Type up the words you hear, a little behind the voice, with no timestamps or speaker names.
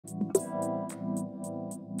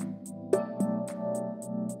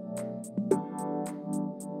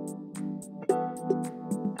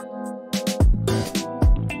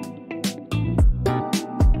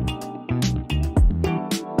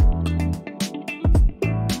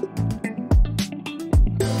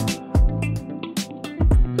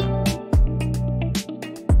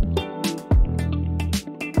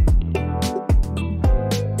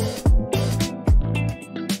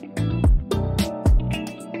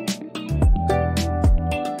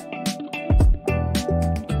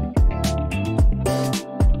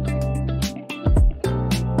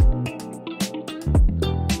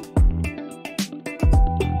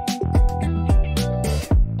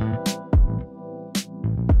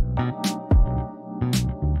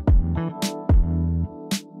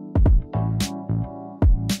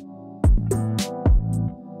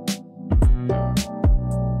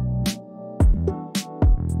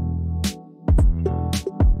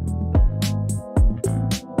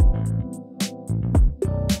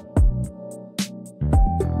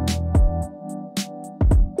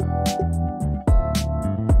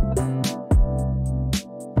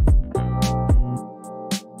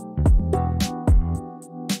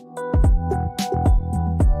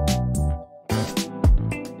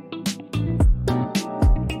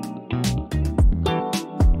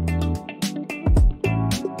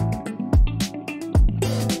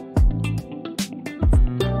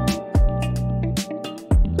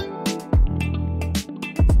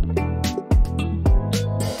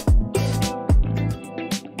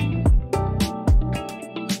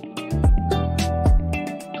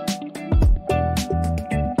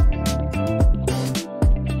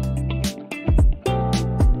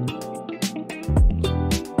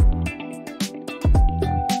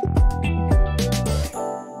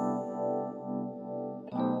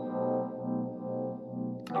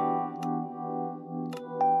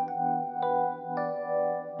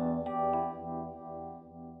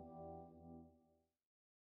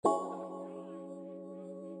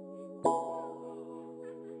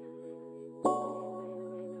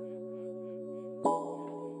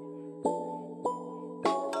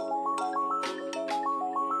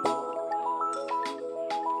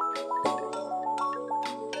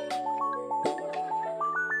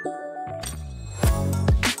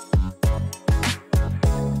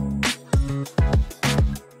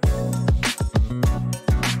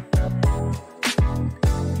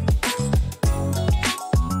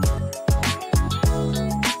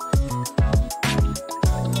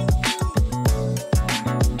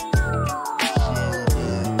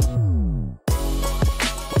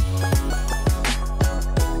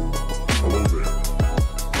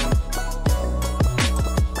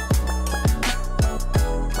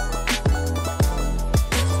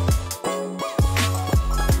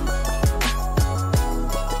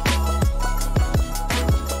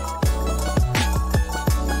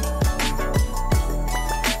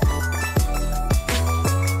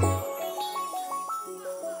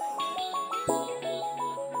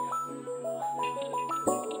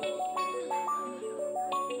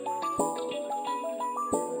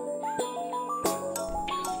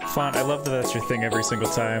Font, I love that that's your thing every single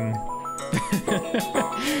time.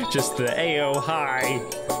 Just the Ayo hi.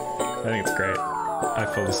 I think it's great. I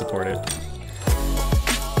fully support it.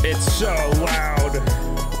 It's so loud.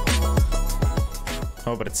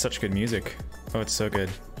 Oh, but it's such good music. Oh, it's so good.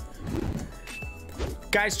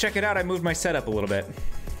 Guys, check it out. I moved my setup a little bit.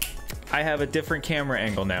 I have a different camera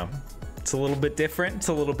angle now. It's a little bit different. It's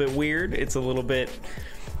a little bit weird. It's a little bit...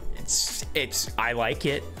 I like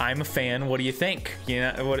it. I'm a fan. What do you think? You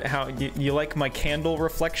know, how you like my candle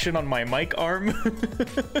reflection on my mic arm?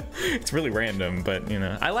 It's really random, but you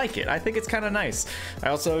know, I like it. I think it's kind of nice. I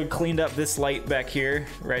also cleaned up this light back here,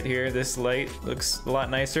 right here. This light looks a lot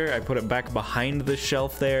nicer. I put it back behind the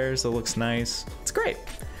shelf there, so it looks nice. It's great.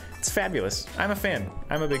 It's fabulous. I'm a fan.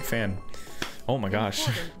 I'm a big fan. Oh my gosh.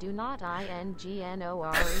 Do not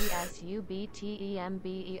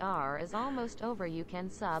INGNORESUBTEMBER is almost over. You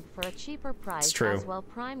can sub for a cheaper price. It's true. As well,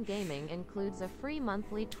 Prime Gaming includes a free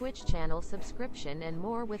monthly Twitch channel subscription and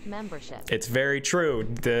more with membership. It's very true.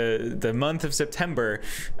 The month of September,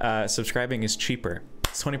 subscribing is cheaper.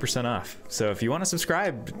 It's 20% off. So if you want to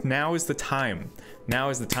subscribe, now is the time. Now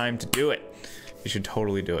is the time to do it. You should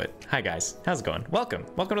totally do it. Hi guys, how's it going? Welcome.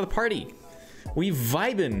 Welcome to the party. We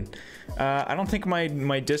vibin'. I don't think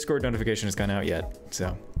my Discord notification has gone out yet,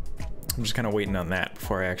 so I'm just kind of waiting on that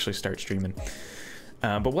before I actually start streaming.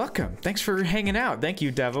 But welcome. Thanks for hanging out. Thank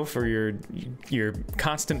you, Devo, for your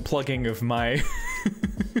constant plugging of my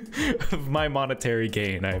of my monetary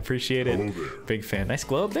gain. I appreciate it. Big fan. Nice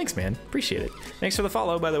globe. Thanks, man. Appreciate it. Thanks for the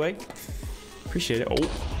follow, by the way. Appreciate it.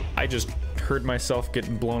 Oh, I just heard myself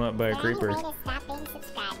getting blown up by a creeper.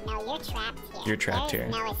 No, you're trapped here. You're trapped here.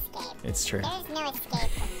 No escape. It's true. There's no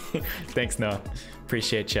escape. Thanks, Noah.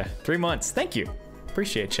 Appreciate you. 3 months. Thank you.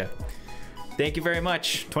 Appreciate you. Thank you very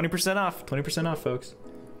much. 20% off. 20% off, folks.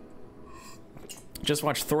 Just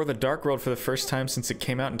watched Thor: The Dark World for the first time since it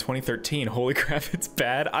came out in 2013. Holy crap, it's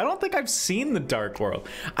bad. I don't think I've seen The Dark World.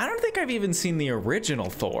 I don't think I've even seen the original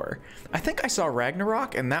Thor. I think I saw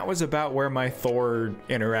Ragnarok, and that was about where my Thor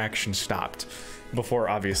interaction stopped. Before,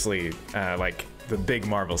 obviously, like, the big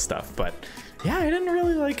Marvel stuff. But, yeah, I didn't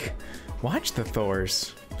really, like, watch the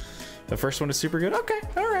Thors. The first one is super good. Okay,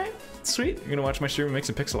 alright. Sweet. You're gonna watch my stream and make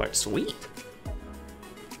some pixel art. Sweet.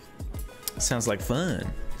 Sounds like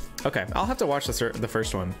fun. Okay, I'll have to watch the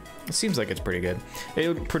first one. It seems like it's pretty good. It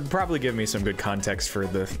would probably give me some good context for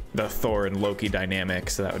the Thor and Loki dynamic,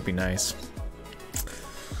 so that would be nice.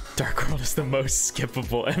 Dark World is the most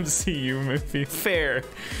skippable MCU movie. Fair.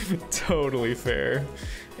 Totally fair.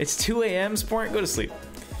 It's 2 a.m. Sport. Go to sleep.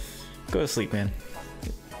 Go to sleep, man.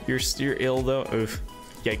 You're ill though. Oof.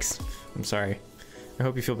 Yikes. I'm sorry. I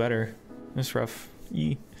hope you feel better. It's rough.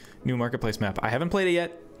 Yee. New marketplace map. I haven't played it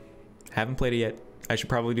yet. Haven't played it yet. I should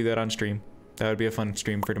probably do that on stream. That would be a fun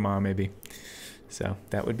stream for tomorrow, maybe. So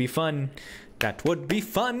that would be fun. That would be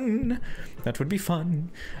fun. That would be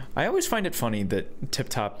fun. I always find it funny that Tip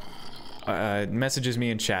Top messages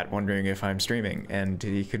me in chat wondering if I'm streaming, and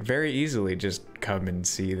he could very easily just come and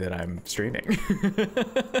see that I'm streaming.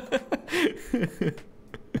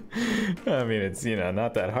 I mean, it's, you know,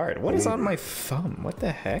 not that hard. What is on my thumb? What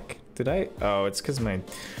the heck? Did I? Oh, it's because my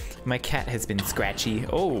cat has been scratchy.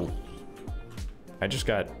 Oh. I just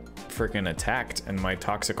got freaking attacked and my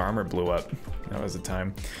toxic armor blew up. That was the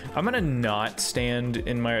time. I'm gonna not stand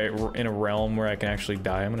in a realm where I can actually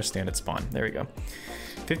die. I'm gonna stand at spawn. There we go.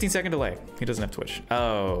 15-second delay. He doesn't have Twitch.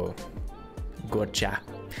 Oh, gotcha.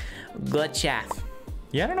 Gotcha.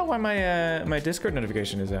 Yeah, I don't know why my Discord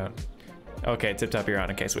notification is out. Okay, Tip Top, you're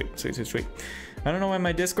on. Okay, sweet, sweet, sweet, sweet. I don't know why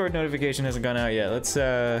my Discord notification hasn't gone out yet. Let's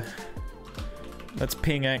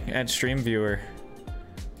ping at stream viewer.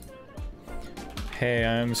 Hey,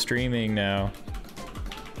 I'm streaming now.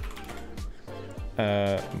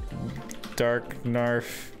 Dark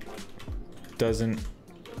Narf doesn't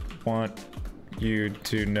want you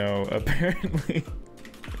to know, apparently.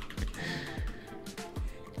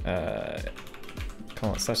 Come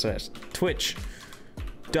on, slash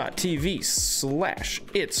twitch.tv/it's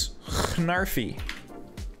Knarfy.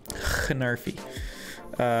 Knarfy.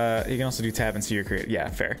 You can also do tab and see your creator. Yeah,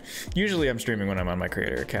 fair. Usually I'm streaming when I'm on my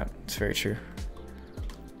creator account. It's very true.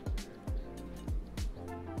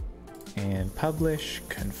 And publish,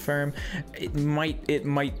 confirm. It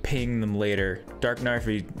might ping them later. Dark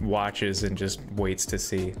Narfy watches and just waits to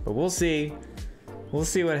see. But we'll see. We'll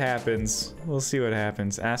see what happens. We'll see what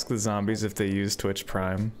happens. Ask the zombies if they use Twitch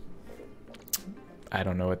Prime. I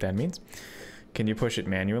don't know what that means. Can you push it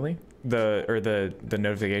manually? The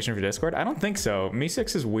notification for Discord? I don't think so.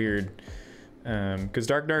 Me6 is weird. Because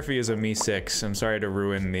Dark Narfy is a Me6. I'm sorry to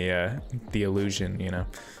ruin the illusion, you know.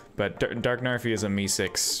 But Dark Narfy is a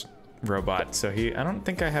Me6 robot, so I don't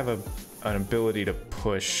think I have an ability to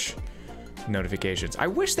push notifications. I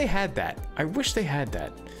wish they had that. I wish they had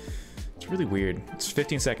that. It's really weird. It's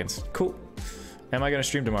 15 seconds. Cool. Am I gonna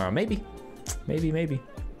stream tomorrow? Maybe. Maybe.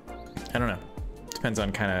 I don't know. Depends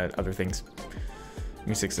on kind of other things.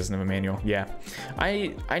 Me6 doesn't have a manual. Yeah.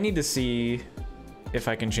 I need to see if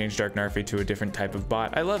I can change Dark Narfi to a different type of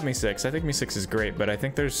bot. I love Me6. I think Me6 is great, but I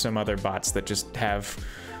think there's some other bots that just have,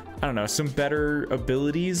 I don't know, some better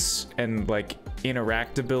abilities and like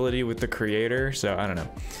interactability with the creator. So I don't know.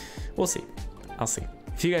 We'll see. I'll see.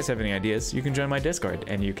 If you guys have any ideas, you can join my Discord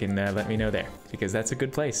and you can let me know there, because that's a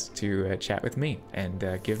good place to chat with me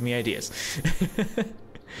and give me ideas.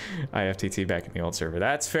 IFTT back in the old server.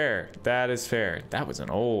 That's fair. That is fair. That was an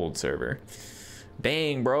old server.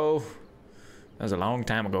 Dang, bro. That was a long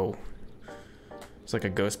time ago. It's like a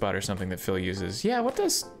ghost bot or something that Phil uses. Yeah, what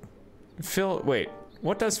does Phil... Wait,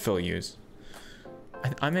 what does Phil use?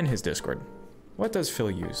 I'm in his Discord. What does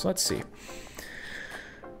Phil use? Let's see.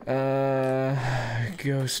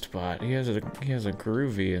 Ghost bot. He has a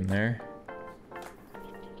Groovy in there.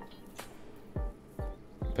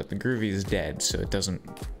 But the Groovy is dead, so it doesn't...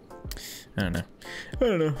 I don't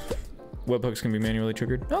know. Webhooks can be manually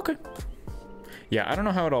triggered. Okay. Yeah, I don't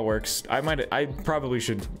know how it all works. I probably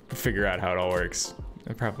should figure out how it all works.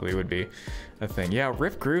 It probably would be a thing. Yeah,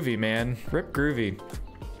 Rip Groovy, man. Rip Groovy.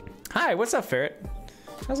 Hi, what's up, Ferret?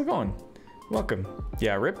 How's it going? Welcome.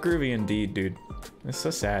 Yeah, Rip Groovy indeed, dude. It's so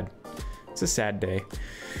sad. It's a sad day.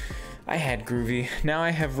 I had Groovy. Now I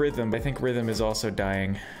have Rhythm. I think Rhythm is also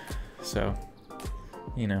dying. So,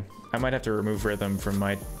 you know, I might have to remove Rhythm from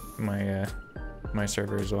my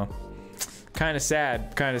server as well. Kind of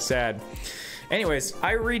sad. Kind of sad. Anyways,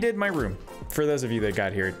 I redid my room. For those of you that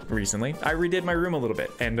got here recently, I redid my room a little bit,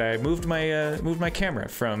 and I moved my camera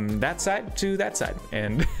from that side to that side,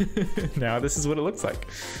 and now this is what it looks like.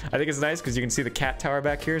 I think it's nice because you can see the cat tower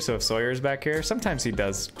back here. So if Sawyer's back here, sometimes he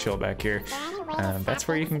does chill back here. That's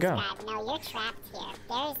where you can go. No, you're trapped here.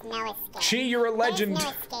 There is no escape. Chi, you're a legend. There's no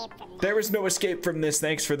escape from this. There is no escape from this.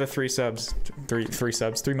 Thanks for the 3 subs.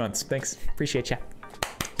 3 months. Thanks. Appreciate ya.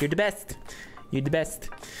 You're the best. You're the best.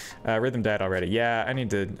 Rhythm died already. Yeah,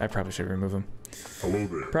 I probably should remove him. Hello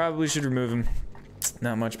there. Probably should remove him.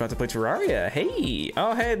 Not much about to play Terraria. Hey!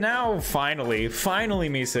 Oh, hey, now finally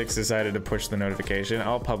Me6 decided to push the notification.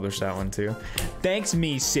 I'll publish that one too. Thanks,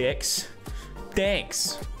 Me6.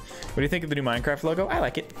 Thanks. What do you think of the new Minecraft logo? I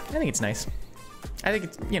like it. I think it's nice. I think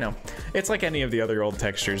it's, you know, it's like any of the other old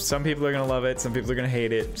textures. Some people are gonna love it, some people are gonna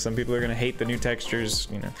hate it, some people are gonna hate the new textures,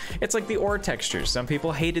 you know. It's like the ore textures. Some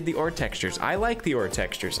people hated the ore textures. I like the ore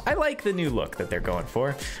textures. I like the new look that they're going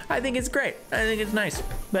for. I think it's great. I think it's nice.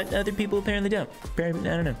 But other people apparently don't. Apparently,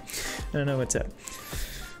 I don't know. I don't know what's up.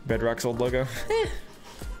 Bedrock's old logo?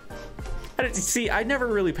 I never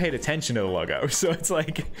really paid attention to the logo, so it's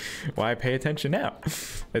like, why pay attention now?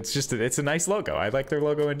 It's a nice logo. I like their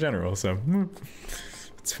logo in general, so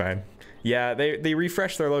it's fine. Yeah, they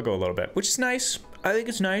refreshed their logo a little bit, which is nice. I think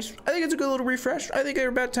it's nice. I think it's a good little refresh. I think they're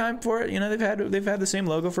about time for it. You know, they've had the same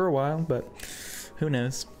logo for a while, but who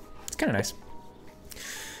knows? It's kind of nice.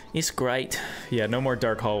 It's great. Yeah, no more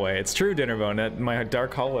dark hallway. It's true, Dinnerbone. My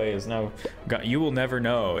dark hallway is now gone. You will never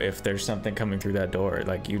know if there's something coming through that door.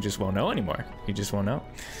 Like, you just won't know anymore. You just won't know.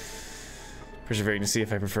 Persevering to see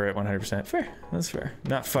if I prefer it 100%. Fair. That's fair.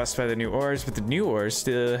 Not fussed by the new ores, but the new ores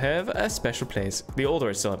still have a special place. The old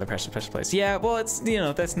ores still have a special place. Yeah, well, it's, you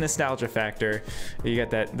know, that's nostalgia factor. You got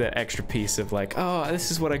that extra piece of like, oh,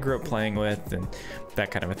 this is what I grew up playing with, and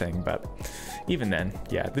that kind of a thing. But even then,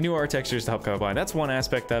 yeah, the new ore textures to help colorblind. That's one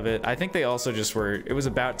aspect of it. I think they also just were, it was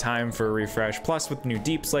about time for a refresh. Plus with new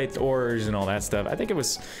deep slate ores and all that stuff, I think it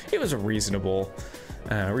was a reasonable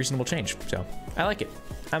change. So I like it.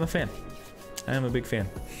 I'm a fan. I am a big fan.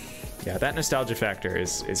 Yeah, that nostalgia factor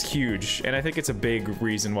is huge, and I think it's a big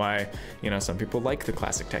reason why, you know, some people like the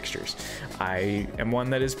classic textures. I am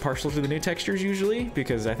one that is partial to the new textures usually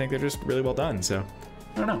because I think they're just really well done. So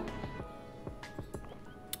I don't know.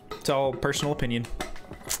 It's all personal opinion.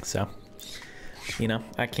 So, you know,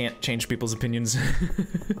 I can't change people's opinions.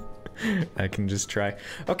 I can just try.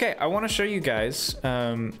 Okay, I want to show you guys,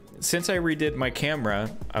 since I redid my camera,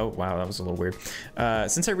 oh wow, that was a little weird.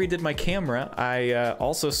 Since I redid my camera, I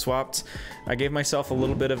also swapped, I gave myself a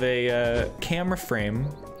little bit of a camera frame.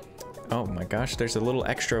 Oh my gosh, there's a little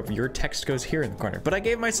extra of your text goes here in the corner, but I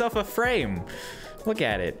gave myself a frame. Look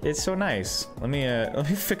at it, it's so nice. Let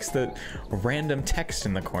me fix the random text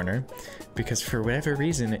in the corner because for whatever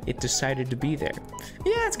reason, it decided to be there.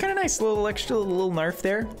 Yeah, it's kind of nice, a little extra, little nerf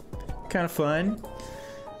there. Kind of fun.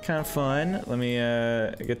 Kind of fun. Let me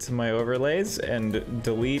get to my overlays and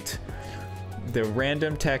delete the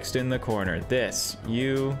random text in the corner. This,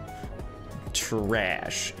 you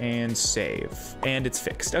trash, and save. And it's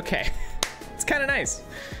fixed. Okay. It's kind of nice.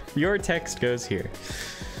 Your text goes here.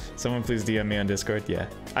 Someone please DM me on Discord. Yeah.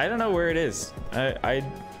 I don't know where it is. I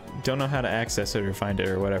don't know how to access it or find it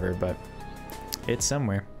or whatever, but it's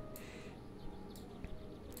somewhere.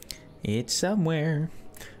 It's somewhere.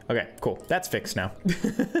 Okay, cool. That's fixed now.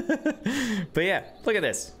 But yeah, look at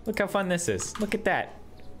this. Look how fun this is. Look at that.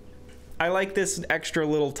 I like this extra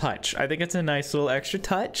little touch. I think it's a nice little extra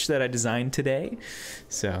touch that I designed today.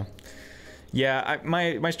 So, yeah,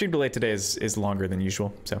 my stream delay today is longer than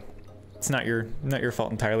usual. So, it's not your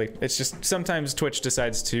fault entirely. It's just sometimes Twitch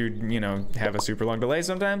decides to, you know, have a super long delay.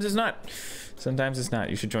 Sometimes it's not. Sometimes it's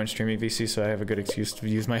not. You should join Streaming VC so I have a good excuse to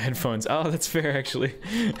use my headphones. Oh, that's fair actually.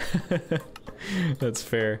 That's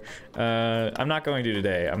fair. I'm not going to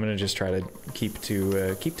today. I'm gonna just try to keep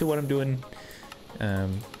to what I'm doing.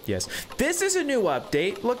 Yes. This is a new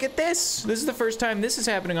update. Look at this. This is the first time this is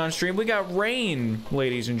happening on stream. We got rain,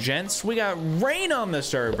 ladies and gents. We got rain on the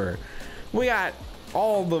server. We got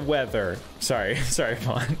all the weather. Sorry,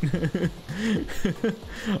 Vaughn.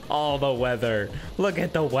 All the weather. Look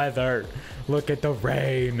at the weather. Look at the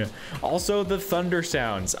rain. Also the thunder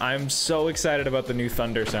sounds. I'm so excited about the new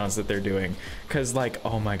thunder sounds that they're doing. Cause like,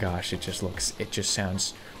 oh my gosh, it just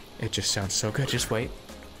sounds so good. Just wait.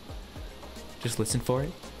 Just listen for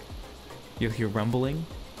it. You'll hear rumbling.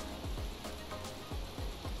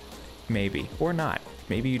 Maybe, or not.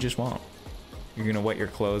 Maybe you just won't. You're gonna wet your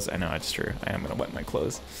clothes. I know, it's true. I am gonna wet my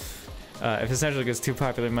clothes. If Essential gets too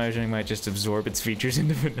popular, Mojang might just absorb its features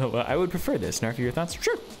into vanilla. I would prefer this. Narfi, your thoughts?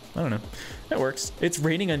 Sure. I don't know. That works. It's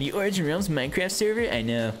raining on the Origin Realms Minecraft server? I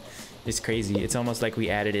know. It's crazy. It's almost like we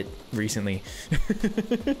added it recently.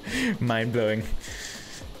 Mind-blowing.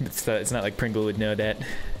 It's not like Pringle would know that.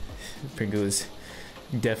 Pringle is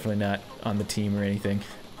definitely not on the team or anything.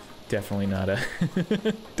 Definitely not a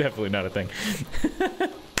definitely not a thing.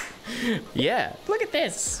 Yeah, look at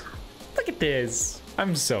this. Look at this.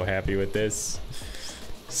 I'm so happy with this.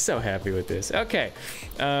 So happy with this. Okay.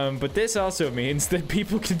 But this also means that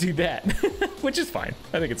people can do that, which is fine.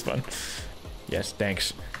 I think it's fun. Yes,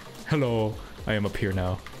 thanks. Hello. I am up here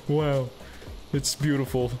now. Wow. It's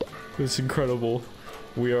beautiful. It's incredible.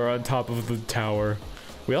 We are on top of the tower.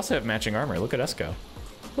 We also have matching armor. Look at us go.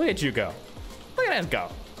 Look at you go. Look at us go.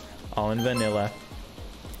 All in vanilla.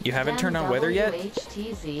 You haven't turned on weather yet?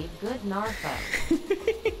 HTZ, good Narfa.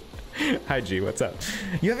 Hi G, what's up?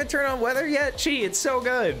 You haven't turned on weather yet? Gee, it's so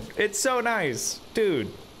good. It's so nice. Dude,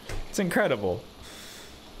 it's incredible.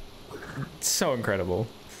 It's so incredible.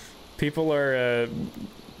 People are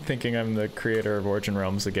thinking I'm the creator of Origin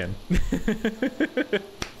Realms again.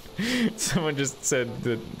 Someone just said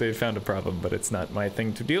that they found a problem, but it's not my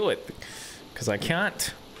thing to deal with. Because I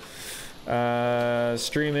can't.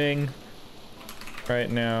 Streaming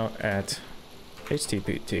right now at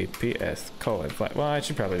https:// well, I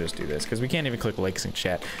should probably just do this because we can't even click links in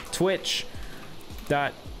chat.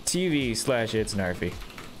 Twitch.tv/itsnarfy.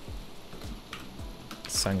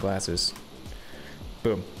 Sunglasses.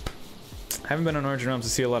 Boom. Haven't been on Origin Realms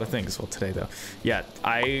to see a lot of things. Well, today though. Yeah,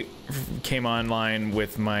 I came online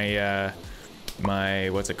with my my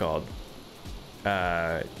what's it called?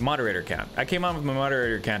 Moderator account. I came on with my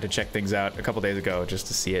moderator account to check things out a couple days ago just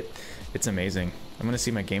to see it. It's amazing. I'm gonna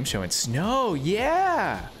see my game show in snow.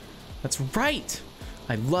 Yeah, that's right.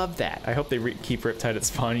 I love that. I hope they keep Riptide at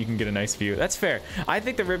spawn. You can get a nice view. That's fair. I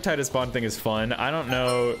think the Riptide at spawn thing is fun. I don't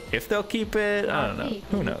know if they'll keep it. I don't know.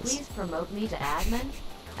 Who knows? Please promote me to admin.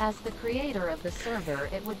 As the creator of the server,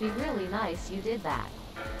 it would be really nice you did that.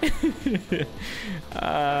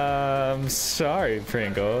 Sorry,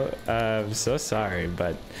 Pringle. I'm so sorry,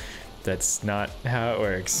 but that's not how it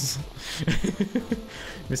works.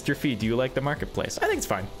 Mr. Fee, do you like the marketplace? I think it's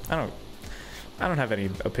fine. I don't have any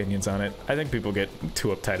opinions on it. I think people get too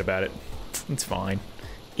uptight about it. It's fine.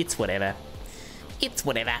 It's whatever. It's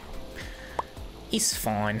whatever. It's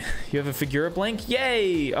fine. You have a Figura blank?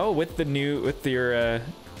 Yay! Oh, with your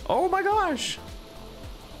oh my gosh!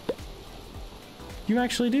 You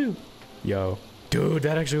actually do. Yo. Dude,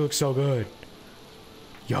 that actually looks so good.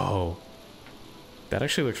 Yo. That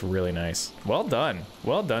actually looks really nice. Well done.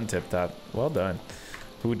 Well done, Tip Top. Well done.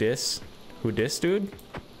 Who dis? Who dis, dude?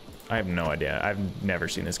 I have no idea. I've never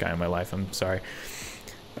seen this guy in my life. I'm sorry.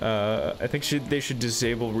 I think they should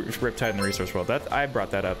disable Riptide in the resource world. I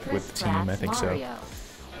brought that up with the team. I think so.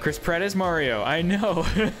 Chris Pratt is Mario. I know.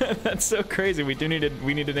 That's so crazy. We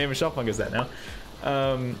need to name a shelf fungus that now.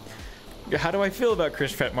 How do I feel about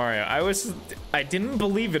Chris Pratt Mario? I didn't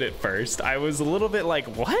believe it at first. I was a little bit like,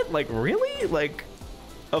 what? Like, really? Like,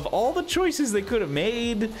 of all the choices they could have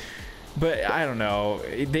made, But I don't know.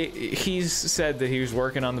 He's said that he was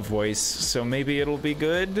working on the voice, so maybe it'll be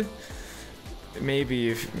good. Maybe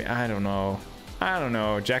if I don't know. I don't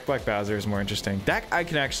know. Jack Black Bowser is more interesting. That I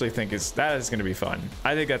can actually think is going to be fun.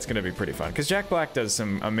 I think that's going to be pretty fun because Jack Black does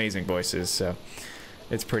some amazing voices, so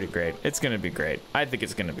it's pretty great. It's going to be great. I think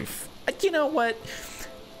it's going to be. You know what?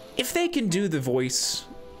 If they can do the voice,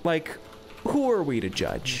 like, who are we to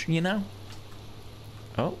judge? You know?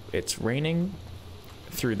 Oh, it's raining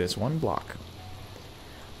through this one block.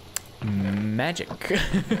 Magic.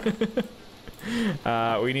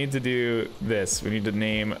 We need to do this. We need to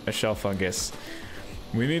name a shell fungus.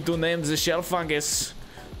 We need to name the shell fungus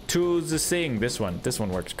to the thing. This one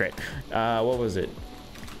works great. What was it?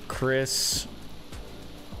 Chris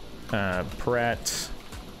Pratt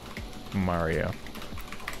Mario.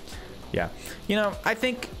 Yeah. You know, I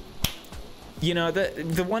think, you know,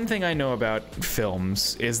 the one thing I know about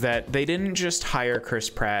films is that they didn't just hire Chris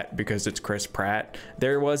Pratt because it's Chris Pratt.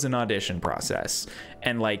 There was an audition process.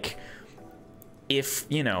 And like, if,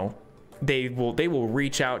 you know, they will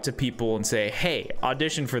reach out to people and say, hey,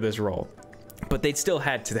 audition for this role. But they still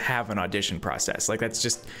had to have an audition process. Like, that's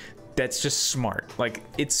just smart. Like,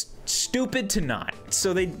 it's stupid to not.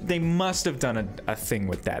 So they must have done a thing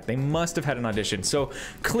with that. They must have had an audition. So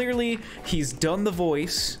clearly he's done the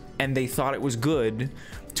voice and they thought it was good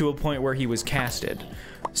to a point where he was casted.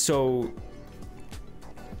 So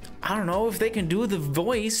I don't know, if they can do the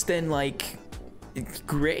voice, then like, it's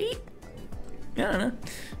great. I don't know.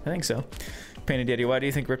 I think so. Painted Daddy, why do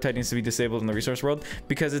you think Riptide needs to be disabled in the resource world?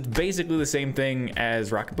 Because it's basically the same thing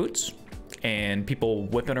as Rocket Boots. And people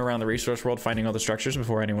whipping around the resource world finding all the structures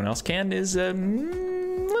before anyone else can is a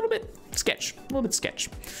little bit sketch. A little bit sketch.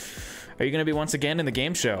 Are you going to be once again in the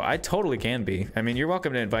game show? I totally can be. I mean, you're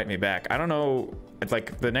welcome to invite me back. I don't know,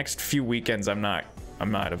 like the next few weekends I'm not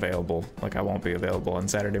available. Like I won't be available on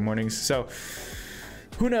Saturday mornings. So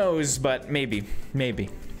who knows, but maybe.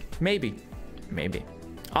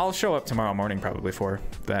 I'll show up tomorrow morning probably for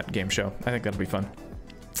that game show. I think that'll be fun.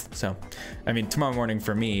 So, I mean, tomorrow morning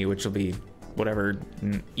for me, which will be whatever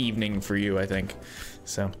evening for you, I think.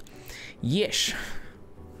 So, yeesh.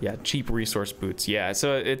 Yeah, cheap resource boots. Yeah,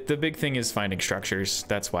 so the big thing is finding structures.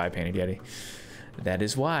 That's why I painted Yeti. That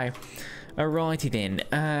is why. Alrighty then.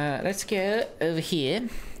 Let's go over here.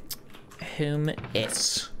 Home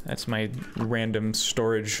S. That's my random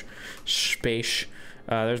storage space.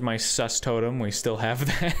 There's my sus totem. We still have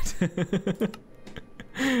that.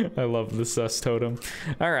 I love the sus totem.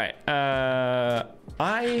 All right.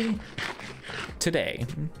 Today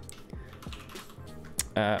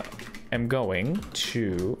am going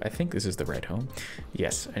to, I think this is the right home.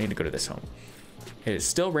 Yes, I need to go to this home. It is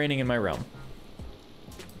still raining in my realm,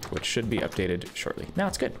 which should be updated shortly. Now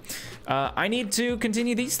it's good. I need to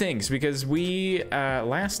continue these things because we,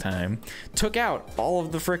 last time, took out all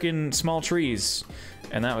of the frickin' small trees.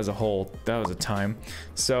 And that was a time.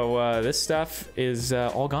 So this stuff is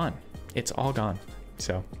all gone. It's all gone.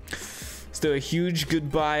 So still a huge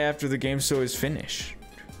goodbye after the game show is finished.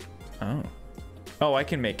 Oh, I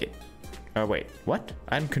can make it. Oh, wait, what?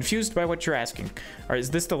 I'm confused by what you're asking. Is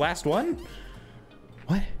this the last one?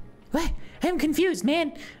 What? I'm confused,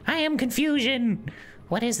 man. I am confusion.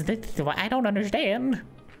 What is this? I don't understand.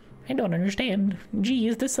 Gee,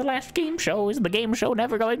 is this the last game show? Is the game show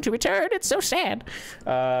never going to return? It's so sad.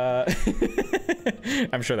 I'm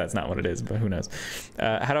sure that's not what it is, but who knows?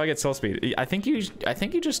 How do I get soul speed? I think you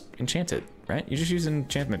just enchant it, right? You just use an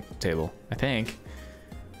enchantment table, I think.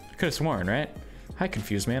 I could have sworn, right? Hi,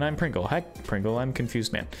 confused man. I'm Pringle. Hi, Pringle. I'm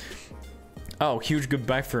confused man. Oh, huge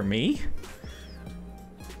goodbye for me?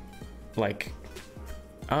 Like,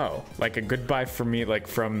 oh, like a goodbye for me, like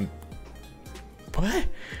from. What?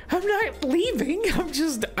 I'm not leaving.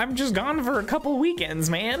 I'm just gone for a couple weekends,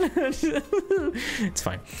 man. It's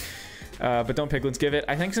fine. But don't piglins give it.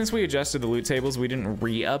 I think since we adjusted the loot tables, we didn't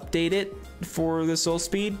re-update it for the soul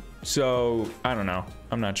speed. So I don't know.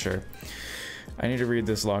 I'm not sure. I need to read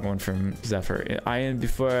this log one from Zephyr.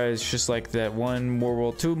 Before it's just like that one World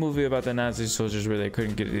War II movie about the Nazi soldiers where they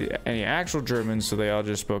couldn't get any actual Germans, so they all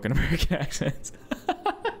just spoke in American accents.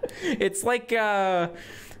 It's like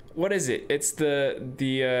what is it? It's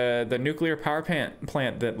the nuclear power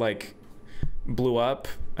plant that like blew up.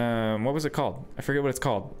 What was it called? I forget what it's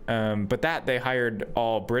called. But that they hired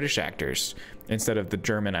all British actors instead of the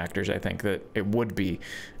German actors. I think that it would be.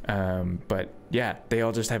 But yeah, they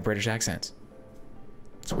all just have British accents.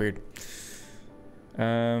 It's weird.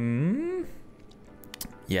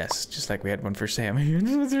 Yes, just like we had one for Sam.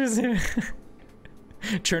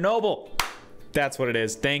 Chernobyl. That's what it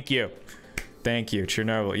is. Thank you.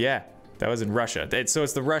 Chernobyl. Yeah, That was in Russia. So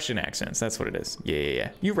it's the Russian accents. That's what it is.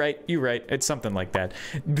 Yeah. You're right. It's something like that.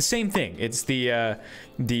 The same thing. It's the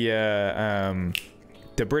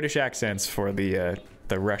British accents for the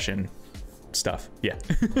Russian stuff. Yeah.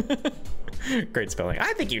 Great spelling.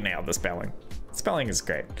 I think you nailed the spelling. Spelling is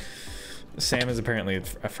great. Sam is apparently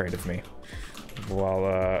afraid of me. While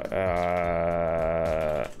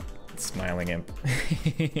smiling imp.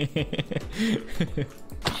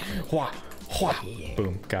 Hua, hua.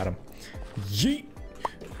 Boom, got him. Yeet.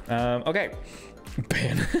 Okay.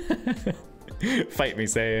 Ban. Fight me,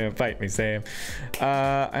 Sam. Fight me, Sam.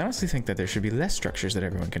 I honestly think that there should be less structures that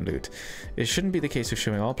everyone can loot. It shouldn't be the case of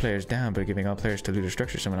showing all players down, but giving all players to loot a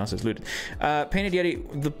structure someone else has looted. Painted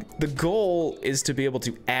Yeti, the goal is to be able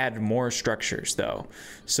to add more structures, though.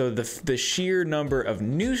 So the sheer number of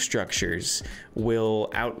new structures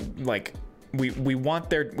will we want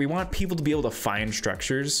people to be able to find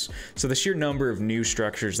structures. So the sheer number of new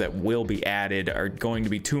structures that will be added are going to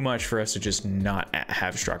be too much for us to just not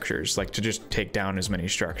have structures, like to just take down as many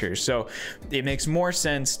structures. So it makes more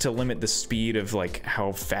sense to limit the speed of like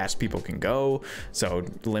how fast people can go. So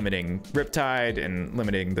limiting Riptide and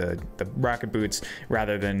limiting the rocket boots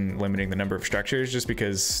rather than limiting the number of structures, just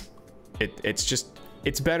because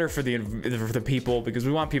it's better for the people, because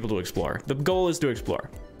we want people to explore. The goal is to explore.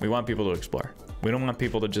 We want people to explore. We don't want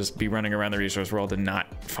people to just be running around the resource world and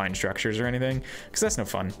not find structures or anything, because that's no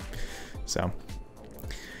fun. So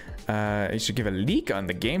you should give a leak on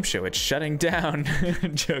the game show. It's shutting down.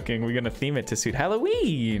 Joking. We're gonna theme it to suit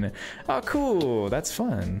Halloween. Oh, cool. That's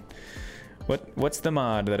fun. What's the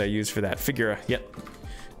mod that I use for that? Figura. Yep.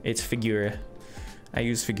 It's Figura. I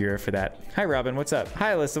use Figura for that. Hi, Robin. What's up?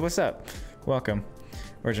 Hi, Alyssa. What's up? Welcome.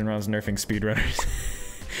 Origin Realms nerfing speedrunners.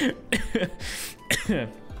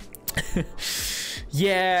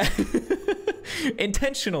 Yeah.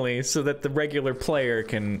 Intentionally, so that the regular player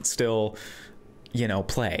can still, you know,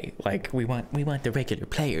 play. Like we want the regular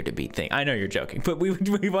player to be I know you're joking, but we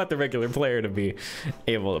want the regular player to be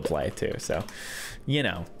able to play too. So, you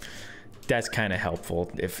know, that's kind of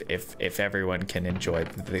helpful if everyone can enjoy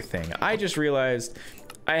the thing. I just realized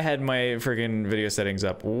I had my friggin' video settings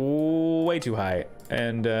up way too high,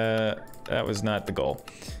 and that was not the goal.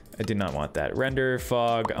 I did not want that. Render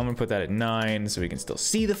fog, I'm gonna put that at 9 so we can still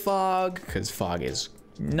see the fog, because fog is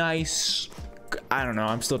nice. I don't know,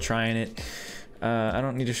 I'm still trying it. I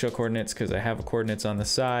don't need to show coordinates because I have coordinates on the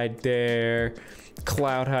side there.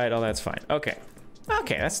 Cloud height, oh, that's fine. Okay,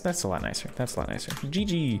 that's a lot nicer. That's a lot nicer.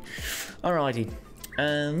 GG. Alrighty.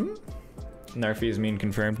 Narfi is mean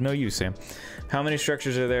confirmed. No use, Sam. How many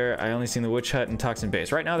structures are there? I only seen the Witch Hut and Toxin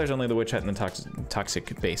Base. Right now, there's only the Witch Hut and the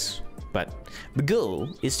Toxic Base. But the goal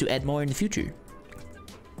is to add more in the future.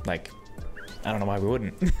 Like, I don't know why we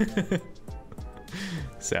wouldn't.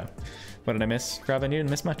 So, what did I miss? Robin, you didn't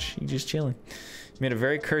miss much. You just chilling. You made a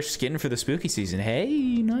very cursed skin for the spooky season. Hey,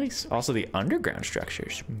 nice. Also, the underground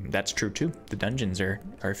structures. That's true, too. The dungeons are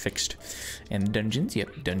fixed. And dungeons, yep,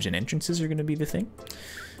 dungeon entrances are going to be the thing.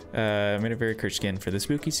 Made a very cursed skin for the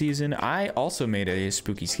spooky season. I also made a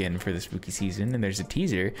spooky skin for the spooky season, and there's a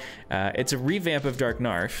teaser. It's a revamp of Dark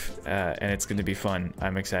Narf, and it's going to be fun.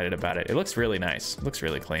 I'm excited about it. It looks really nice. It looks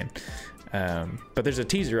really clean. But there's a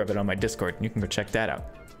teaser of it on my Discord, and you can go check that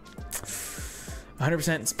out.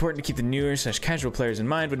 100%, it's important to keep the newer / casual players in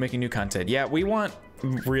mind when making new content. Yeah, we want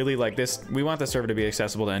really like this. We want the server to be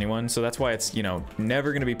accessible to anyone, so that's why it's, you know,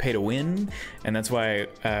 never going to be pay to win, and that's why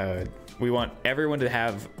we want everyone to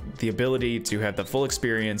have the ability to have the full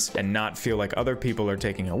experience and not feel like other people are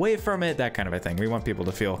taking away from it, that kind of a thing. We want people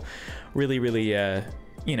to feel really, really,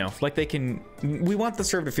 you know, like they can, we want the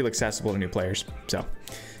server to feel accessible to new players. So,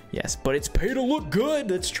 yes, but it's pay to look good.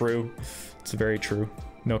 That's true. It's very true.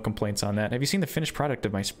 No complaints on that. Have you seen the finished product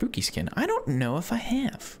of my spooky skin? I don't know if I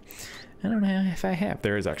have. I don't know if I have.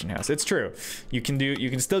 There is Auction House. It's true. You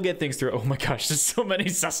can still get things through. Oh my gosh, there's so many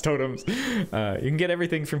sus totems. You can get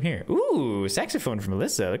everything from here. Ooh, saxophone from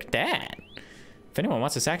Alyssa. Look at that. If anyone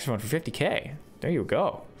wants a saxophone for 50K, there you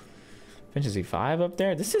go. Fantasy 5 up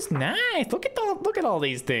there. This is nice. Look at all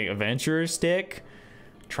these things. Adventurer stick,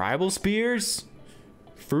 tribal spears,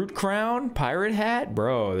 fruit crown, pirate hat.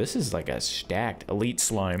 Bro, this is like a stacked elite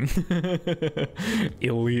slime.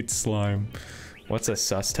 Elite slime. What's a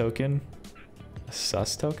sus token? A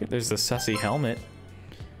sus token? There's the sussy helmet.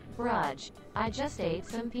 Brudge, I just ate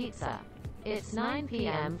some pizza. It's 9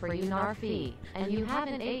 p.m. for you, Narfi, and you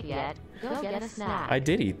haven't ate yet. Go get a snack. I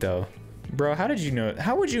did eat though. Bro, how did you know?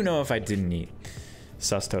 How would you know if I didn't eat?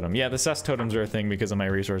 Sus totem. Yeah, the sus totems are a thing because of my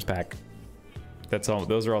resource pack. That's all.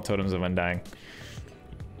 Those are all totems of Undying.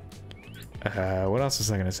 What else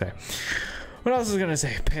was I gonna say? What else is gonna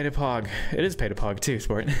say? Pay to Pog. It is Pay to Pog too,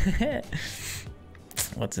 sport.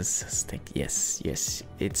 What's this thing? Yes, yes.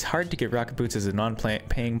 It's hard to get Rocket Boots as a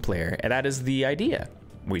non-paying player, and that is the idea.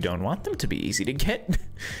 We don't want them to be easy to get.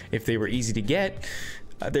 If they were easy to get,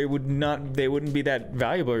 they wouldn't be that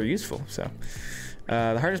valuable or useful. So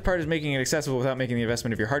the hardest part is making it accessible without making the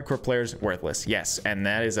investment of your hardcore players worthless. Yes, and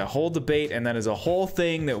that is a whole debate, and that is a whole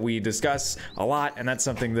thing that we discuss a lot, and that's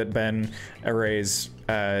something that Ben Arrays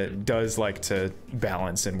does like to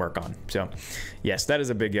balance and work on. So yes, that is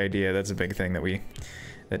a big idea. That's a big thing that we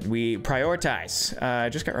prioritize. I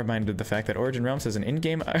just got reminded of the fact that Origin Realms has an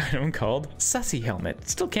in-game item called Sussy Helmet.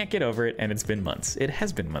 Still can't get over it, and it's been months. It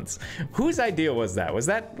has been months. Whose idea was that? Was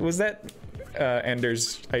that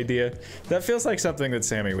Ender's idea? That feels like something that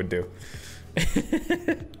Sammy would do.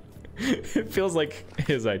 It feels like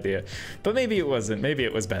his idea, but maybe it wasn't. Maybe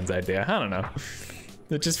it was Ben's idea. I don't know.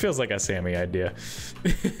 It just feels like a Sammy idea.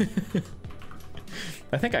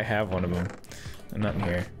 I think I have one of them. Not in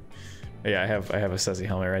here. Yeah, I have a sussy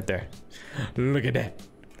helmet right there. Look at that.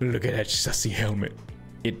 Look at that sussy helmet.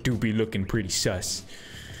 It do be looking pretty sus.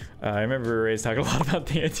 I remember Ray's talking a lot about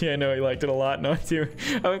the idea. I know he liked it a lot. No, too.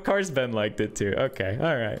 Oh, of course Ben liked it too. Okay,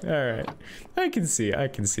 all right. I can see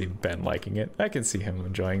Ben liking it. I can see him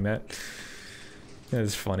enjoying that. That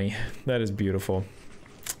is funny. That is beautiful.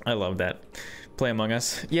 I love that. Play Among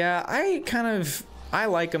Us. Yeah, I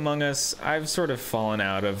like Among Us. I've sort of fallen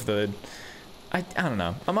out of the... I don't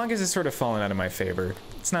know. Among Us has sort of fallen out of my favor.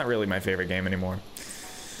 It's not really my favorite game anymore.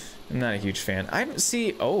 I'm not a huge fan. I don't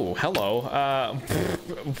see... Oh, hello.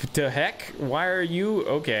 The heck? Why are you...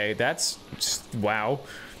 Okay, that's... Wow.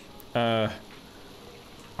 Oh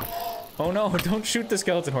no, don't shoot the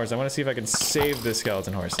skeleton horse. I want to see if I can save the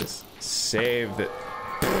skeleton horses. Save the...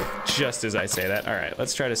 Just as I say that. Alright,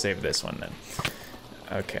 let's try to save this one then.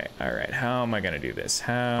 Okay, alright. How am I going to do this?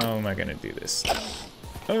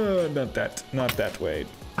 Not that way.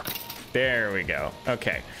 There we go.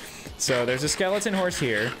 Okay, so there's a skeleton horse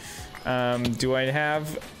here. Do I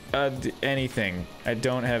have anything? I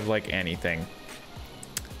don't have like anything.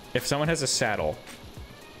 If someone has a saddle,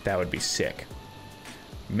 that would be sick.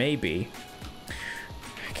 Maybe.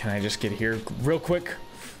 Can I just get here real quick?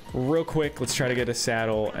 Let's try to get a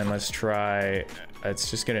saddle, and let's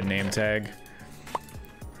just get a name tag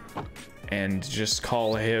and just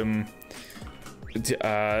call him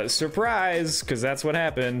Surprise, because that's what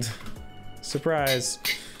happened. Surprise.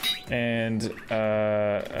 And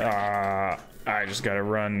I just gotta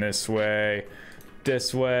run this way.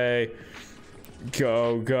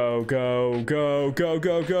 Go.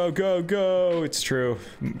 It's true.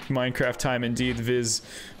 Minecraft time indeed, Viz.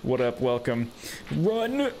 What up, welcome.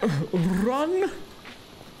 Run.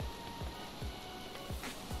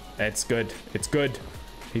 It's good.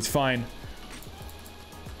 He's fine.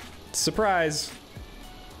 Surprise.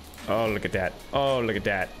 Oh, look at that.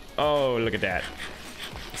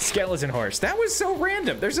 Skeleton horse. That was so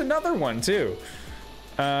random. There's another one too.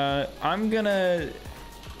 I'm gonna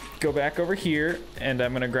go back over here and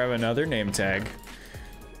I'm gonna grab another name tag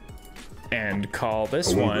and call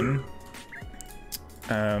this one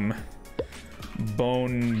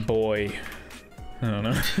Bone Boy. I don't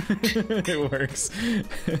know. It works.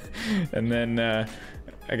 And then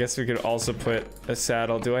I guess we could also put a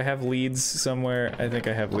saddle. Do I have leads somewhere? I think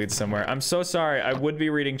I have leads somewhere. I'm so sorry. I would be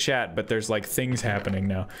reading chat, but there's like things happening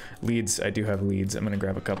now. Leads. I do have leads. I'm gonna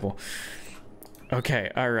grab a couple.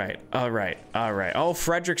 Okay. All right. Oh,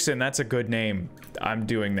 Fredrickson. That's a good name. I'm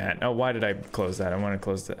doing that. Oh, why did I close that? I want to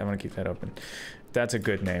close that. I want to keep that open. That's a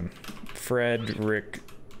good name.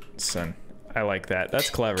 Fredrickson. I like that. That's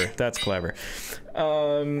clever.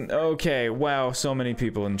 Okay. Wow. So many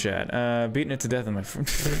people in chat. Beating it to death in my...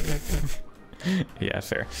 Yeah,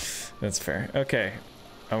 fair. That's fair. Okay.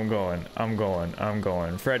 I'm going.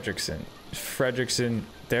 Fredrickson.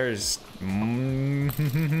 There's...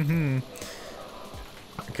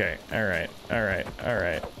 Okay. All right.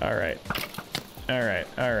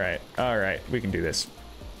 We can do this.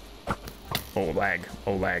 Oh, lag.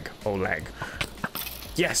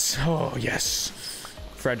 Yes. Oh, yes.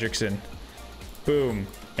 Fredrickson. Boom.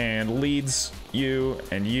 And leads you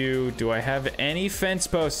and you. Do I have any fence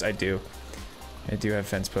posts? I do. I do have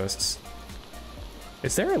fence posts.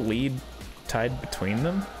 Is there a lead tied between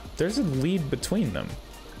them? There's a lead between them.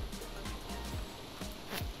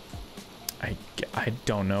 I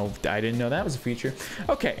don't know. I didn't know that was a feature.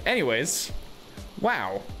 Okay, anyways.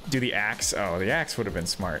 Wow. Do the axe. Oh, the axe would have been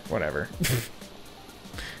smart. Whatever.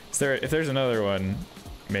 Is there, if there's another one,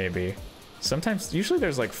 maybe. Sometimes, usually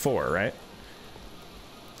there's like 4, right?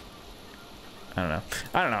 I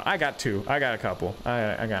don't know. I got 2. I got a couple.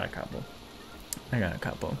 I got a couple.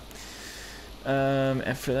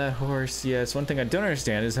 And for that horse, yes, one thing I don't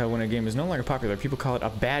understand is how when a game is no longer popular, people call it a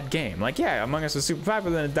bad game. Like, yeah, Among Us was super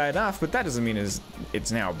popular, then it died off, but that doesn't mean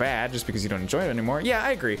it's now bad just because you don't enjoy it anymore. Yeah,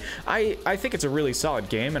 I agree. I think it's a really solid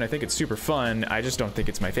game, and I think it's super fun. I just don't think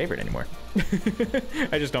it's my favorite anymore.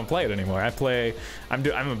 I just don't play it anymore.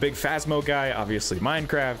 I'm a big Phasmo guy, obviously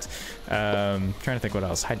Minecraft. Trying to think what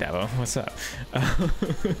else. Hi, Davo. What's up?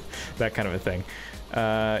 That kind of a thing.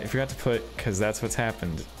 You forgot to put, because that's what's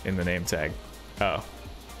happened in the name tag. Oh.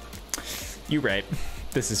 You right.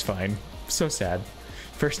 This is fine. So sad.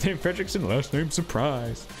 First name Fredrickson, last name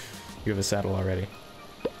Surprise. You have a saddle already.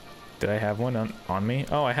 Did I have one on me?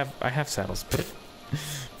 Oh, I have saddles.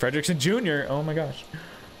 Fredrickson Jr. Oh my gosh.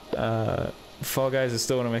 Fall Guys is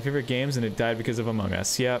still one of my favorite games, and it died because of Among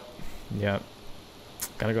Us. Yep.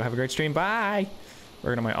 Gotta go have a great stream. Bye.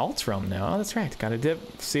 We're into my alts realm now. Oh, that's right. Gotta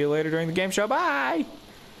dip. See you later during the game show. Bye.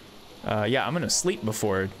 Yeah, I'm gonna sleep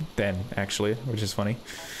before then, actually, which is funny.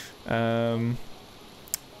 Sorry,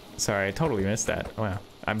 I totally missed that. Wow.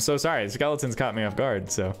 I'm so sorry. The skeletons caught me off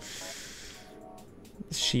guard, so.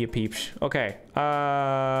 She a peeps. Okay.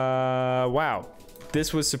 Wow.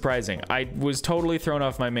 This was surprising. I was totally thrown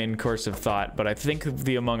off my main course of thought, but I think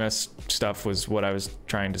the Among Us stuff was what I was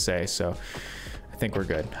trying to say, so I think we're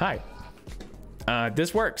good. Hi.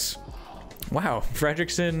 This works. Wow.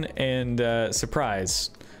 Fredrickson and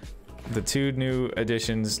Surprise. The two new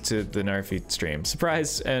additions to the Narfi stream.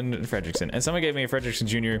 Surprise and Fredrickson. And someone gave me a Fredrickson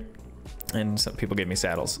Jr. and some people gave me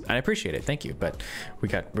saddles. I appreciate it. Thank you. But we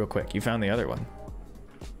got real quick. You found the other one.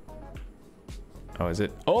 Oh, is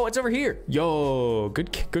it? Oh, it's over here. Yo,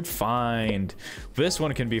 good find. This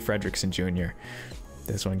one can be Fredrickson Jr.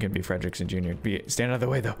 This one can be Fredrickson Jr. Stand out of the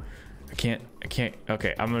way though. I can't.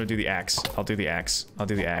 Okay, I'm gonna do the axe. I'll do the axe.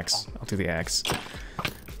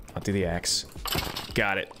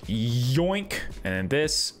 Got it. Yoink. And then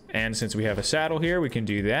this. And since we have a saddle here, we can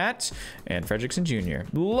do that. And Fredrickson Jr.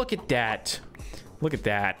 Look at that. Look at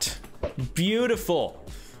that. Beautiful.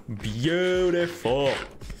 Beautiful.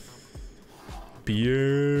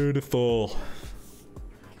 Beautiful.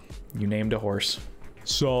 You named a horse.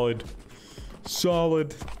 Solid.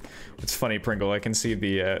 Solid. It's funny, Pringle. I can see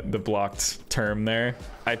the blocked term there.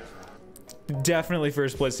 I definitely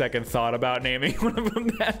first split second thought about naming one of them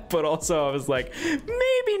that, but also I was like,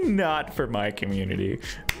 maybe not for my community.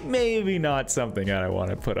 Maybe not something that I want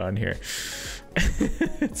to put on here.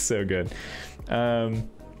 It's so good. I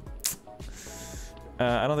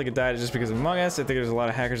don't think it died just because of Among Us. I think there's a lot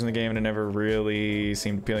of hackers in the game and it never really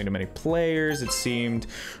seemed appealing to many players. It seemed...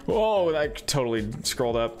 Oh, I totally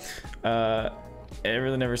scrolled up. It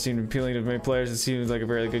really never seemed appealing to many players. It seemed like a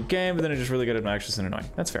very good game, but then it just really got obnoxious and annoying.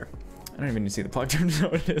 That's fair. I don't even need to see the plug term to know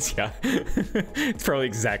what it is. Yeah. It's probably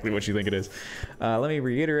exactly what you think it is. Let me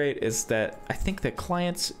reiterate is that I think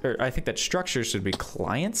that structures should be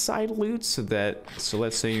client-side loot so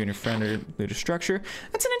let's say you and your friend are loot a structure.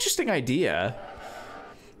 That's an interesting idea.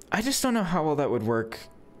 I just don't know how well that would work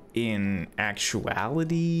in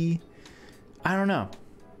actuality. I don't know.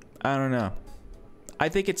 I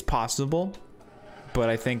think it's possible, but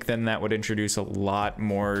I think then that would introduce a lot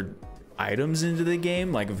more items into the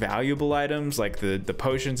game, like valuable items, like the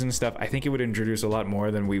potions and stuff. I think it would introduce a lot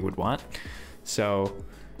more than we would want. So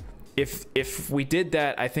if we did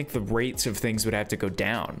that, I think the rates of things would have to go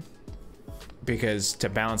down because to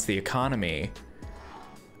balance the economy.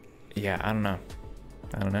 Yeah, I don't know,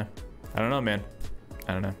 man.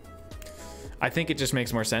 I don't know. I think it just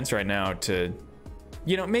makes more sense right now to,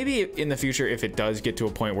 you know, maybe in the future, if it does get to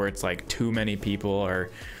a point where it's like too many people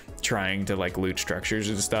are trying to like loot structures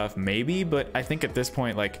and stuff, maybe, but I think at this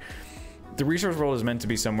point, like the resource world is meant to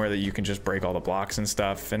be somewhere that you can just break all the blocks and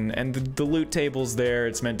stuff, and the loot tables there,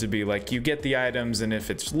 it's meant to be like you get the items, and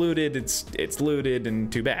if it's looted, it's looted,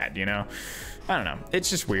 and too bad, you know. I don't know, it's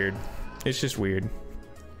just weird.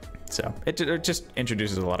 So it just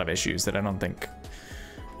introduces a lot of issues that I don't know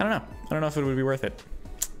if it would be worth it.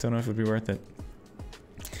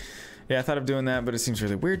 Yeah, I thought of doing that, but it seems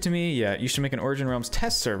really weird to me. Yeah, you should make an Origin Realms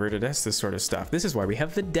test server to test this sort of stuff. This is why we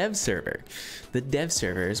have the dev server. The dev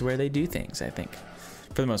server is where they do things, I think.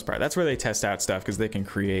 For the most part. That's where they test out stuff because they can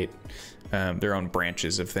create their own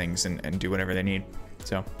branches of things and do whatever they need.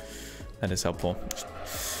 So that is helpful.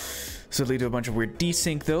 So it'll lead to a bunch of weird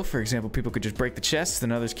desync though. For example, people could just break the chest,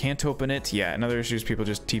 then others can't open it. Yeah, and other issues, people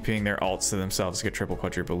just TPing their alts to themselves to get triple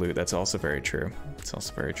quadruple loot. That's also very true.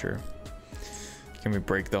 Can we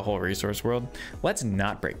break the whole resource world? Let's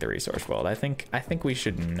not break the resource world. I think we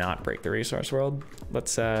should not break the resource world.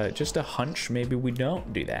 Let's just a hunch, maybe we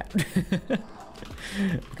don't do that.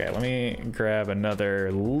 Okay, let me grab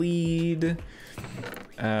another lead.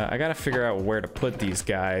 I gotta figure out where to put these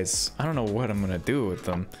guys. I don't know what I'm gonna do with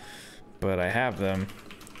them, but I have them.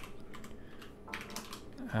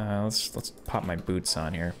 Let's pop my boots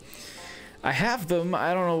on here. I have them.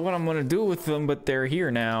 I don't know what I'm gonna do with them, but they're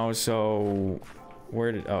here now. So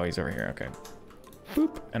where did? Oh, he's over here. Okay.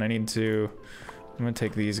 Boop. And I need to. I'm gonna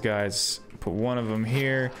take these guys, put one of them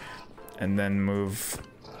here, and then move.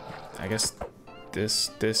 I guess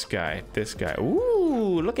this guy.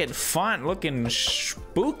 Ooh, look at font looking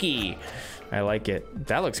spooky. I like it.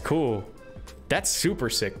 That looks cool. That's super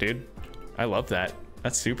sick, dude. I love that.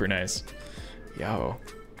 That's super nice. Yo,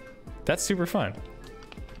 that's super fun.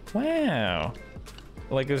 Wow.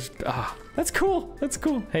 Like it's that's cool. That's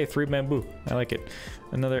cool. Hey, 3 bamboo. I like it.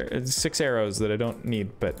 Another 6 arrows that I don't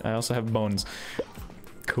need, but I also have bones.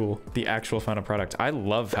 Cool. The actual final product. I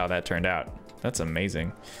love how that turned out. That's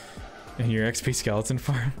amazing. And your XP skeleton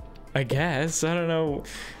farm? I guess. I don't know.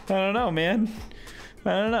 I don't know, man.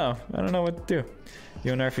 I don't know. I don't know what to do.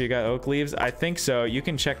 You and Arthur, you got oak leaves? I think so. You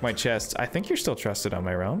can check my chests. I think you're still trusted on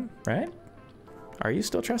my realm, right? Are you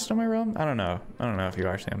still trusted on my realm? I don't know. I don't know if you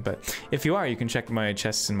are, Sam, but if you are, you can check my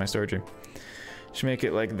chests in my storage room. Should make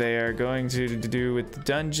it like they are going to do with the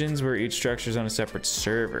dungeons where each structure is on a separate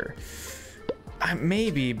server.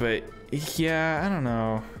 Maybe, but yeah, I don't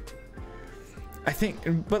know. I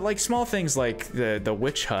think, but like small things like the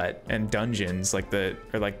witch hut and dungeons, like the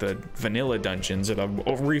vanilla dungeons or the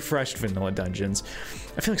refreshed vanilla dungeons.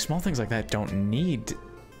 I feel like small things like that don't need,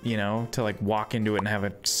 you know, to like walk into it and have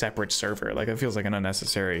a separate server. Like it feels like an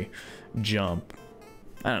unnecessary jump.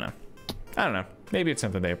 I don't know. Maybe it's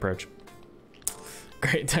something they approach.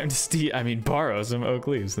 Great time to borrow some oak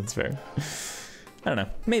leaves. That's fair. I don't know.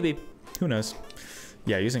 Maybe. Who knows?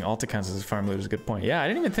 Yeah, using alt accounts as a farm loot is a good point. Yeah, I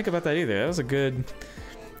didn't even think about that either. That was a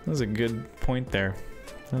good point there.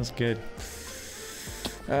 That was good.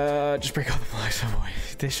 Just break all the blocks. Oh boy.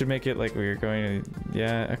 They should make it like we were going to.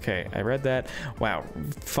 Yeah, okay. I read that. Wow.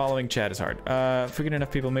 Following chat is hard. If we get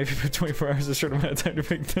enough people, maybe for 24 hours, a short amount of time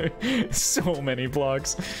to make so many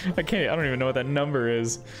blocks. I don't even know what that number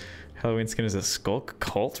is. Halloween skin is a Skulk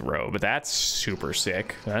cult robe. That's super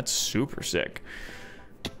sick. That's super sick.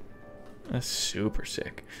 That's super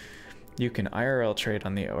sick. You can IRL trade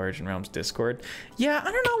on the Origin Realms Discord. Yeah, I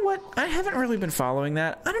don't know what. I haven't really been following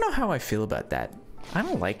that. I don't know how I feel about that. I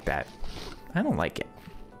don't like that. I don't like it.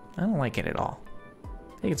 I don't like it at all.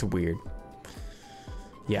 I think it's weird.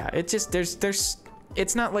 Yeah, it's just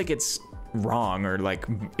it's not like it's wrong or like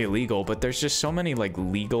illegal, but there's just so many like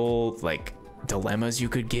legal like dilemmas you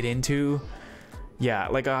could get into. Yeah,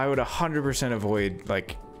 like I would 100% avoid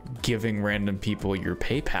like giving random people your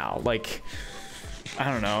PayPal. Like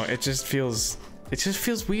I don't know, it just feels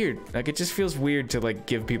weird. Like it just feels weird to like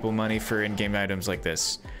give people money for in-game items like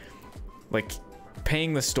this. Like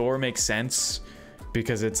paying the store makes sense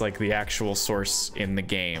because it's like the actual source in the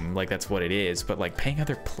game, like that's what it is, but like paying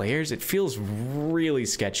other players, it feels really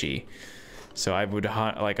sketchy. So I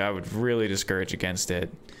would really discourage against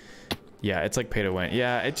it. Yeah, it's like pay to win.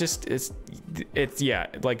 Yeah, it's yeah,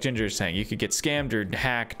 like Ginger is saying, you could get scammed or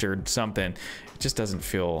hacked or something. It just doesn't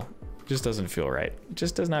feel right. It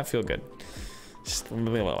just does not feel good. It's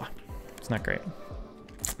not great.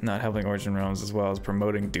 Not helping Origin Realms as well as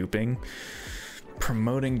promoting duping.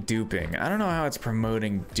 Promoting duping. I don't know how it's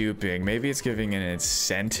promoting duping. Maybe it's giving an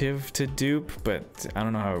incentive to dupe, but I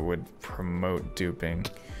don't know how it would promote duping.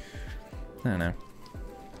 I don't know.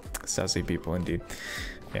 Sussy people indeed.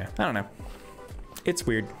 Yeah, I don't know. It's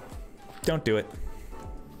weird. Don't do it.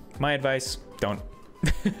 My advice, don't.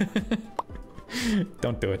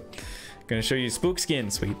 Don't do it. Gonna show you spook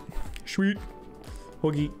skin, sweet. Sweet.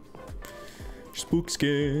 Huggy. Spook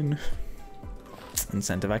skin.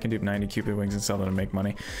 Incentive. I can dupe 90 Cupid wings and sell them to make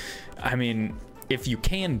money. I mean, if you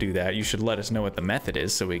can do that, you should let us know what the method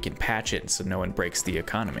is so we can patch it so no one breaks the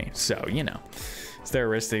economy. So, you know. Is there a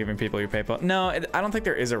risk to giving people your PayPal? No, I don't think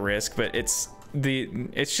there is a risk, but it's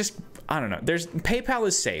just, I don't know. PayPal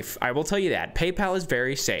is safe. I will tell you that. PayPal is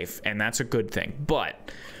very safe, and that's a good thing.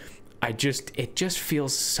 But it just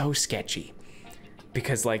feels so sketchy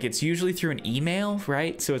because like it's usually through an email,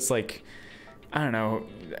 right? So it's like, I don't know,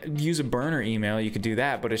 use a burner email, you could do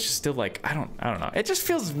that, but it's just still like, I don't know. It just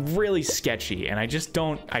feels really sketchy, and I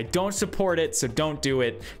don't support it, so don't do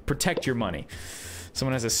it. Protect your money.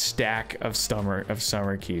 Someone has a stack of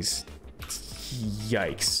summer keys.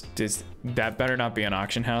 Yikes. That better not be an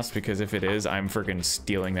auction house, because if it is, I'm freaking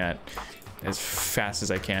stealing that as fast as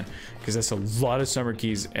I can, because that's a lot of summer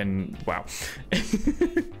keys, and wow.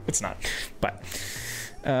 It's not, but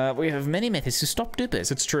We have many methods to stop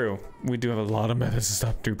dupers. It's true. We do have a lot of methods to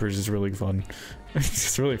stop dupers. It's really fun.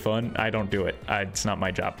 It's really fun. I don't do it. It's not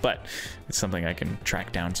my job, but it's something I can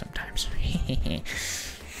track down sometimes.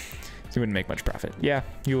 You wouldn't make much profit. Yeah,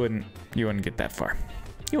 you wouldn't get that far.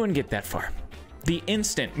 You wouldn't get that far. The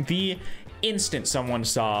instant someone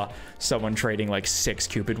saw someone trading like 6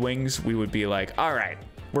 Cupid wings, we would be like, all right,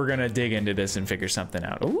 we're gonna dig into this and figure something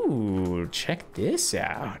out. Ooh, check this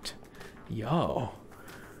out. Yo.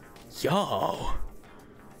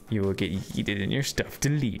 You will get yeeted and your stuff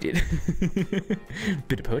deleted.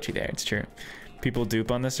 Bit of poetry there, it's true. People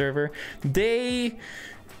dupe on the server.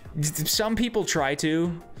 Some people try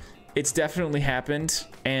to. It's definitely happened,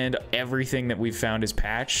 and everything that we've found is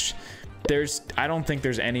patched. I don't think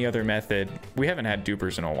there's any other method. We haven't had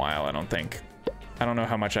dupers in a while, I don't think. I don't know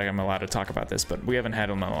how much I'm allowed to talk about this, but we haven't had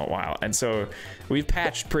them in a while. And so we've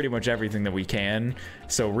patched pretty much everything that we can.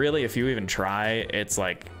 So really, if you even try, it's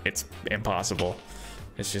like, it's impossible.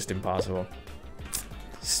 It's just impossible.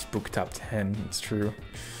 Spook top 10, it's true.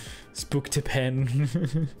 Spook to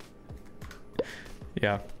pen.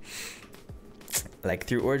 Yeah. Like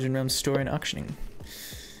through Origin Realms store and auctioning.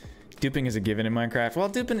 Duping is a given in Minecraft. Well,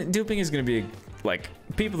 duping is going to be like,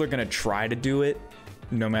 people are going to try to do it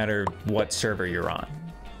no matter what server you're on.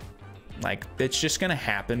 Like, it's just going to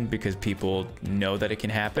happen because people know that it can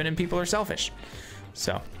happen and people are selfish.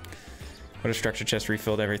 So, what a structure chest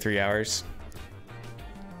refilled every 3 hours?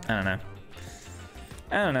 I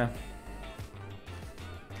don't know.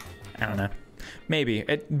 Maybe.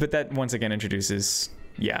 But that once again introduces,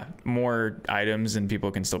 yeah, more items and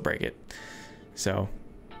people can still break it. So,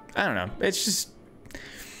 I don't know. It's just,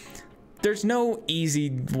 there's no easy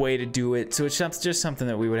way to do it. So it's just something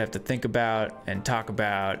that we would have to think about and talk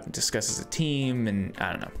about, and discuss as a team, and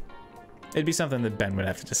I don't know. It'd be something that Ben would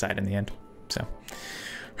have to decide in the end. So,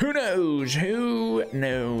 who knows? Who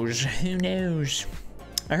knows? Who knows?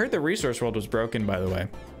 I heard the Resource World was broken, by the way.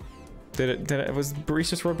 Was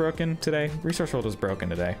Resource World broken today? Resource World was broken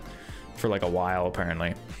today. For like a while,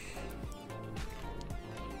 apparently.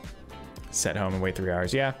 Set home and wait 3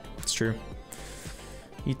 hours. Yeah, it's true.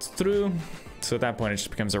 It's true. So at that point, it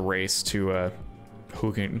just becomes a race to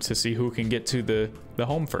see who can get to the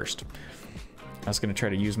home first. I was gonna try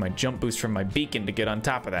to use my jump boost from my beacon to get on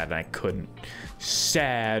top of that, and I couldn't.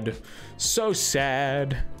 Sad. So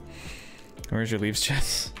sad. Where's your leaves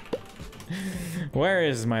chest? Where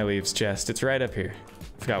is my leaves chest? It's right up here.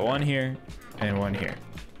 I've got one here and one here.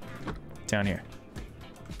 Down here.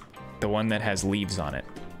 The one that has leaves on it.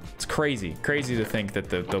 It's crazy to think that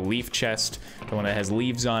the leaf chest, the one that has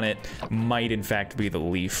leaves on it, might in fact be the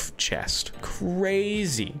leaf chest.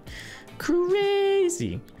 Crazy.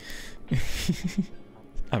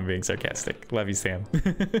 I'm being sarcastic. Love you, Sam.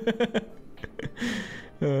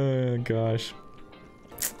 Oh gosh.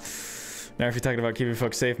 Now if you're talking about keeping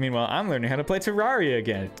folks safe, meanwhile I'm learning how to play Terraria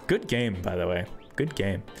again. Good game, by the way. Good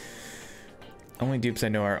game. Only dupes I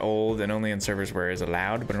know are old and only in servers where it is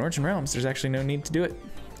allowed, but in Origin Realms there's actually no need to do it.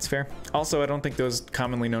 It's fair. Also, I don't think those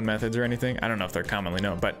commonly known methods or anything, I don't know if they're commonly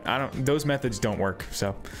known, but those methods don't work,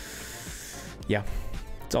 so yeah.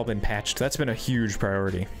 It's all been patched. That's been a huge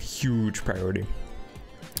priority. Huge priority.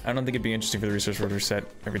 I don't think it'd be interesting for the resource world reset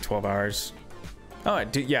every 12 hours. Oh, I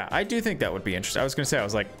do think that would be interesting. I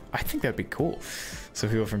was like, I think that'd be cool. So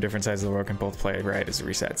people from different sides of the world can both play right as it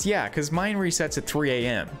resets. Yeah, because mine resets at 3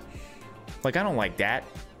 a.m. Like, I don't like that.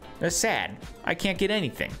 That's sad. I can't get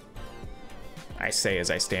anything. I say as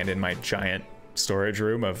I stand in my giant storage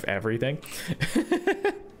room of everything.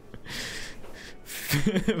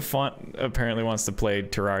 Font apparently wants to play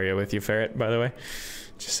Terraria with you, Ferret, by the way.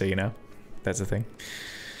 Just so you know. That's the thing.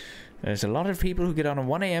 There's a lot of people who get on at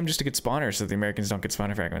 1 a.m. just to get spawners so the Americans don't get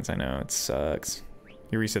spawner fragments. I know, it sucks.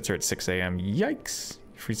 Your resets are at 6 a.m. Yikes.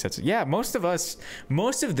 Resets. Yeah, most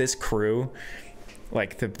of this crew,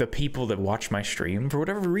 like the people that watch my stream, for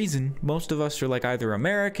whatever reason, most of us are like either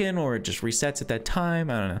American or it just resets at that time.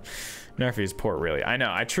 I don't know. Nerfy is poor, really. I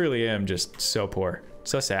know, I truly am just so poor.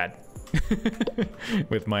 So sad.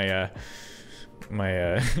 With my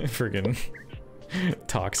friggin'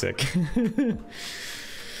 toxic.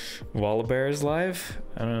 Wallabear is live?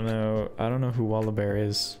 I don't know who Wallabear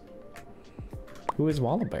is. Who is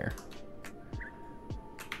Wallabear?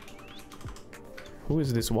 Who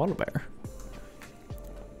is this Wallabear?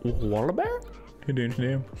 Wallabear?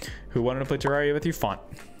 Who wanted to play Terraria with you? Font.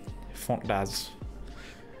 Font does.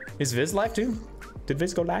 Is Viz live too? Did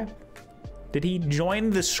Viz go live? Did he join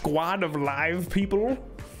the squad of live people?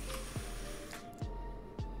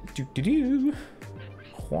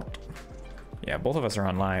 What? Yeah, both of us are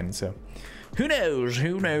online, so who knows?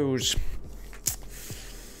 Who knows?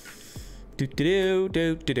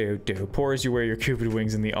 Poor as you wear your Cupid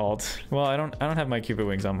wings in the alt. Well, I don't have my Cupid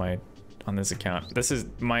wings on this account. This is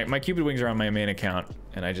my Cupid wings are on my main account,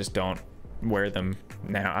 and I just don't wear them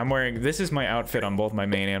now. This is my outfit on both my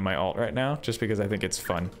main and my alt right now, just because I think it's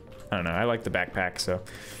fun. I don't know. I like the backpack, so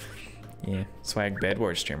yeah. Swag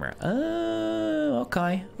Bedwars streamer. Oh,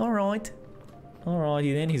 okay. All right.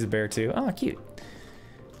 Alrighty then. He's a bear too. Oh, cute.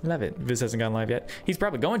 Love it. Viz hasn't gone live yet. He's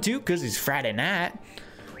probably going to, because it's Friday night.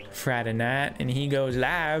 And he goes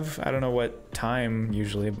live. I don't know what time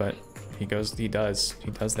usually, but he does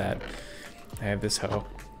that. I have this hoe.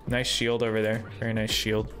 Nice shield over there. Very nice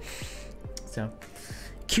shield. So,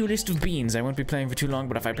 cutest of beans. I won't be playing for too long,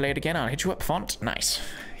 but if I play it again, I'll hit you up, Font. Nice.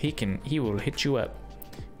 He will hit you up.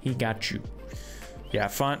 He got you. Yeah,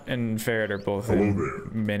 Font and Ferret are both in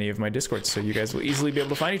many of my Discords, so you guys will easily be able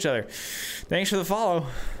to find each other. Thanks for the follow.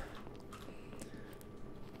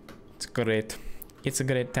 It's great. It's a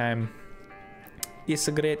great time. It's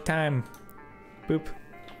a great time. Boop.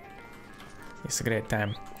 It's a great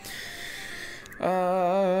time.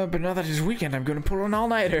 But now that it's weekend, I'm gonna pull an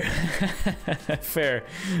all-nighter. Fair.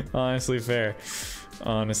 Honestly fair.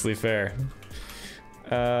 Honestly fair.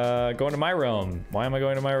 Going to my realm. Why am I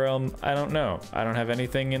going to my realm? I don't know. I don't have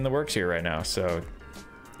anything in the works here right now, so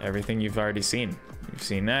everything you've already seen. You've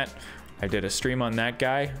seen that. I did a stream on that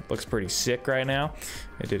guy. Looks pretty sick right now.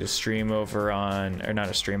 I did a stream over on, or not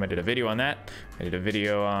a stream, I did a video on that. I did a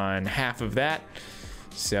video on half of that.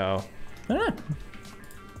 So, I don't know.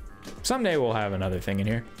 Someday we'll have another thing in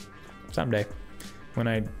here. Someday. When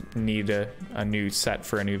I need a new set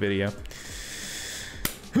for a new video.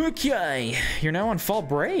 Okay, you're now on fall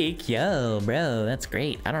break. Yo, bro, that's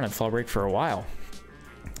great. I don't have fall break for a while.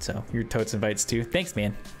 So, your totes invites too. Thanks,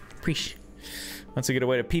 man. Appreciate. Once we get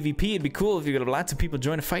away to PvP, it'd be cool if you could have lots of people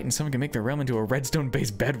join a fight and someone can make their realm into a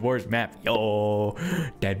redstone-based Bed Wars map. Yo,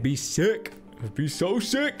 that'd be sick. That'd be so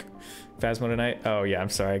sick. Phasmo tonight? Oh yeah, I'm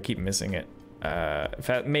sorry, I keep missing it.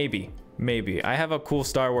 Maybe. I have a cool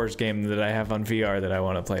Star Wars game that I have on VR that I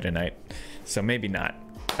want to play tonight. So maybe not.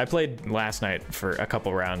 I played last night for a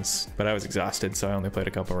couple rounds, but I was exhausted, so I only played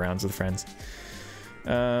a couple rounds with friends.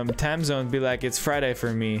 Time zone be like, it's Friday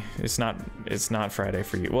for me. It's not Friday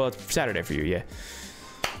for you. Well, it's Saturday for you, yeah.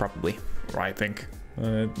 Probably. I think.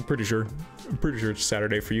 I'm pretty sure it's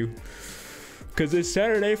Saturday for you. Because it's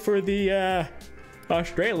Saturday for the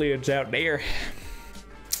Australians out there.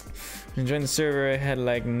 Enjoying the server, I had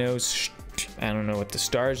like no I don't know what the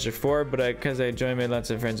stars are for, but because I joined, made lots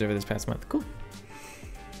of friends over this past month. Cool.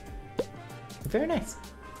 Very nice.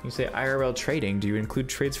 You say IRL trading. Do you include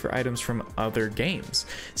trades for items from other games?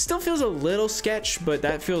 Still feels a little sketch, but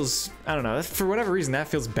that feels, I don't know, for whatever reason, that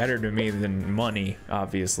feels better to me than money,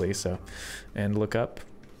 obviously. So, and look up.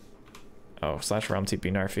 Oh, /realm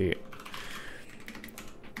TP Narfy.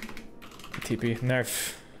 TP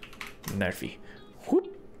Narfy.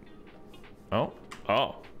 Whoop. Oh,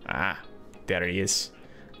 there he is.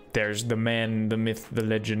 There's the man, the myth, the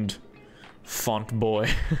legend, Font Boy.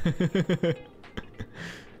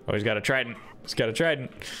 Oh, he's got a trident. He's got a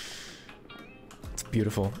trident. It's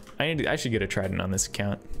beautiful. I should get a trident on this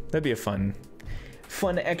account. That'd be a fun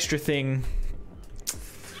extra thing.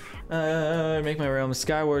 Make my realm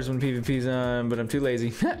Skywars when PvP's on, but I'm too lazy.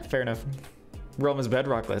 Fair enough. Realm is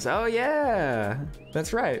bedrockless. Oh yeah,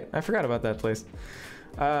 that's right. I forgot about that place.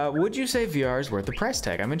 Would you say VR is worth the price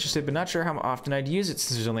tag? I'm interested, but not sure how often I'd use it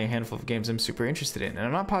since there's only a handful of games I'm super interested in, and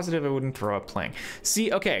I'm not positive I wouldn't throw up playing.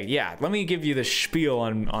 See, okay, yeah, let me give you the spiel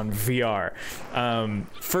on VR.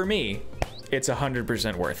 For me, it's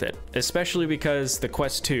 100% worth it, especially because the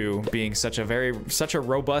Quest 2, being such a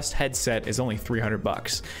robust headset, is only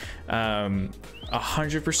 $300.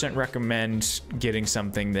 100% recommend getting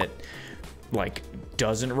something that like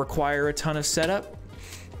doesn't require a ton of setup.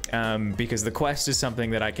 Because the Quest is something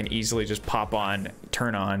that I can easily just pop on,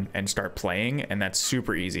 turn on, and start playing, and that's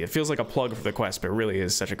super easy. It feels like a plug for the Quest, but it really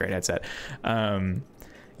is such a great headset.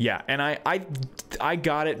 Yeah, and I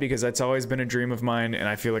got it because that's always been a dream of mine, and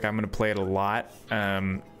I feel like I'm gonna play it a lot.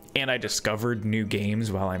 And I discovered new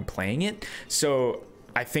games while I'm playing it, so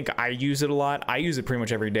I think I use it a lot. I use it pretty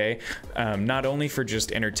much every day, not only for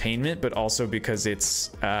just entertainment, but also because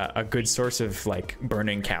it's a good source of like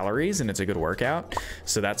burning calories and it's a good workout.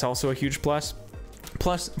 So that's also a huge plus.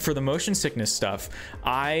 Plus, for the motion sickness stuff,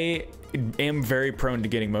 I am very prone to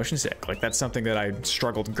getting motion sick. Like that's something that I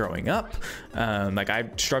struggled growing up. Like I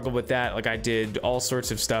struggled with that. Like I did all sorts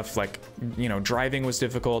of stuff. Like, you know, driving was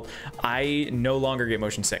difficult. I no longer get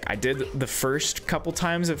motion sick. I did the first couple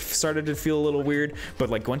times. It started to feel a little weird, but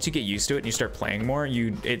like once you get used to it and you start playing more,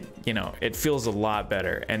 it feels a lot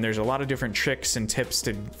better. And there's a lot of different tricks and tips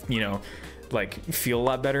to, you know, like feel a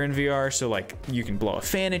lot better in VR. So like you can blow a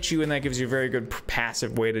fan at you, and that gives you a very good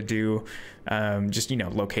passive way to do just, you know,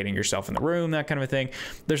 locating yourself in the room, that kind of a thing.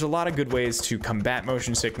 There's a lot of good ways to combat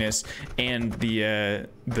motion sickness, and the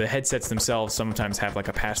headsets themselves sometimes have like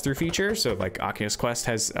a pass-through feature. So like Oculus Quest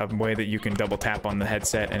has a way that you can double tap on the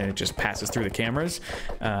headset and it just passes through the cameras,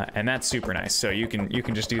 and that's super nice. So you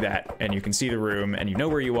can just do that, and you can see the room, and you know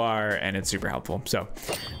where you are, and it's super helpful. So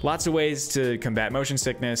lots of ways to combat motion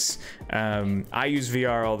sickness. I use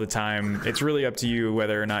VR all the time. It's really up to you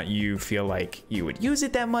whether or not you feel like you would use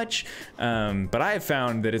it that much. But I have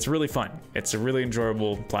found that it's really fun. It's a really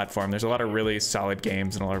enjoyable platform. There's a lot of really solid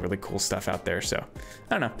games and a lot of really cool stuff out there. So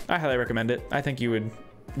I don't know. I highly recommend it. I think you would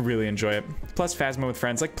really enjoy it. Plus Phasma with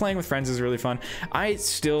friends, like playing with friends is really fun.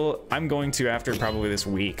 I'm going to, after probably this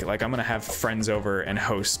week, like I'm gonna have friends over and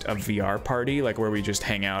host a VR party, like where we just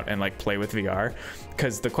hang out and like play with VR,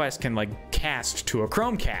 because the Quest can like cast to a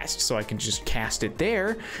Chromecast, so I can just cast it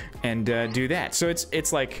there and do that. So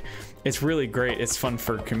it's like, it's really great. It's fun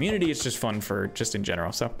for community. It's just fun for just in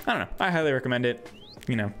general. So I don't know. I highly recommend it.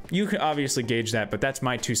 You know, you can obviously gauge that, but that's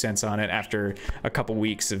my 2 cents on it. After a couple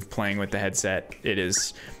weeks of playing with the headset, it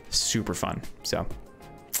is super fun. So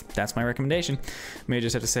that's my recommendation. May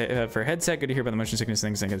just have to say for headset, good to hear about the motion sickness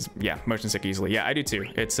things. Yeah, motion sick easily. Yeah, I do too.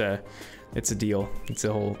 It's a deal.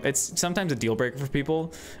 It's sometimes a deal breaker for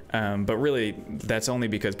people, but really that's only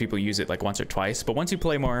because people use it like once or twice. But once you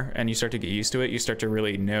play more and you start to get used to it, you start to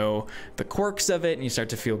really know the quirks of it, and you start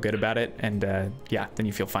to feel good about it, and yeah, then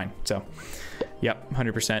you feel fine. So yep,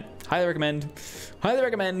 100%. Highly recommend. Highly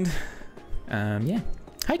recommend. Yeah.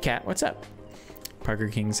 Hi, Kat. What's up? Parker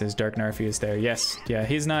King says Dark Narfi is there. Yes. Yeah,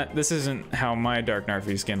 he's not. This isn't how my Dark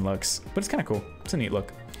Narfi skin looks, but it's kind of cool. It's a neat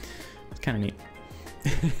look. It's kind of neat.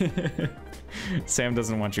 Sam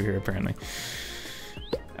doesn't want you here, apparently.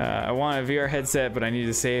 I want a VR headset, but I need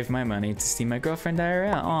to save my money to see my girlfriend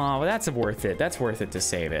IRL. Oh, well, that's worth it. That's worth it to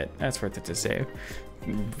save it. That's worth it to save.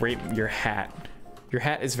 Rate your hat. Your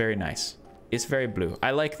hat is very nice. It's very blue.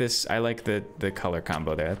 I like this. I like the color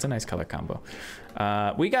combo there. That's a nice color combo.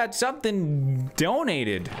 We got something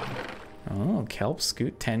donated. Oh, Kelp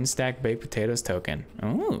Scoot 10 stack baked potatoes token.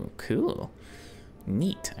 Oh, cool.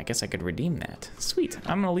 Neat. I guess I could redeem that. Sweet.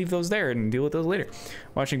 I'm gonna leave those there and deal with those later.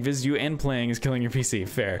 Watching VizU and playing is killing your PC.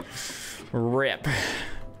 Fair. Rip.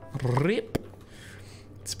 Rip.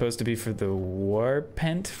 It's supposed to be for the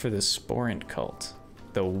Warpent for the Sporent cult.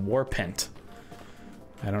 The Warpent.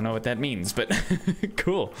 I don't know what that means, but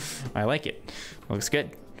cool. I like it. Looks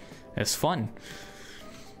good. It's fun.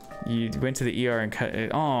 You went to the ER and cut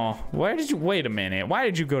it. Oh, why did you, wait a minute. Why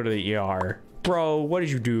did you go to the ER? Bro, what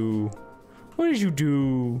did you do? What did you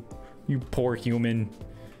do? You poor human.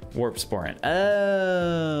 Warp Sporent.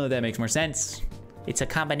 Oh, that makes more sense. It's a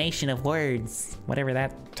combination of words. Whatever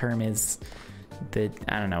that term is. I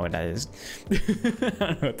don't know what that is. I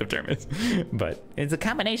don't know what the term is, but it's a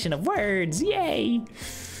combination of words. Yay!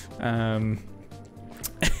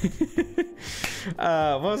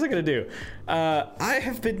 What was I gonna do? I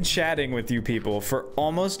have been chatting with you people for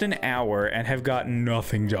almost an hour and have gotten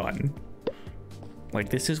nothing done. Like,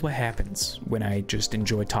 this is what happens when I just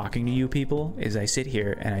enjoy talking to you people, is I sit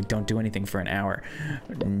here and I don't do anything for an hour.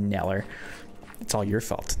 Neller. It's all your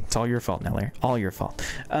fault. It's all your fault, Neller. All your fault.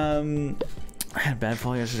 I had a bad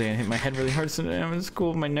fall yesterday and hit my head really hard, so I'm in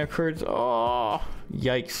school. My neck hurts. Oh,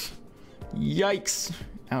 yikes. Yikes.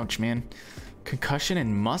 Ouch, man. Concussion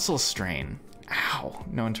and muscle strain. Ow.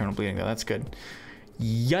 No internal bleeding, though. That's good.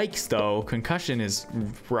 Yikes, though. Concussion is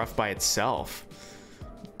rough by itself.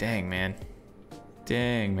 Dang, man.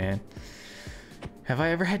 Dang, man. Have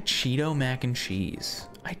I ever had Cheeto mac and cheese?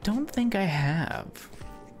 I don't think I have.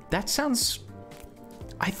 That sounds...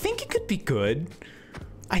 I think it could be good.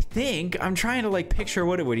 I'm trying to like picture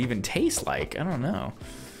what it would even taste like. I don't know.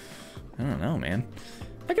 I don't know, man.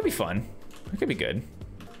 That could be fun. That could be good.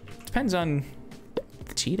 Depends on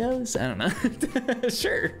the Cheetos. I don't know.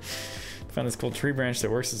 Sure. Found this cool tree branch that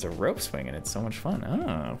works as a rope swing, and it's so much fun.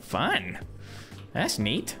 Oh, fun. That's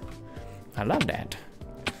neat. I love that.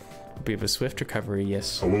 Hope you have a swift recovery.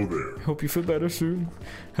 Yes. Hello there. Hope you feel better soon.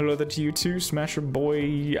 Hello there to you too, Smasher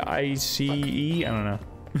Boy ICE. I don't know.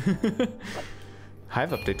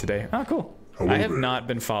 Hive update today. Oh, cool. Hello I have there. not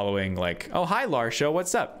been following like, oh, hi Larsha,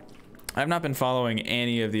 what's up? I've not been following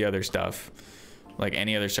any of the other stuff, like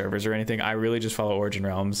any other servers or anything. I really just follow Origin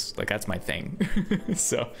Realms. Like, that's my thing.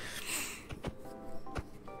 So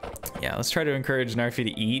yeah, let's try to encourage Narfi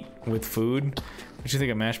to eat with food. What do you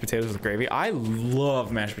think of mashed potatoes with gravy? I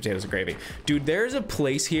love mashed potatoes with gravy. Dude, there's a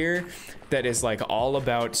place here that is like all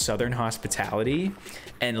about Southern hospitality,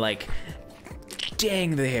 and like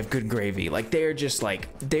dang, they have good gravy. Like, they're just like,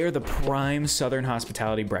 they're the prime Southern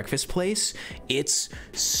hospitality breakfast place. It's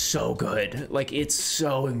so good. Like, it's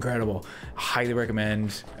so incredible. Highly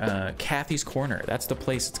recommend Kathy's Corner. That's the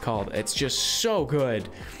place it's called. It's just so good.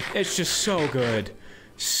 It's just so good.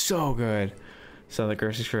 So good. So the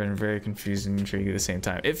grocery store and very confusing and intriguing at the same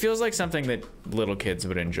time. It feels like something that little kids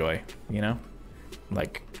would enjoy, you know?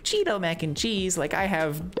 Like Cheeto mac and cheese. Like, I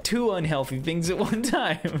have 2 unhealthy things at one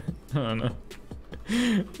time. I don't know.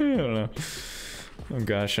 I don't know. Oh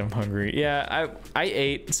gosh, I'm hungry. Yeah, I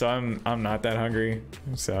ate, so I'm not that hungry.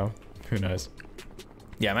 So who knows?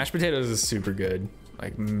 Yeah, mashed potatoes is super good.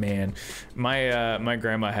 Like, man, my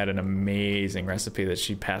grandma had an amazing recipe that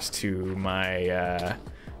she passed to my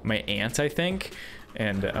my aunt, I think.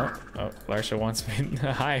 And oh, Larsha wants me.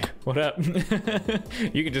 Hi, what up?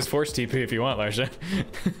 You can just force TP if you want, Larsha.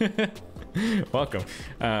 Welcome.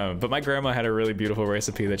 But my grandma had a really beautiful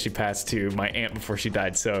recipe that she passed to my aunt before she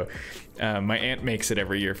died. So my aunt makes it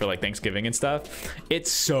every year for like Thanksgiving and stuff. It's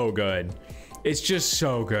so good. It's just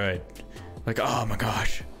so good. Like, oh my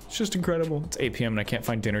gosh. It's just incredible. It's 8 p.m. and I can't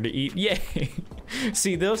find dinner to eat. Yay.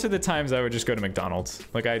 See, those are the times I would just go to McDonald's.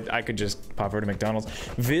 Like, I could just pop over to McDonald's.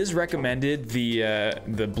 Viz recommended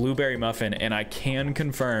the blueberry muffin, and I can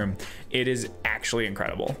confirm it is actually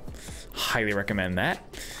incredible. Highly recommend that.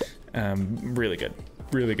 Really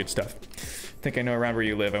good stuff. I think I know around where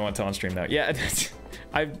you live. I won't tell on stream though. Yeah,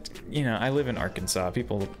 I live in Arkansas.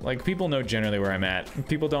 People know generally where I'm at.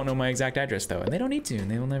 People don't know my exact address though, and they don't need to,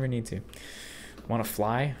 and they will never need to. Want to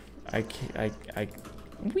fly?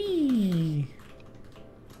 Wee.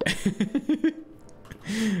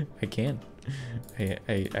 I can.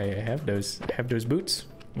 I have those boots.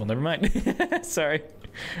 Well, never mind. Sorry.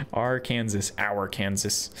 Our Kansas.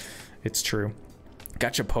 It's true.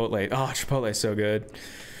 Got Chipotle. Oh, Chipotle is so good.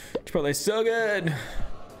 Chipotle is so good.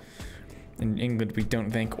 In England, we don't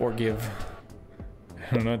thank or give.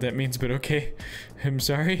 I don't know what that means, but okay. I'm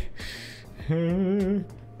sorry.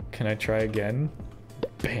 Can I try again?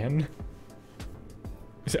 Ban?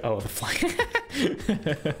 Oh, the fly.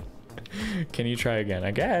 Can you try again?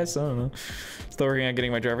 I guess. I don't know. Still working on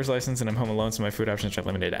getting my driver's license, and I'm home alone, so my food options are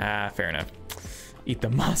limited. Ah, fair enough. Eat the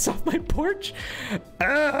moss off my porch.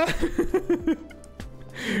 Ah.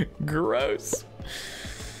 Gross.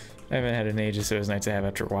 I haven't had an ages, so it was nice to have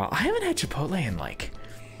after a while. I haven't had Chipotle in like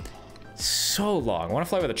so long. I want to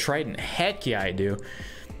fly with a Trident. Heck yeah, I do.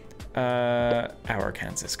 Our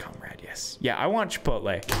Kansas comrade, yes. Yeah, I want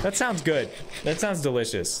Chipotle. That sounds good. That sounds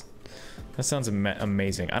delicious. That sounds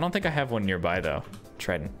amazing. I don't think I have one nearby though.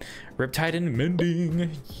 Trident. Riptide and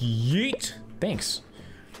mending. Yeet. Thanks.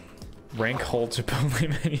 Rank whole Chipotle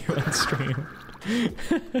menu on stream.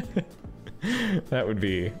 That would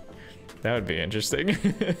be interesting.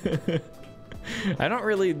 I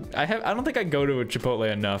don't think I go to a Chipotle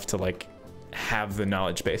enough to like have the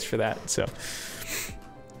knowledge base for that, so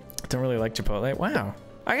don't really like Chipotle. Wow.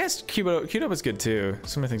 I guess Qdoba is good too.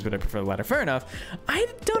 Some of the things, but I prefer the latter. Fair enough. I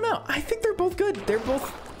don't know. I think they're both good.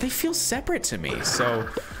 They feel separate to me. So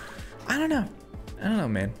I don't know,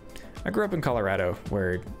 man. I grew up in Colorado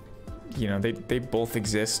where, you know, they both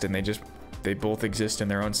exist and they both exist in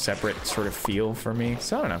their own separate sort of feel for me.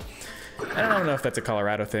 So I don't know. I don't know if that's a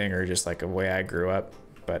Colorado thing or just like a way I grew up,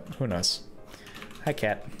 but who knows? Hi,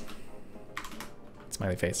 cat.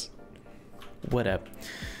 Smiley face. What up?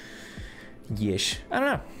 Yeesh. I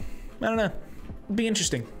don't know. It'd be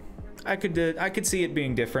interesting. I could see it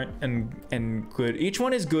being different and good. Each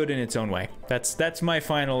one is good in its own way. That's my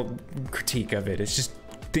final critique of it. It's just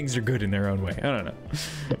things are good in their own way. I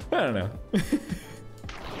don't know.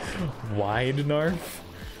 Wide Narf?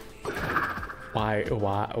 Wide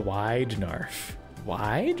Narf?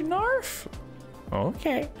 Wide Narf?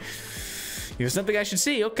 Okay. You have something I should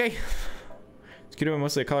see. Okay. Is Qdoba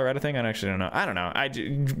mostly a Colorado thing? I actually don't know. I don't know.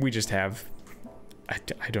 We just have.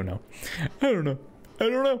 I don't know.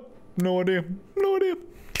 No idea.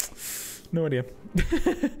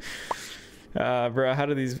 Bro, how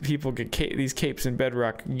do these people get these capes in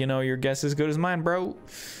Bedrock? You know, your guess is as good as mine, bro.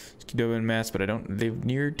 It's Qdoba in Mass, but I don't live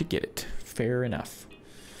near to get it. Fair enough.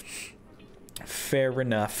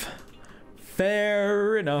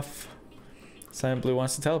 Silent Blue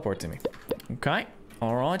wants to teleport to me. Okay.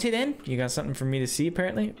 Alrighty then. You got something for me to see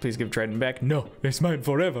apparently. Please give Trident back. No, it's mine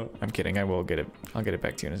forever. I'm kidding. I will get it. I'll get it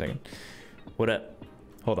back to you in a second. What up?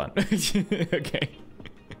 Hold on. Okay.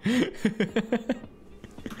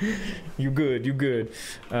 You good.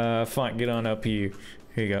 Fine, get on up here.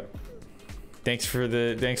 Here you go. Thanks for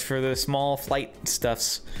the small flight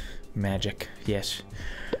stuffs. Magic. Yes.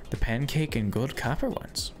 The pancake and gold copper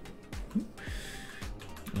ones.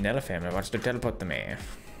 Nella family wants to teleport to me.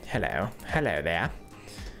 Hello. Hello there.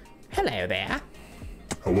 Hello there.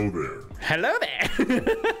 Hello there. Hello there.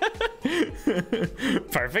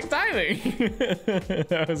 Perfect timing.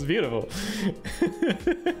 That was beautiful.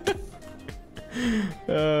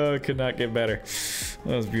 Oh, could not get better.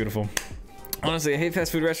 That was beautiful. Honestly, I hate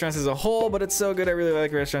fast food restaurants as a whole, but it's so good. I really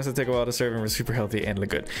like restaurants that take a while to serve and are super healthy and look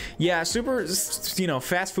good. Yeah, super, you know,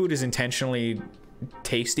 fast food is intentionally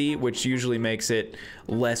tasty, which usually makes it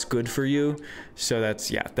less good for you. So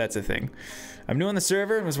that's, yeah, that's a thing. I'm new on the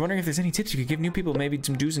server and was wondering if there's any tips you could give new people, maybe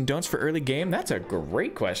some do's and don'ts for early game. That's a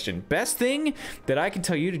great question. Best thing that I can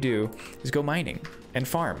tell you to do is go mining and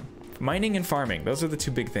farm. Mining and farming. Those are the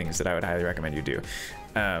two big things that I would highly recommend you do.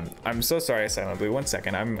 I'm so sorry, Silent Blue. 1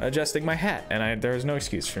 second. I'm adjusting my hat, and there's no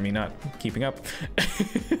excuse for me not keeping up.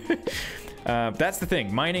 That's the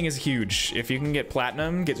thing. Mining is huge. If you can get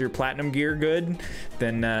platinum, get your platinum gear good,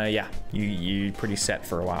 then yeah, you're pretty set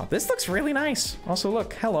for a while. This looks really nice. Also,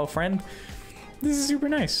 look. Hello, friend. This is super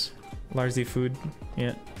nice. Larzy food.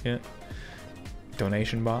 Yeah, yeah.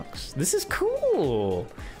 Donation box. This is cool.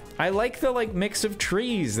 I like the mix of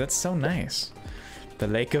trees. That's so nice. The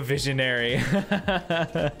Lake of Visionary.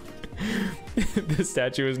 The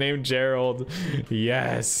statue is named Gerald.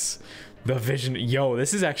 Yes. The Vision. Yo,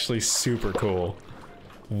 this is actually super cool.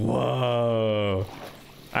 Whoa.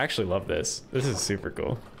 I actually love this. This is super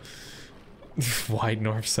cool. Wide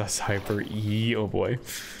North Sus Hyper E. Oh boy.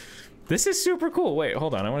 This is super cool. Wait,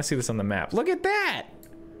 hold on. I want to see this on the map. Look at that.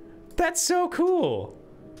 That's so cool.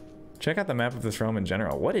 Check out the map of this realm in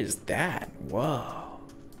general. What is that? Whoa.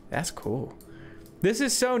 That's cool. This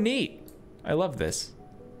is so neat. I love this.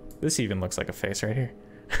 This even looks like a face right here.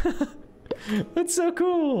 That's so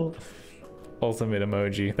cool. Ultimate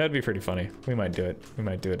emoji. That'd be pretty funny. We might do it. We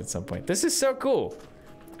might do it at some point. This is so cool.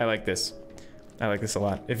 I like this. I like this a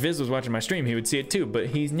lot. If Viz was watching my stream, he would see it too, but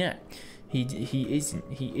he's not. He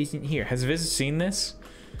isn't here. Has Viz seen this?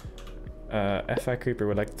 FI Creeper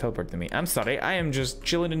would like to teleport to me. I'm sorry, I am just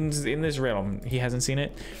chilling in this realm. He hasn't seen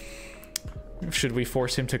it. Should we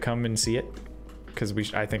force him to come and see it?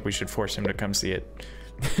 Because I think we should force him to come see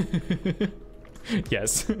it.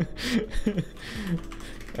 Yes.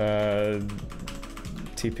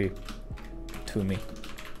 TP to me,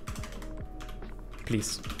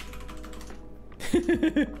 please.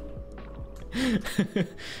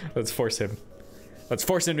 Let's force him. Let's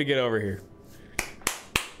force him to get over here.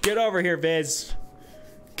 Get over here, Viz.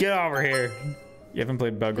 Get over here. You haven't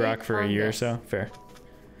played Bug Rock for a year or so? Fair.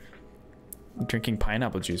 I'm drinking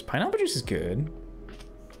pineapple juice. Pineapple juice is good.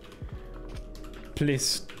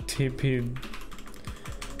 Please TP.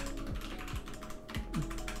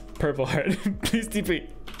 Purple heart. Please TP.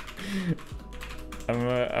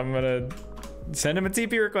 I'm gonna send him a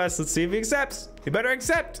TP request. Let's see if he accepts. He better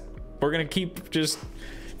accept. We're gonna keep just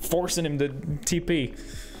forcing him to TP.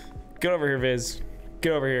 Get over here, Viz.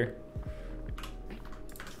 Get over here.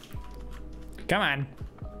 Come on.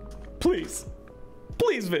 Please.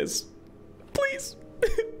 Please, Viz. Please.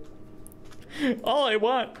 All I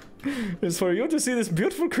want is for you to see this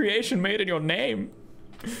beautiful creation made in your name.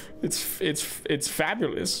 It's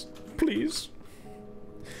fabulous. Please.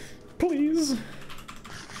 Please.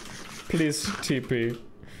 Please TP.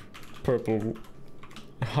 Purple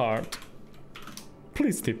heart.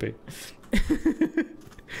 Please TP.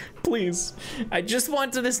 Please. I just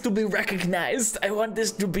want this to be recognized. I want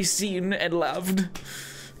this to be seen and loved.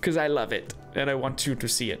 Because I love it. And I want you to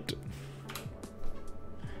see it.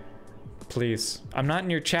 Please. I'm not in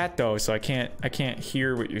your chat though, so I can't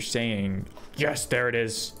hear what you're saying. Yes, there it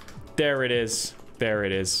is. There it is. There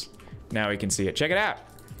it is. Now we can see it. Check it out.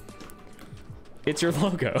 It's your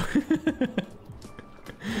logo.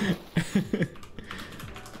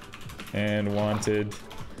 And wanted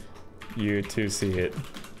you to see it.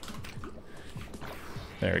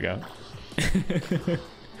 There we go.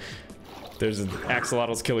 There's an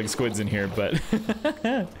axolotls killing squids in here, but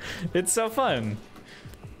it's so fun.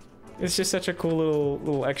 It's just such a cool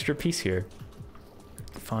little extra piece here.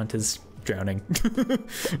 Font is drowning.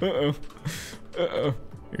 Uh-oh. Uh-oh.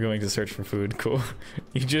 You're going to search for food. Cool.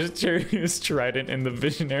 You just used Trident in the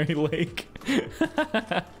Visionary Lake.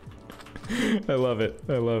 I love it.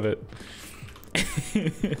 I love it.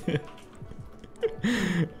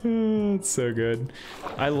 Oh, it's so good.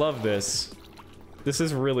 I love this. This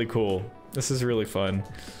is really cool. This is really fun.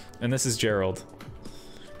 And this is Gerald.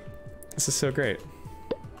 This is so great.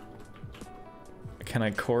 Can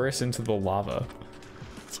I chorus into the lava?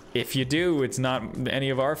 If you do, it's not any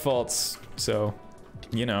of our faults, so,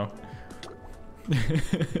 you know.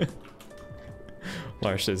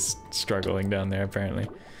 Lars is struggling down there, apparently.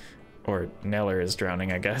 Or Neller is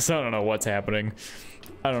drowning, I guess. I don't know what's happening.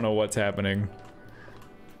 I don't know what's happening.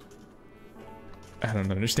 I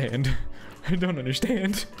don't understand. I don't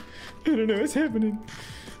understand. I don't know what's happening.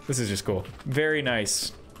 This is just cool. Very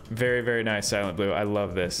nice. Very, very nice, Silent Blue. I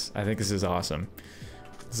love this. I think this is awesome.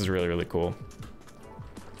 This is really, really cool.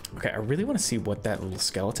 Okay, I really want to see what that little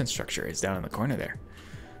skeleton structure is down in the corner there.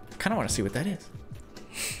 I kind of want to see what that is.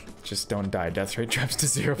 Just don't die. Death rate drops to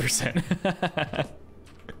 0%.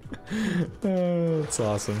 Oh, that's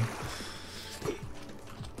awesome.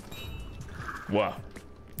 Wow.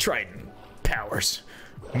 Triton powers.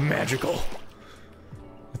 Magical.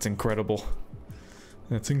 That's incredible.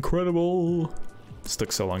 That's incredible. This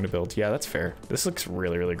took so long to build. Yeah, that's fair. This looks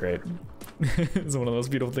really, really great. It's one of those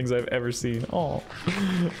beautiful things I've ever seen. Oh,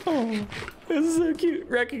 oh, this is so cute.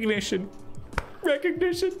 Recognition.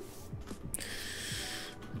 Recognition.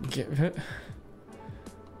 Give it.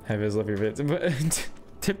 Have his love your vids.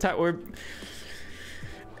 Tip Top, we're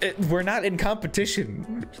not in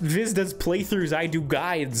competition. Viz does playthroughs, I do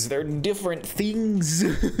guides. They're different things.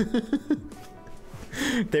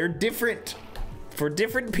 They're different for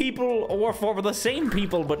different people or for the same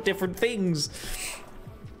people, but different things.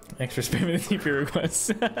 Extra spam in the TP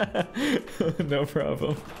requests. No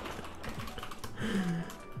problem.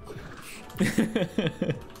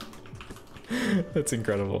 That's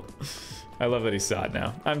incredible. I love that he saw it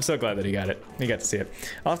now. I'm so glad that he got it. He got to see it.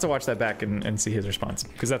 I'll have to watch that back and see his response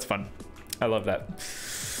because that's fun. I love that.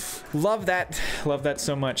 Love that. Love that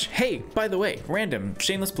so much. Hey, by the way, random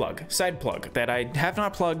shameless plug, side plug that I have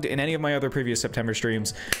not plugged in any of my other previous September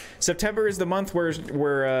streams. September is the month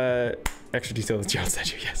where extra detail with child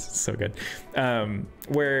statue. Yes, it's so good.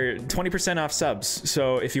 Where 20% off subs.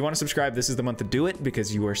 So if you want to subscribe, this is the month to do it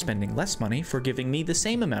because you are spending less money for giving me the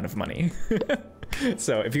same amount of money.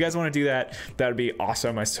 So if you guys want to do that, that would be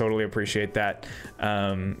awesome. I totally appreciate that.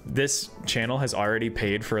 This channel has already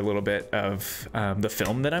paid for a little bit of the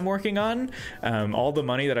film that I'm working on. All the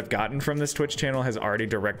money that I've gotten from this Twitch channel has already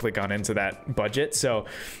directly gone into that budget. So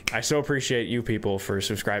I so appreciate you people for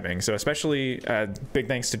subscribing. So especially big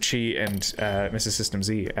thanks to Chi and Mrs. System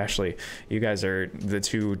Z, Ashley. You guys are the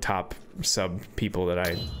two top sub people that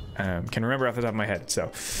I can remember off the top of my head.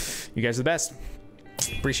 So you guys are the best.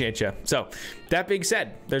 Appreciate you. So that being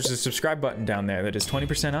said, there's a subscribe button down there that is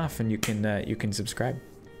 20% off, and you can subscribe.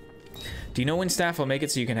 Do you know when staff will make it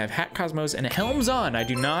so you can have Hat Cosmos and Helms on? I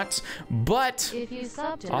do not, but If you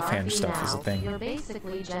sub to offhand RP stuff now, is a thing. You're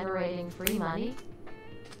basically generating free money.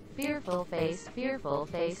 Fearful face, fearful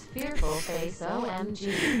face, fearful face,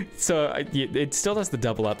 OMG. So it still does the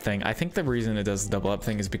double up thing. I think the reason it does the double up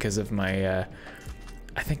thing is because of my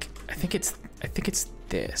I think it's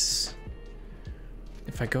this.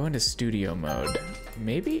 If I go into studio mode,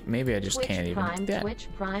 maybe I just Twitch can't even. Prime, Yeah. Twitch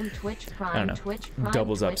Prime, Twitch I don't Prime, know. Twitch Prime,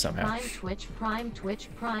 Doubles up Twitch somehow. Prime, Twitch Prime, Twitch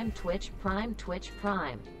Prime, Twitch Prime, Twitch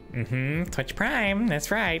Prime. Twitch Prime.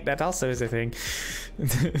 That's right. That also is a thing.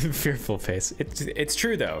 Fearful face. It's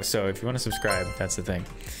true though. So if you want to subscribe, that's the thing.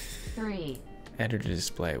 3. Editor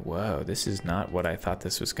display. Whoa, this is not what I thought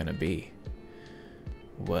this was gonna be.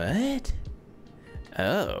 What?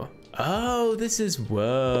 Oh, this is,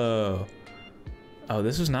 whoa. Oh,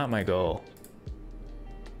 this was not my goal.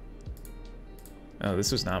 Oh,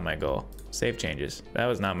 this was not my goal. Save changes. That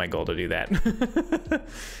was not my goal to do that.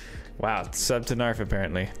 Wow, sub to Narf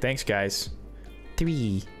apparently. Thanks, guys.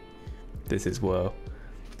 3. This is whoa.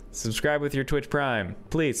 Subscribe with your Twitch Prime,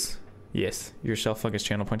 please. Yes, your Self Fungus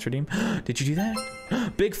channel points redeem. Did you do that?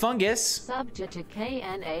 Big Fungus. Sub to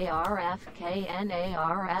KNARF,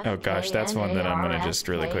 KNARF. Oh gosh, that's one that I'm gonna just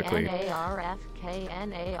really quickly. KNARF,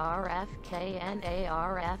 KNARF,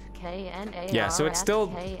 KNARF, KNARF. Yeah, so it still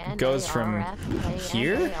goes from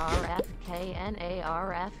here? KNARF,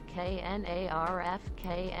 KNARF, KNARF,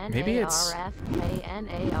 Maybe it's- KNARF,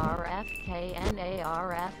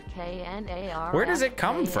 KNARF, KNARF. Where does it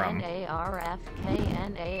come from? KNARF,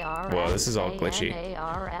 KNARF. Whoa, this is all glitchy.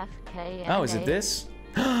 KNARF, Oh, is it this?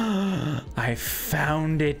 I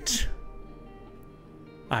found it.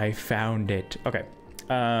 I found it. Okay.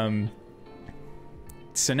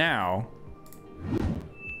 So now,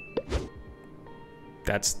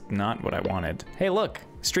 that's not what I wanted. Hey, look,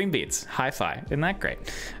 Stream Beats, hi-fi. Isn't that great?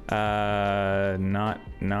 Not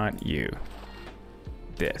you.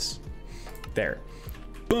 This. There.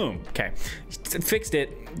 Boom. Okay. Fixed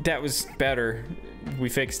it. That was better. We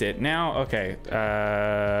fixed it. Now, okay.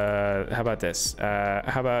 How about this?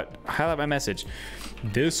 How about my message?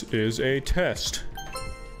 This is a test.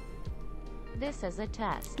 This is a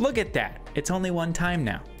test. Look at that. It's only one time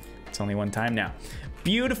now. It's only one time now.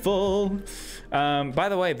 Beautiful. By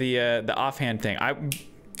the way, the offhand thing.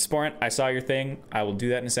 Sporent, I saw your thing. I will do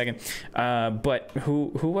that in a second. But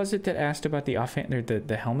who was it that asked about the offhand or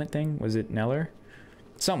the helmet thing? Was it Neller?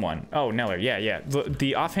 Someone. Oh, Neller. Yeah, yeah.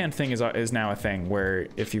 The offhand thing is now a thing where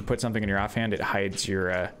if you put something in your offhand, it hides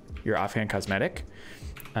your offhand cosmetic.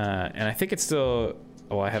 And I think it's still.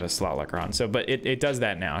 Well, I have a slot locker on, so but it does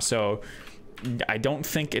that now. So I don't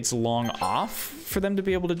think it's long off for them to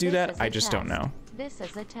be able to do that. I just don't know. This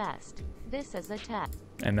is a test. This is a test.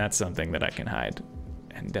 And that's something that I can hide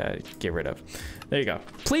and get rid of. There you go.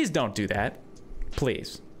 Please don't do that.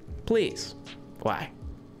 Please. Please. Why?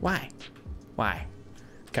 Why? Why?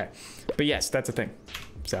 Okay. But yes, that's a thing.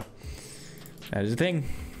 So that is a thing.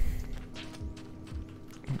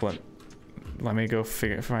 Let me go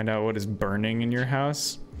find out what is burning in your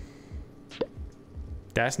house.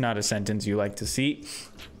 That's not a sentence you like to see.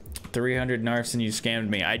 300 narfs and you scammed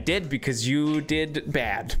me. I did because you did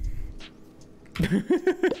bad.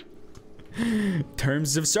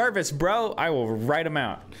 Terms of service, bro. I will write them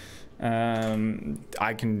out.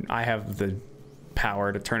 I have the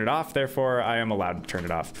power to turn it off, therefore I am allowed to turn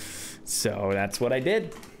it off. So that's what I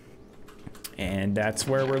did. And that's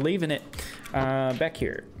where we're leaving it. Back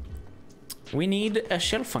here. We need a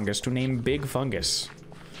shell fungus to name Big Fungus.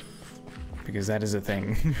 Because that is a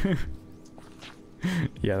thing.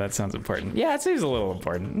 Yeah, that sounds important. Yeah, it seems a little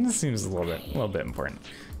important. This seems a little bit important.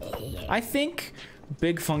 I think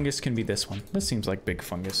Big Fungus can be this one. This seems like Big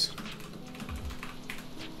Fungus.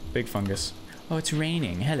 Big Fungus. Oh, it's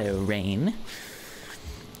raining. Hello, rain.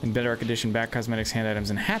 In Bedrock Edition, back cosmetics, hand items,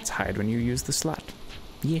 and hats hide when you use the slot.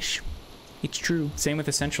 Yes, it's true. Same with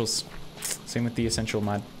Essentials. Same with the Essential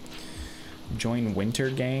mod. Join Winter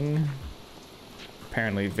Gang.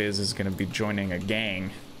 Apparently Viz is gonna be joining a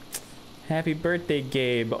gang. Happy birthday,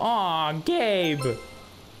 Gabe. Aw, Gabe!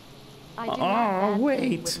 I do not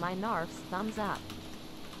wait. with my narfs, thumbs up.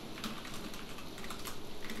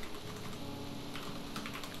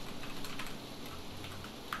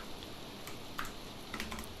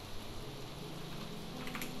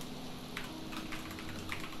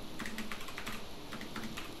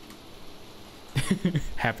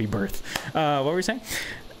 Happy birth. What were we saying?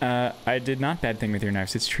 I did not bad thing with your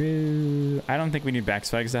knives. It's true. I don't think we need back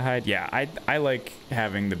swags to hide. Yeah, I like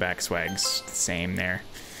having the back swags. Same there.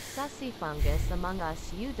 Sussy fungus among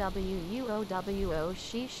us UWUOWO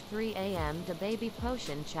sheesh 3 a.m. the baby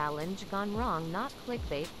potion challenge gone wrong not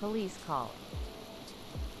clickbait police call.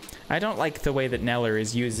 I don't like the way that Neller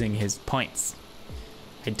is using his points.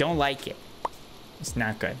 I don't like it. It's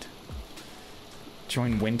not good.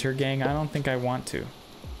 Join Winter Gang? I don't think I want to.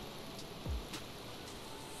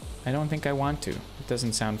 I don't think I want to. It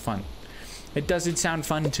doesn't sound fun. It doesn't sound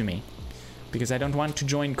fun to me. Because I don't want to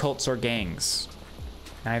join cults or gangs.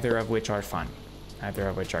 Neither of which are fun. Neither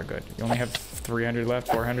of which are good. You only have 300 left,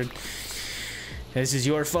 400. This is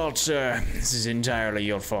your fault, sir. This is entirely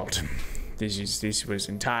your fault. This was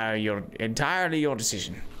entirely your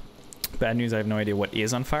decision. Bad news, I have no idea what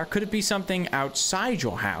is on fire. Could it be something outside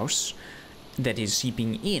your house that is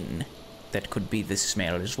seeping in? That could be the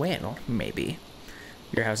smell as well, maybe.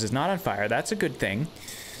 Your house is not on fire. That's a good thing.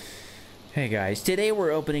 Hey guys, today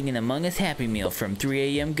we're opening an Among Us Happy Meal from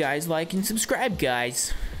 3 a.m. Guys, like and subscribe,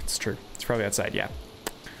 guys. It's true. It's probably outside, yeah.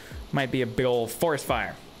 Might be a big old forest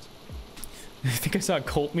fire. I think I saw a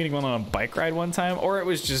cult meeting one on a bike ride one time, or it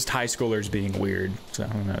was just high schoolers being weird. So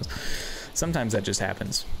who knows? Sometimes that just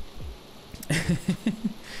happens.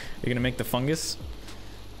 You're gonna make the fungus?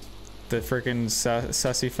 The freaking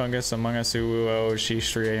sussy fungus Among Us Uwo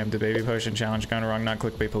sheesh 3 a.m. to baby potion challenge gone wrong not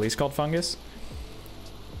clickbait police called fungus?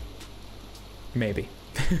 Maybe.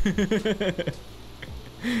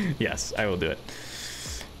 Yes, I will do it.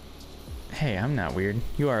 Hey, I'm not weird.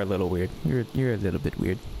 You are a little weird. You're a little bit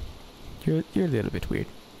weird. You're a little bit weird.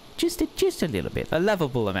 Just a little bit. A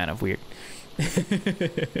lovable amount of weird.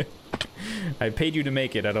 I paid you to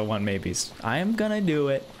make it. I don't want maybes. I am gonna do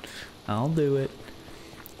it. I'll do it.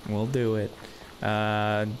 We'll do it.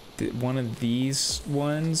 One of these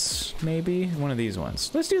ones, maybe? One of these ones.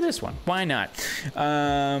 Let's do this one. Why not?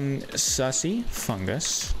 Sussy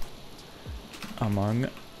fungus Among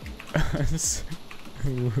Us.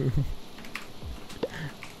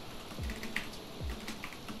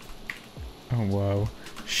 Oh, whoa.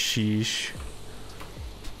 Sheesh.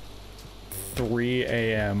 3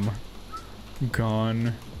 a.m.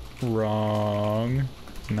 Gone wrong.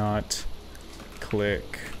 Not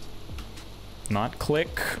click. Not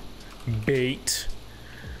click. Bait.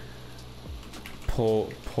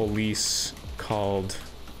 Police called.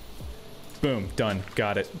 Boom. Done.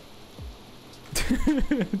 Got it.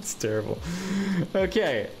 It's terrible.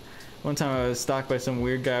 Okay. One time I was stalked by some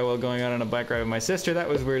weird guy while going out on a bike ride with my sister. That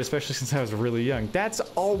was weird, especially since I was really young. That's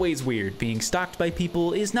always weird. Being stalked by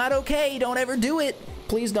people is not okay. Don't ever do it.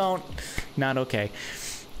 Please don't. Not okay.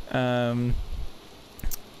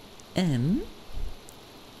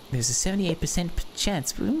 There's a 78%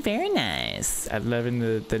 chance. Very nice. I'm loving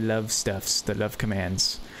the love stuffs, the love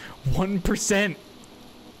commands. 1%.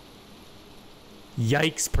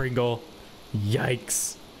 Yikes, Pringle.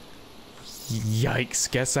 Yikes.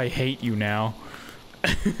 Yikes. Guess I hate you now.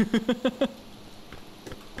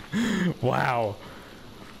 Wow.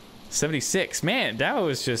 76. Man, that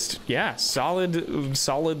was just, yeah, solid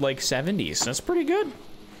like 70s. That's pretty good.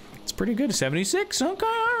 It's pretty good. 76. Okay,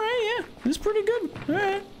 all right, yeah. That's pretty good. All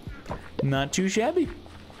right. Not too shabby.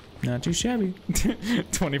 Not too shabby.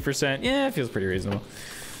 20%. Yeah, it feels pretty reasonable.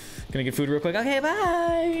 Gonna get food real quick. Okay,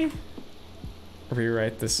 bye.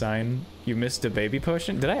 Rewrite the sign. You missed a baby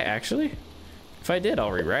potion? Did I actually? If I did,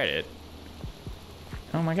 I'll rewrite it.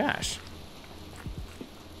 Oh my gosh.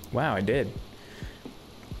 Wow, I did.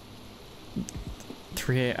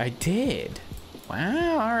 I did.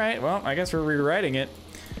 Wow, all right. Well, I guess we're rewriting it.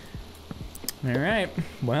 All right.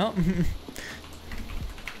 Well.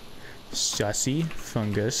 Sussy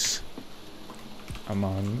fungus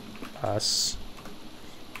among us.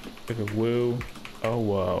 Woo. Oh,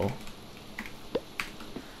 whoa.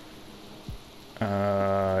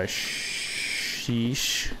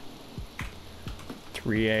 Sheesh.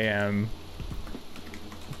 3 a.m.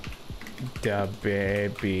 Da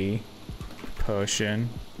baby potion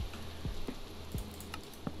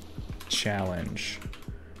challenge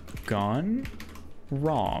gone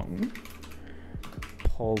wrong.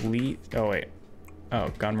 Police. Oh wait. Oh,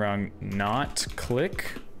 gone wrong. Not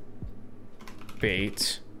click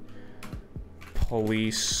bait.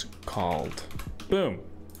 Police called. Boom.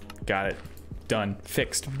 Got it. Done.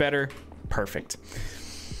 Fixed. Better. Perfect.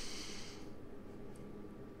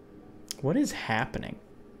 What is happening?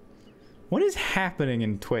 What is happening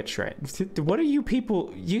in Twitch, right? What are you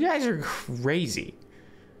people? You guys are crazy.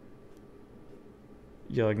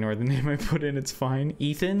 You'll ignore the name I put in. It's fine.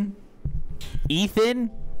 Ethan?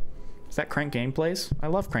 Ethan? Is that Crank Gameplays? I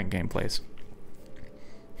love Crank Gameplays.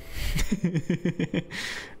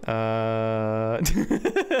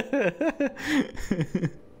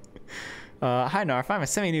 Hi Narf, I'm a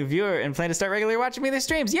semi-new viewer and plan to start regularly watching me in the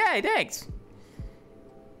streams. Yay, thanks.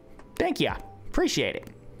 Thank ya. Appreciate it.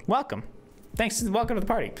 Welcome. Thanks. Welcome to the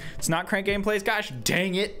party. It's not Crank Gameplays. Gosh,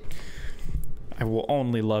 dang it. I will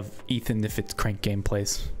only love Ethan if it's Crank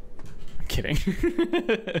Gameplays. I'm kidding.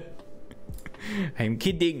 I'm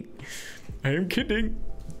kidding. I'm kidding.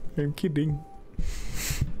 I'm kidding.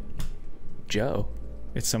 Joe.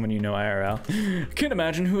 It's someone you know IRL. Can't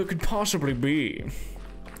imagine who it could possibly be.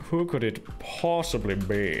 Who could it possibly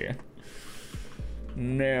be?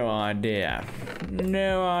 No idea.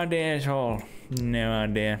 No idea at all. No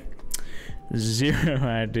idea. Zero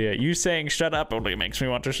idea. You saying shut up only makes me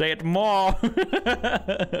want to say it more.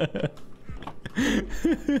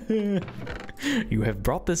 You have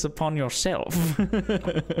brought this upon yourself.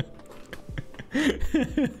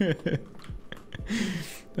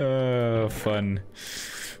 Oh, fun.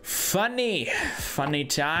 Funny. Funny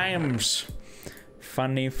times.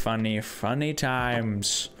 Funny, funny, funny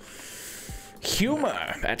times.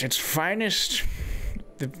 Humor at its finest.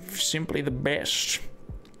 Simply the best.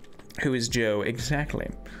 Who is Joe? Exactly.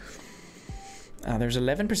 There's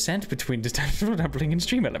 11% between detachable doubling and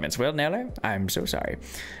stream elements. Well, Nella, I'm so sorry.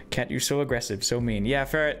 Cat, you're so aggressive, so mean. Yeah,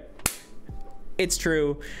 Ferret. It's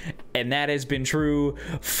true. And that has been true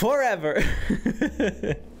forever.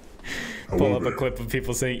 Pull up a clip of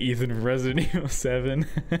people saying Ethan from Resident Evil 7.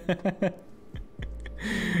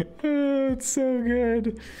 Oh, it's so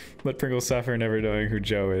good. Let Pringle suffer never knowing who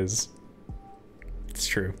Joe is. It's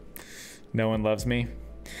true. No one loves me.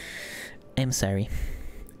 I'm sorry.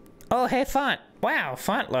 Oh, hey, Font. Wow,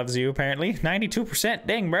 Font loves you, apparently. 92%.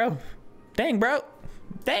 Dang, bro. Dang, bro.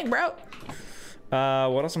 Dang, bro.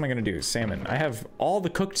 What else am I going to do? Salmon. I have all the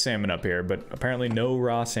cooked salmon up here, but apparently no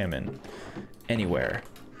raw salmon. Anywhere.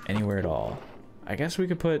 Anywhere at all. I guess we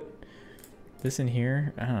could put this in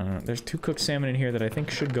here. I don't know. There's 2 cooked salmon in here that I think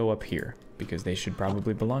should go up here because they should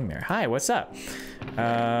probably belong there. Hi, what's up?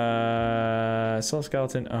 Soul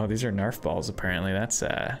skeleton. Oh, these are Narf balls, apparently.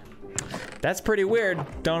 That's pretty weird.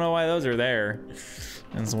 Don't know why those are there.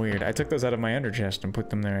 That's weird. I took those out of my under chest and put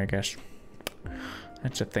them there, I guess.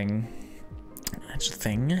 That's a thing. That's a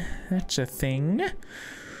thing. That's a thing.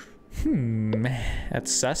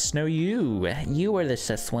 That's sus. No, you. You were the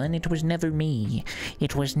sus one. It was never me.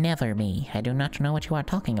 It was never me. I do not know what you are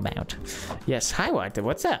talking about. Yes. Hi,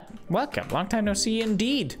 what's up? Welcome. Long time no see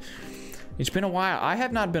indeed. It's been a while. I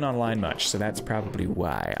have not been online much, so that's probably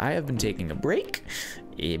why. I have been taking a break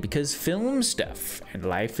because film stuff and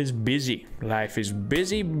life is busy. Life is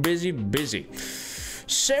busy, busy, busy.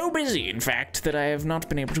 So busy, in fact, that I have not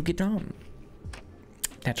been able to get on.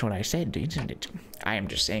 That's what I said, isn't it? I am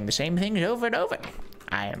just saying the same things over and over.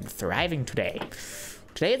 I am thriving today.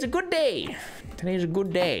 Today is a good day. Today is a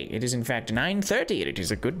good day. It is in fact 9:30 and it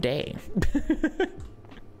is a good day.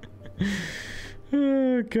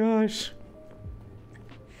 Oh gosh.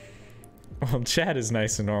 Well, chat is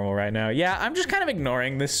nice and normal right now. Yeah, I'm just kind of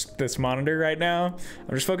ignoring this monitor right now.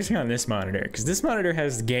 I'm just focusing on this monitor because this monitor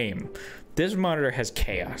has game. This monitor has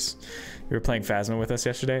chaos. You were playing Phasma with us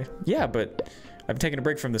yesterday? Yeah, but I'm taking a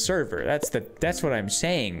break from the server. That's what I'm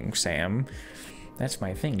saying, Sam. That's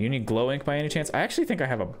my thing. Do you need glow ink by any chance? I actually think I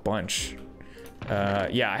have a bunch.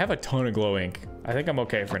 Yeah, I have a ton of glow ink. I think I'm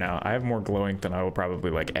okay for now. I have more glow ink than I will probably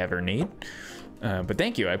like ever need. But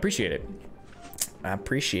thank you. I appreciate it. I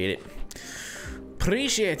appreciate it.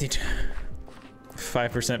 Appreciate it.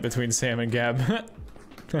 5% between Sam and Gab.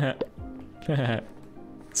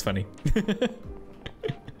 It's funny.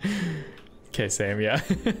 Okay, Sam, yeah.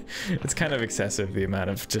 It's kind of excessive, the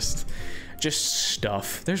amount of just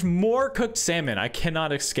stuff. There's more cooked salmon. I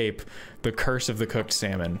cannot escape the curse of the cooked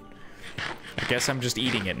salmon. I guess I'm just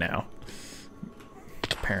eating it now.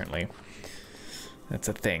 Apparently. That's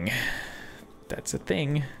a thing. That's a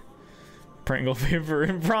thing. Pringle fever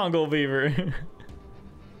and Prongle fever.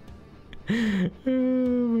 Oh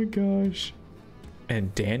my gosh.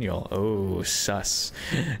 And Daniel. Oh, sus.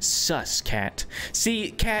 Sus, Cat.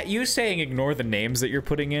 See, Cat, you saying ignore the names that you're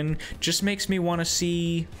putting in just makes me want to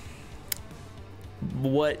see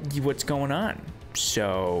what's going on.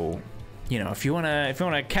 So, you know, if you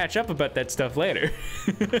wanna catch up about that stuff later,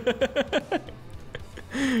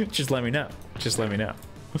 just let me know. Just let me know.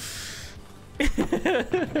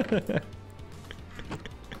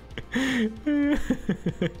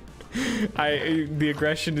 The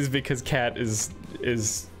aggression is because Cat is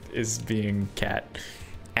being Cat.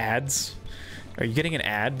 Ads? Are you getting an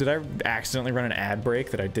ad? Did I accidentally run an ad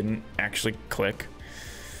break that I didn't actually click?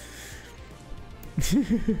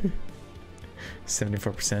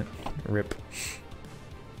 74%. Rip.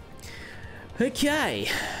 Okay.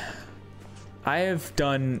 I have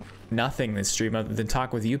done nothing this stream other than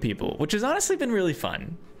talk with you people, which has honestly been really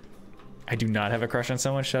fun. I do not have a crush on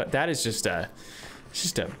someone. That is just a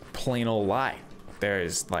plain old lie. There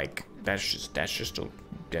is like that's just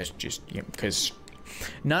because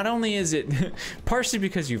not only is it partially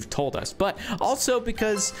because you've told us, but also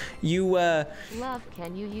because you Love,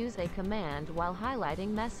 can you use a command while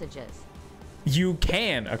highlighting messages? You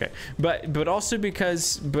can, okay, but also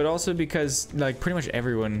because like pretty much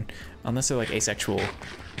everyone, unless they're like asexual,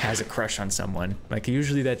 has a crush on someone. Like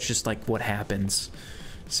usually that's just like what happens.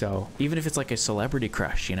 So even if it's like a celebrity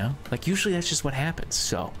crush, you know, like usually that's just what happens.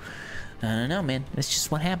 So I don't know, man. It's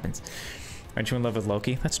just what happens. Aren't you in love with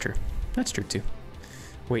Loki? That's true. That's true too.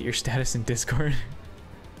 Wait, your status in Discord?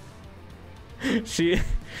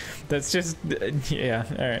 That's just, yeah.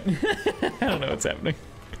 All right. I don't know what's happening.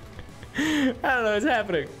 I don't know what's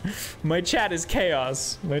happening. My chat is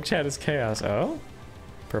chaos. My chat is chaos. Oh,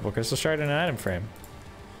 purple crystal shard and an item frame.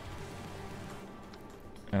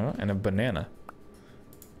 Oh, and a banana.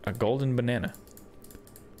 A golden banana.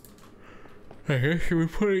 Okay, should we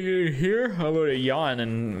put it in here? I'll go to yawn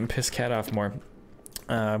and piss Cat off more.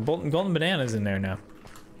 Golden banana's in there now.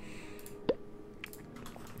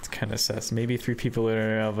 It's kind of sus. Maybe 3 people in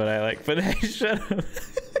a row, but I like. But hey, shut up.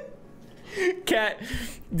 Cat,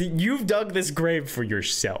 you've dug this grave for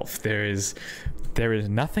yourself. There is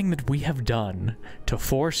nothing that we have done to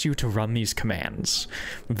force you to run these commands.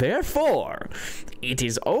 Therefore, it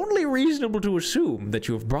is only reasonable to assume that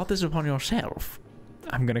you have brought this upon yourself.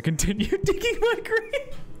 I'm gonna continue digging my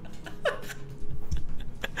grave.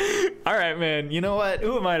 All right, man. You know what?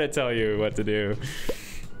 Who am I to tell you what to do?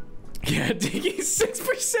 Yeah, digging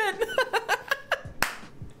 6%.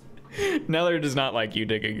 Neller does not like you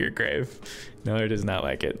digging your grave. Neller does not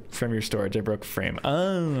like it. From your storage, I broke a frame.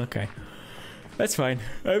 Oh, okay. That's fine.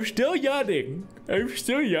 I'm still yawning. I'm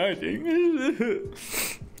still yawning.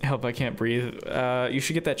 Help, I can't breathe. You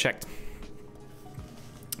should get that checked.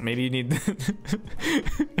 Maybe you need...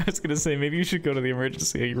 I was gonna say, maybe you should go to the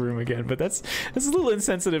emergency room again, but that's a little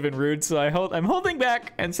insensitive and rude, so I'm holding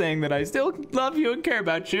back and saying that I still love you and care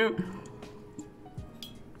about you.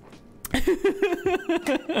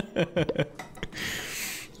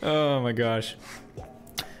 Oh my gosh.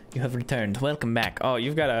 You have returned. Welcome back. Oh,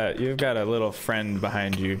 you've got a little friend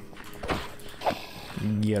behind you.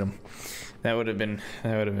 Get him. That would have been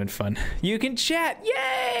fun. You can chat.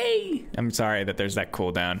 Yay! I'm sorry that there's that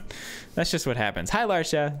cooldown. That's just what happens. Hi,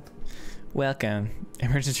 Larsha. Welcome.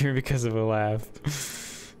 Emergency room because of a laugh.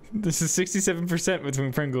 This is 67%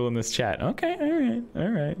 between Pringle and this chat. Okay, all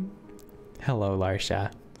right. Hello,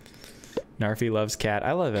 Larsha. Narfi loves Cat.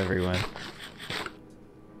 I love everyone.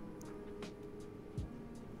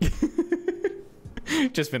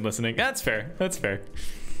 Just been listening. That's fair. That's fair.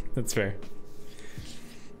 That's fair.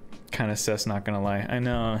 Kind of sus, not gonna lie. I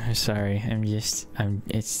know. Sorry. It's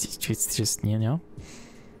just, you know.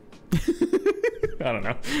 I don't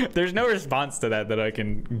know. There's no response to that I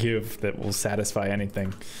can give that will satisfy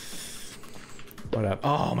anything. What up?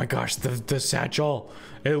 Oh my gosh, the satchel.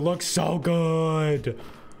 It looks so good.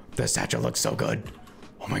 The satchel looks so good.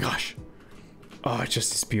 Oh my gosh. Oh,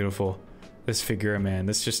 it's beautiful. This figure, man.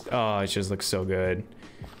 This just, oh, it just looks so good.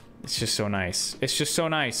 It's just so nice. It's just so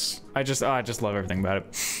nice. I just love everything about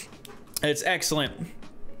it. It's excellent.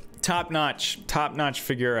 Top notch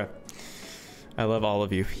figura. I love all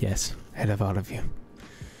of you. Yes, I love all of you.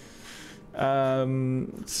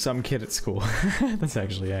 Some kid at school. That's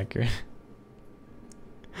actually accurate.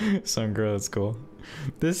 Some girl at school.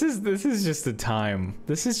 This is just a time.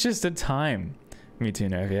 This is just a time. Me too,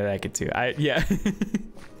 Nerf. Yeah, I like it too. Yeah.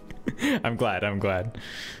 I'm glad.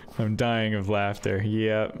 I'm dying of laughter.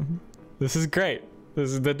 Yeah. This is great.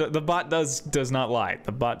 This is the bot does not lie.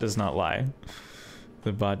 The bot does not lie.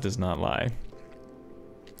 The bot does not lie.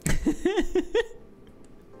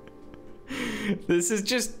 This is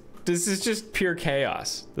just pure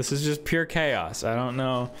chaos. This is just pure chaos. I don't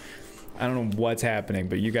know what's happening,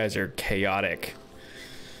 but you guys are chaotic.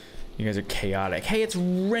 You guys are chaotic. Hey, it's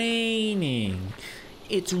raining.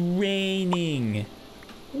 It's raining.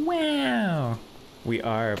 Wow. We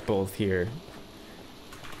are both here.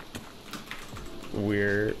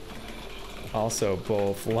 We're also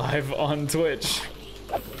both live on Twitch.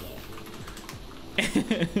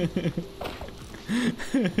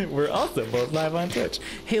 We're also both live on Twitch.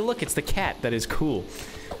 Hey, look, it's the cat. That is cool.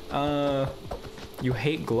 You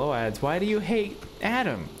hate glow ads. Why do you hate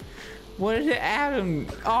Adam? What did Adam?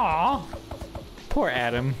 Aw, poor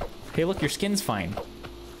Adam. Hey, look, your skin's fine.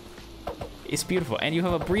 It's beautiful, and you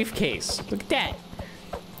have a briefcase. Look at that.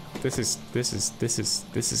 This is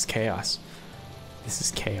chaos. This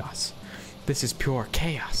is chaos. This is pure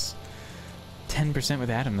chaos. 10% with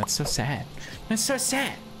Adam. That's so sad. That's so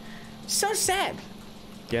sad. So sad.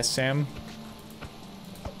 Yes, Sam.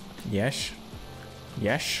 Yes.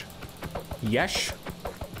 Yes. Yes.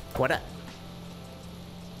 What up?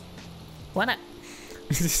 What up?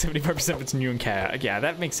 75% between you and Chaos. Yeah,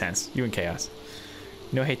 that makes sense. You and Chaos.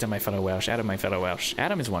 No hate to my fellow Welsh. Adam, my fellow Welsh.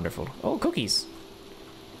 Adam is wonderful. Oh, cookies.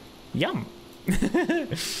 Yum. I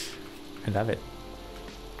love it.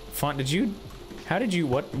 Font, did you... How did you...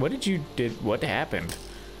 What did you... What happened?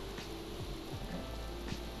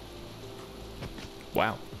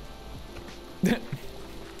 Wow.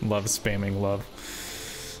 Love spamming love.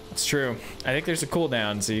 It's true. I think there's a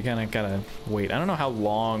cooldown, so you kind of gotta wait. I don't know how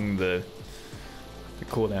long the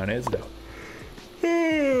cooldown is, though.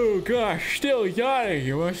 Oh, gosh. Still yawning.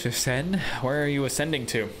 You must ascend? Where are you ascending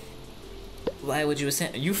to? Why would you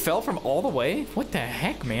ascend? You fell from all the way? What the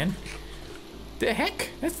heck, man? The heck?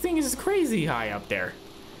 That thing is crazy high up there.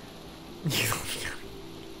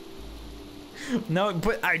 No,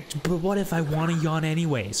 but what if I want to yawn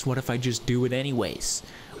anyways? What if I just do it anyways?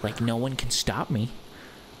 Like, no one can stop me.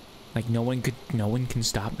 Like, no one can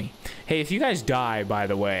stop me. Hey, if you guys die, by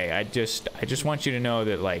the way, I just want you to know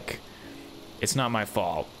that, like, it's not my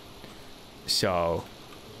fault. So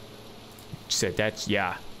that's,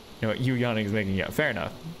 yeah. You know what, you yawning is making, yeah, fair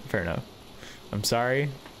enough. Fair enough. I'm sorry,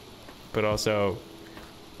 but also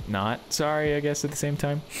not sorry, I guess, at the same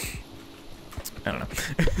time. I don't know.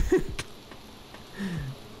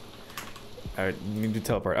 Alright, you need to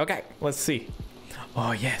teleport. Okay, let's see.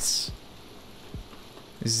 Oh, yes.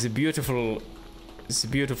 This is a beautiful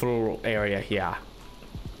area here.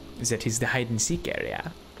 That is the hide and seek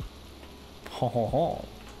area. Ho ho ho.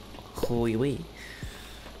 Hoi wee.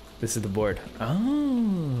 This is the board.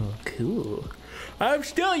 Oh, cool. I'm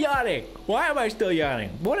still yawning. Why am I still yawning?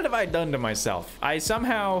 What have I done to myself? I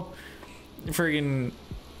somehow friggin'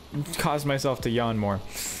 caused myself to yawn more.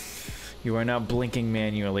 You are now blinking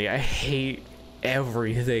manually. I hate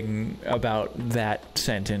everything about that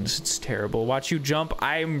sentence. It's terrible. Watch you jump.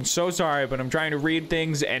 I'm so sorry, but I'm trying to read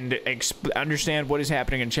things and understand what is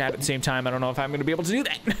happening in chat at the same time. I don't know if I'm going to be able to do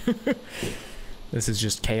that. This is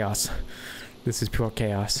just chaos. This is pure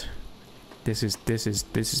chaos. This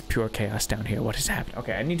is pure chaos down here. What is happening?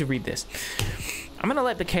 Okay, I need to read this. I'm going to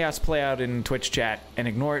let the chaos play out in Twitch chat and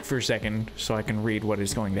ignore it for a second so I can read what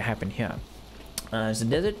is going to happen here. There's a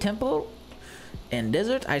desert temple and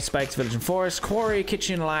desert, ice spikes, village and forest, quarry,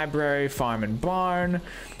 kitchen, library, farm and barn,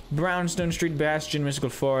 brownstone street, bastion, mystical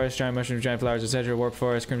forest, giant mushrooms, giant flowers, etc., warp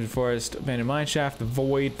forest, crimson forest, abandoned mine shaft, the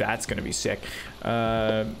void, that's gonna be sick,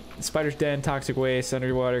 spider's den, toxic waste,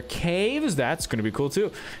 underwater caves, that's gonna be cool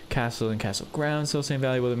too, castle and castle grounds, soul sand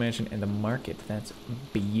valley, willow mansion, and the market, that's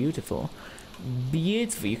beautiful.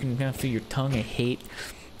 beautiful. You can kind of feel your tongue. I hate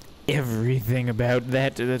everything about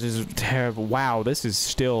that. That is terrible. Wow, this is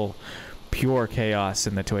still pure chaos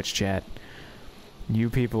in the Twitch chat. You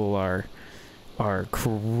people are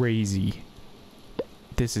crazy.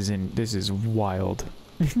 This is wild.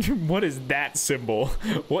 What is that symbol?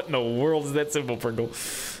 What in the world is that symbol, Pringle?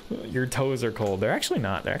 Your toes are cold. They're actually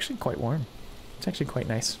not. They're actually quite warm. It's actually quite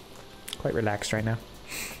nice. Quite relaxed right now.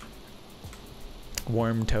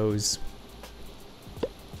 Warm toes.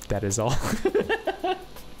 That is all.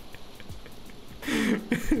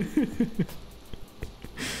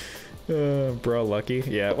 Bro, lucky.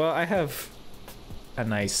 Yeah, well, I have a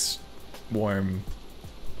nice warm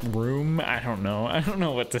room. I don't know. I don't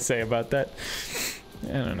know what to say about that.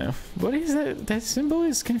 I don't know. What is that? That symbol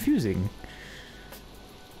is confusing.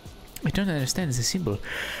 I don't understand the symbol.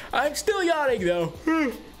 I'm still yawning though.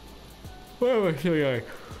 Why am I still yawning?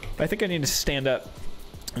 I think I need to stand up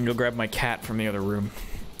and go grab my cat from the other room.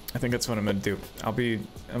 I think that's what I'm gonna do. I'm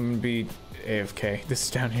gonna be AFK. This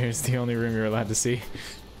down here is the only room you're allowed to see.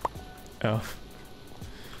 Oh.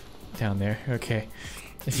 Down there. Okay.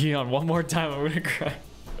 If you yawn one more time, I'm gonna cry.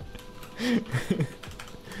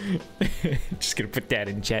 Just gonna put that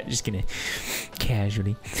in chat. Just gonna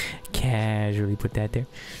casually put that there.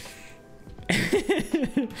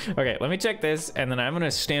 Okay, let me check this, and then I'm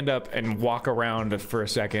gonna stand up and walk around for a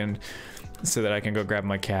second so that I can go grab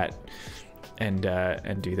my cat and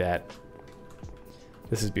do that.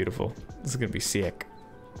 This is beautiful. This is gonna be sick.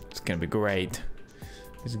 It's gonna be great.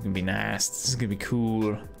 This is gonna be nice. This is gonna be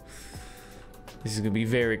cool. This is gonna be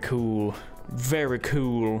very cool. Very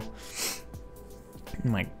cool. Oh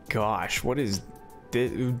my gosh, what is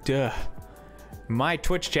this? Duh. My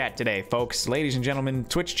Twitch chat today, folks. Ladies and gentlemen,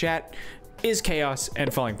 Twitch chat is chaos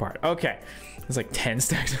and falling apart. Okay, it's like 10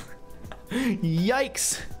 stacks.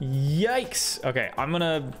 Yikes. Yikes. Okay, I'm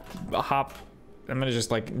gonna just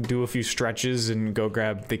like do a few stretches and go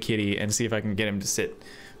grab the kitty and see if I can get him to sit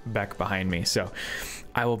back behind me. So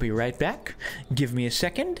I will be right back. Give me a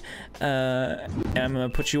second. And I'm gonna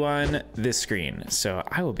put you on this screen. So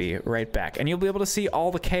I will be right back. And you'll be able to see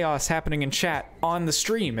all the chaos happening in chat on the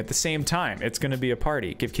stream at the same time. It's gonna be a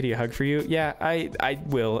party. Give Kitty a hug for you? Yeah, I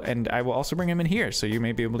will. And I will also bring him in here, so you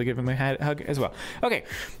may be able to give him a hug as well. Okay,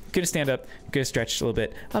 gonna stand up, gonna stretch a little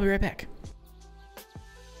bit. I'll be right back.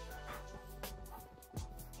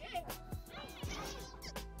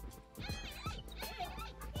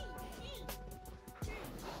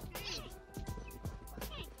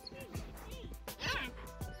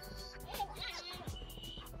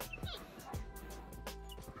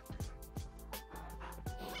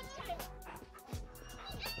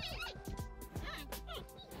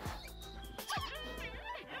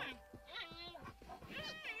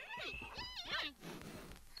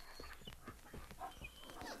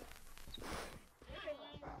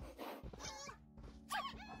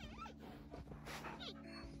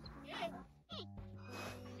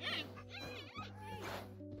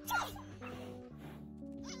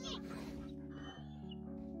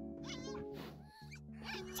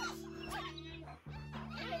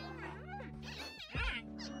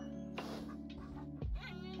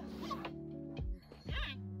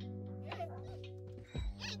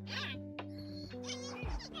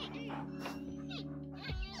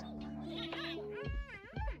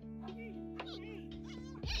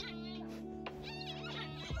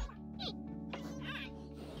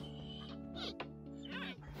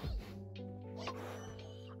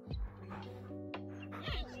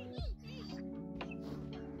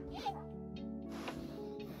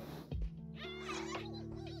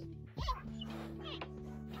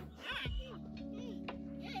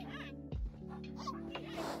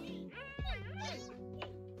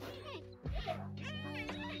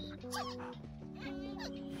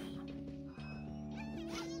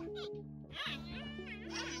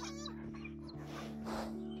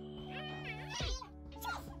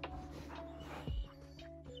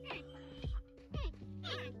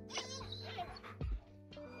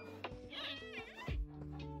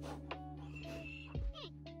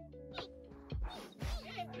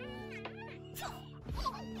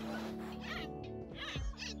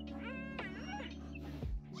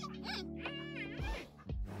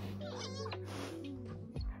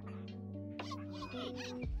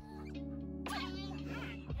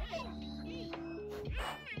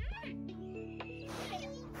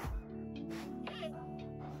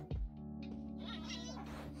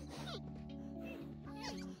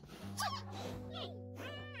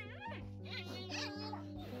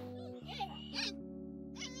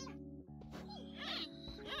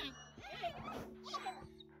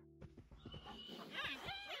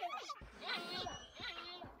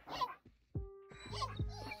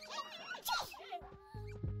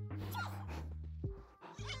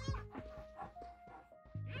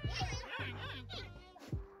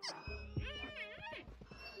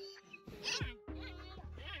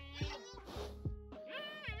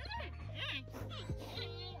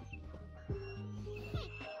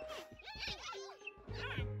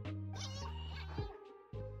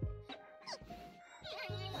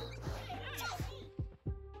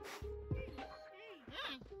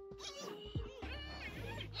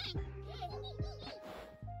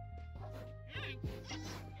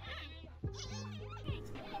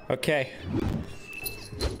 Okay.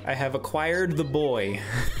 I have acquired the boy.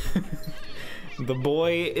 The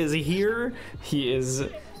boy is here. He is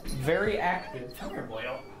very active. Come here, boy.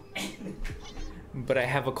 But I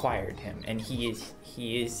have acquired him, and he is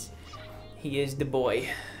the boy.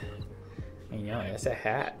 I know, it's a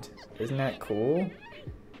hat. Isn't that cool?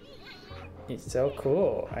 It's so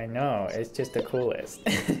cool. I know, it's just the coolest.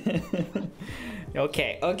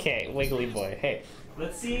 Okay, Wiggly boy. Hey,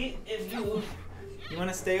 let's see if you want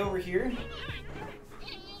to stay over here.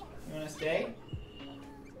 You want to stay?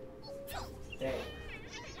 Stay.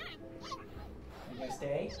 You gonna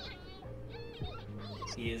stay?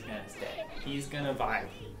 He is gonna stay. He's gonna vibe.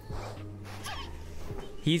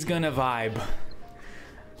 He's gonna vibe.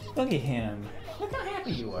 Look at him. Look how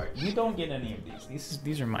happy you are. You don't get any of these.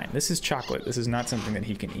 These are mine. This is chocolate. This is not something that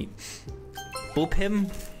he can eat. Boop him.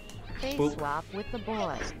 Face Boop. swap with the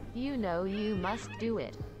boy. You know you must do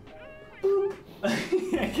it. Boop.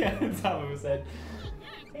 I can't. That's how it was said.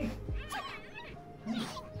 Hey.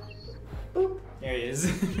 Boop. There he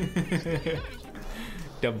is.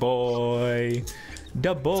 The boy.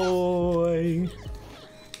 The boy.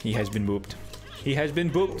 He has been booped. He has been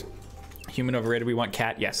booped. Human overrated. We want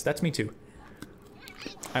cat. Yes, that's me too.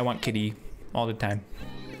 I want kitty all the time.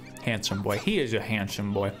 Handsome boy. He is a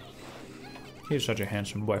handsome boy. He is such a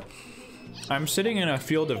handsome boy. I'm sitting in a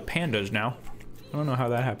field of pandas now. I don't know how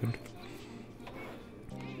that happened.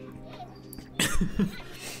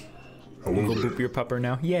 We'll go boop your pupper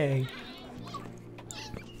now. Yay.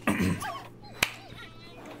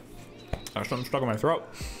 There's something stuck in my throat.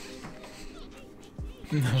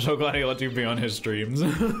 I'm so glad he lets you be on his streams.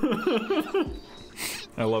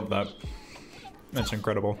 I love that. That's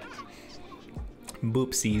incredible.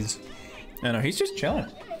 Boopsies. I know, he's just chilling.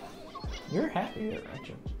 You're happy, aren't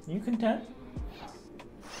you? You content?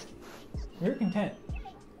 You're content.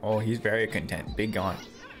 Oh, he's very content. Big gone.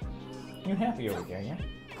 You happy over there, yeah?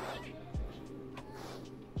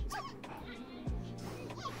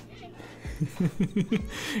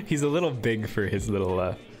 He's a little big for his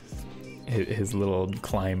little his little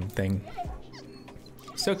climb thing.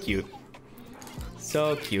 So cute.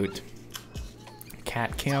 So cute.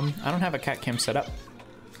 Cat cam. I don't have a cat cam set up.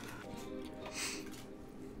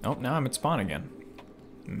 Oh, now I'm at spawn again.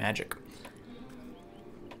 Magic.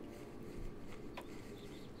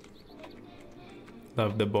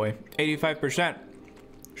 Love the boy. 85%.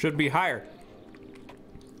 Should be higher.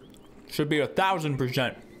 Should be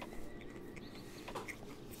 1,000%.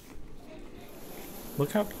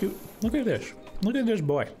 Look how cute. Look at this. Look at this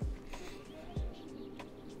boy.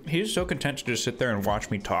 He's so content to just sit there and watch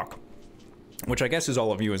me talk. Which I guess is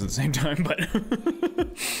all of you at the same time, but...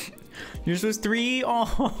 Yours was 3.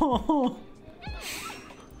 Oh.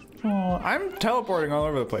 Oh, I'm teleporting all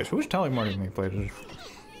over the place. Who's teleporting me places?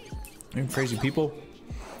 You crazy people.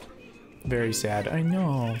 Very sad. I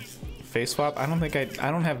know. Face swap. I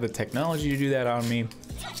don't have the technology to do that on me.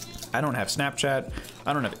 I don't have Snapchat.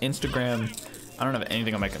 I don't have Instagram. I don't have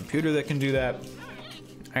anything on my computer that can do that.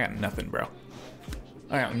 I got nothing, bro.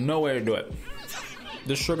 I got no way to do it.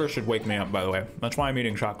 This sugar should wake me up, by the way. That's why I'm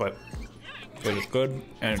eating chocolate. Because it's good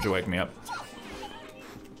and it should wake me up.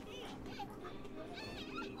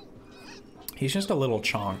 He's just a little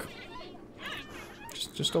chonk.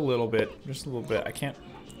 Just a little bit. Just a little bit. I can't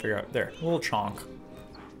figure out. There. A little chonk.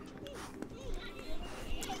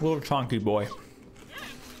 Little chonky boy.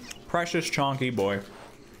 Precious chonky boy.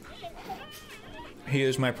 He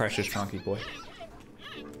is my precious chonky boy.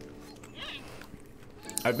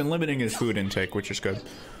 I've been limiting his food intake, which is good.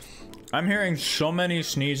 I'm hearing so many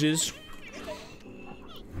sneezes.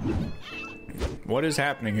 What is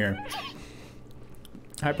happening here?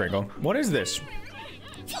 Hi, Pringle. What is this?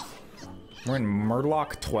 We're in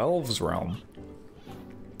Murloc 12's realm.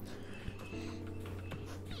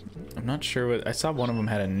 I'm not sure what... I saw one of them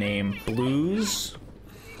had a name. Blues?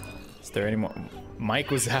 Is there any more? Mike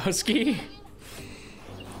Wazowski?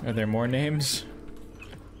 Are there more names?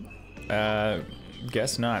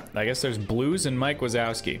 Guess not. I guess there's Blues and Mike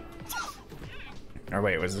Wazowski. Or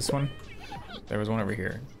wait, was this one? There was one over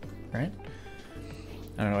here, right?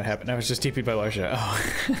 I don't know what happened. I was just TP'd by Larsha. Oh.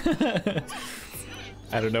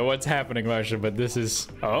 I don't know what's happening, Larsha, but this is...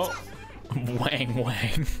 Oh. Wang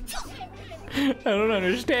wang. I don't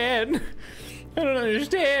understand. I don't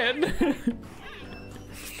understand.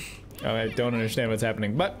 Oh, I don't understand what's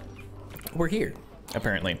happening, but we're here,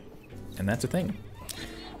 apparently. And that's a thing.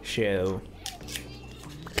 So...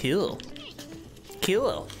 Cool.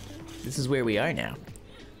 Cool. This is where we are now.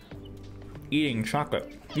 Eating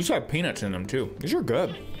chocolate. These have peanuts in them too. These are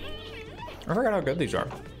good. I forgot how good these are.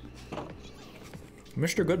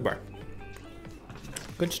 Mr. Goodbar.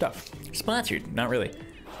 Good stuff. Sponsored, not really.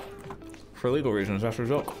 For legal reasons, that's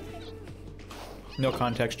Zook. No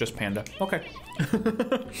context, just panda. Okay.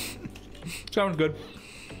 Sounds good.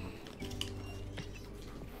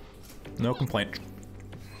 No complaint.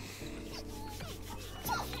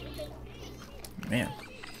 Man.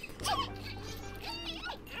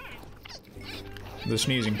 The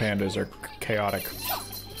sneezing pandas are chaotic.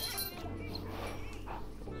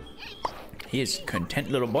 He is a content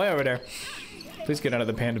little boy over there. Please get out of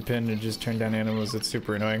the panda pen and just turn down animals. It's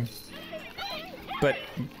super annoying.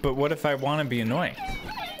 But what if I want to be annoying?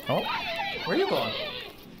 Oh, where are you going?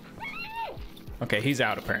 Okay, he's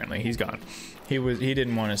out apparently. He's gone. He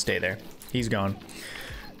didn't want to stay there. He's gone.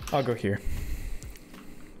 I'll go here.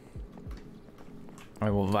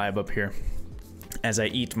 I will vibe up here as I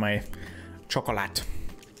eat my chocolate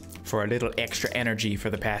for a little extra energy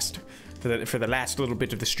for the last little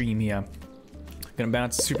bit of the stream here. Gonna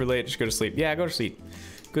bounce super late, just go to sleep. Yeah, go to sleep.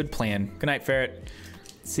 Good plan. Good night, Ferret.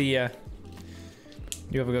 See ya.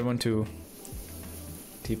 You have a good one too.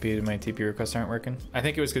 My TP requests aren't working. I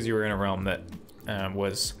think it was because you were in a realm that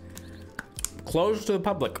was closed to the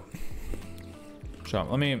public. So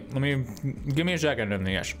let me give me a second and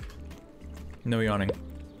yes. No yawning.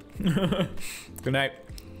 Good night.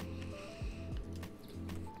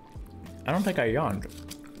 I don't think I yawned.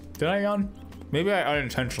 Did I yawn? Maybe I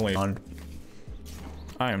unintentionally yawned.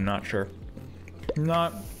 I am not sure.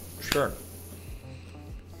 Not sure.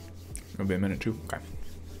 It'll be a minute too. Okay.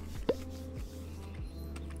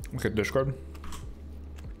 Look at Discord.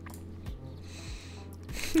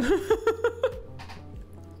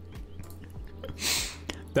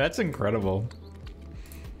 That's incredible.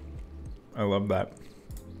 I love that.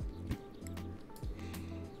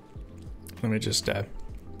 Let me just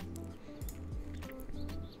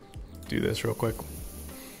do this real quick.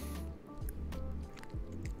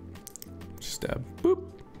 Just boop.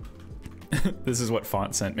 This is what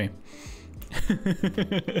Font sent me.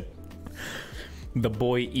 The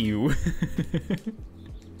boy ew.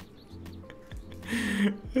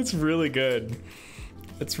 It's really good.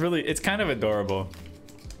 It's kind of adorable.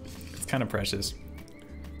 It's kind of precious.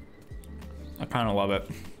 I kind of love it.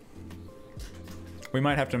 We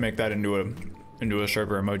might have to make that into a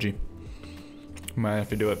server emoji. Might have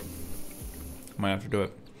to do it. Might have to do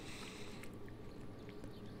it.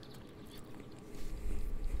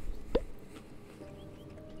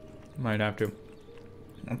 Might have to.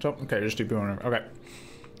 What's up? Okay, just keep going. Okay.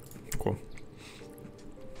 Cool.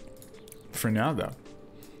 For now, though.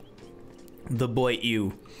 The boy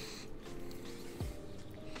ew.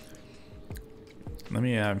 Let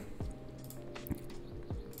me, I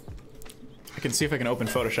can see if I can open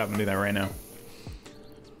Photoshop and do that right now.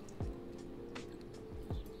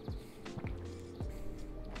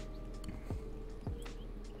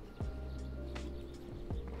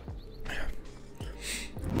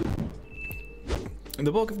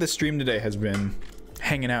 The bulk of the stream today has been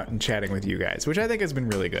hanging out and chatting with you guys, which I think has been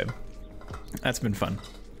really good. That's been fun.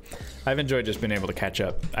 I've enjoyed just being able to catch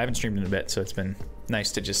up. I haven't streamed in a bit, so it's been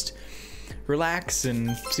nice to just relax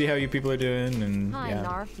and see how you people are doing. And Hi, yeah.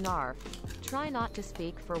 Narf Narf. Try not to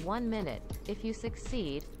speak for 1 minute. If you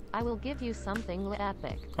succeed, I will give you something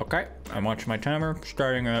epic. Okay, I'm watching my timer,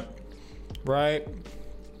 starting up right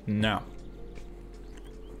now.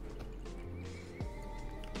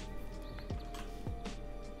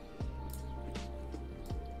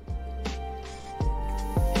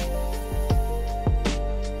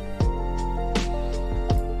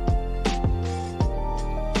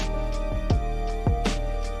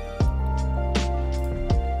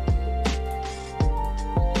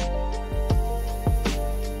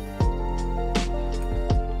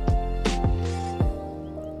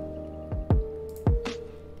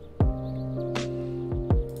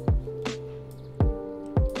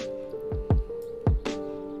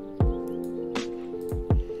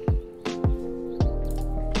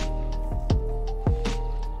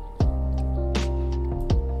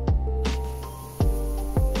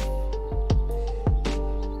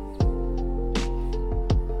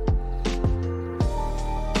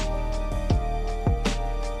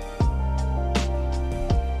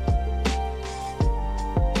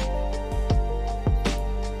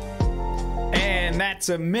 That's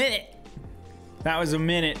a minute. That was a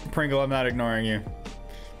minute, Pringle. I'm not ignoring you.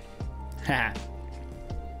 Ha.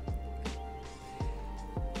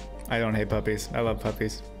 I don't hate puppies. I love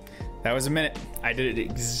puppies. That was a minute. I did it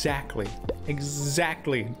exactly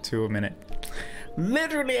to a minute.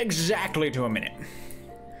 Literally exactly to a minute.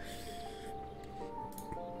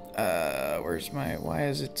 Where's my, why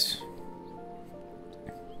is it?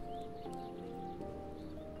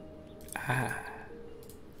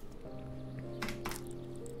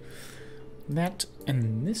 That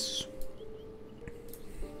and this.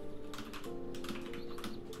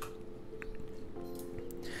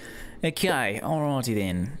 Okay, alrighty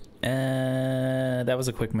then. That was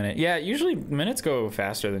a quick minute. Yeah, usually minutes go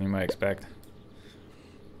faster than you might expect.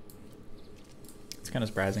 It's kind of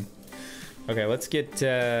surprising. Okay, let's get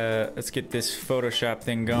this Photoshop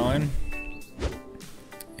thing going,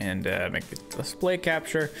 and make the display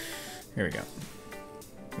capture. Here we go.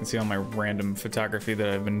 You can see all my random photography that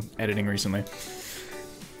I've been editing recently.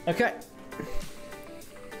 Okay.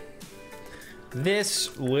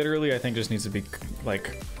 This literally, I think, just needs to be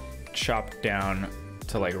like chopped down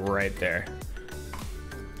to like right there.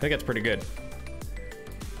 I think that's pretty good.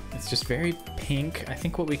 It's just very pink. I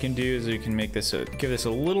think what we can do is we can make this give this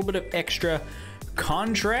a little bit of extra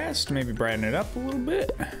contrast, maybe brighten it up a little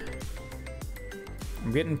bit.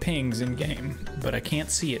 I'm getting pings in game, but I can't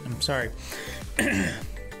see it. I'm sorry.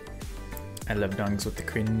 I love dongs with the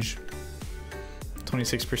cringe.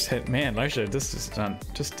 26%. Man, Larsha, this is not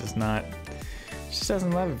just doesn't love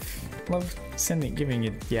giving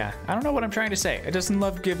you. Yeah, I don't know what I'm trying to say. It doesn't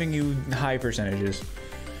love giving you high percentages.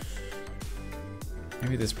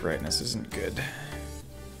 Maybe this brightness isn't good.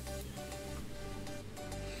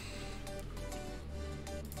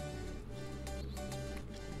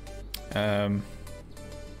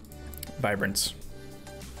 Vibrance.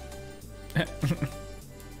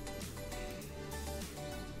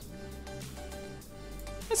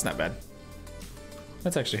 That's not bad.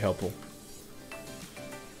 That's actually helpful.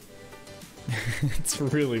 It's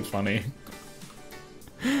really funny.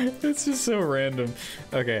 It's just so random.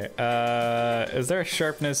 Okay, is there a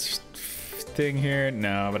sharpness thing here?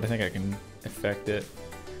 No, but I think I can affect it.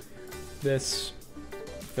 This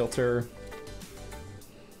filter.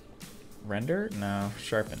 Render? No,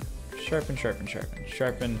 sharpen. Sharpen, sharpen, sharpen,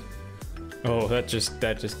 sharpen. Oh, that just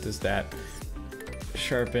does that.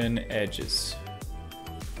 Sharpen edges.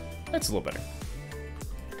 That's a little better.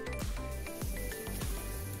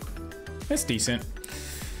 That's decent.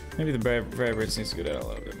 Maybe the vibrance needs to go down a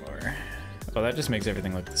little bit more. Oh, that just makes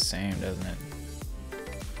everything look the same, doesn't it?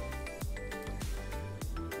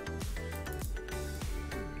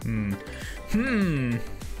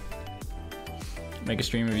 Make a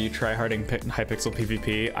stream of you tryharding Hypixel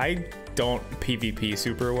PvP. I don't PvP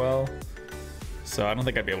super well, so I don't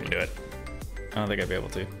think I'd be able to do it. I don't think I'd be able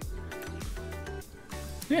to.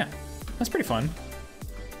 Yeah, that's pretty fun.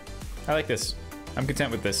 I like this. I'm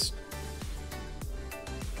content with this.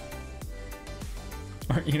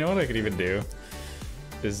 You know what I could even do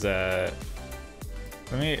is let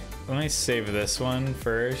me save this one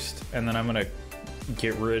first, and then I'm gonna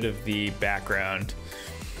get rid of the background,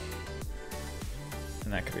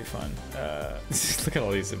 and that could be fun. Look at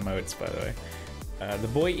all these emotes, by the way. The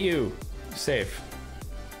boy you save.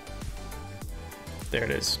 There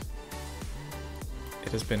it is.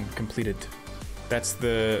 It has been completed. That's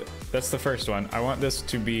the first one. I want this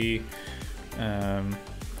to be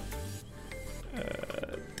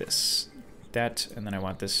that, and then I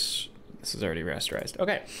want this. This is already rasterized.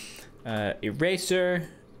 Okay, eraser,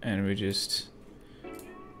 and we just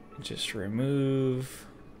remove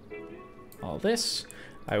all this.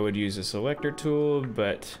 I would use a selector tool,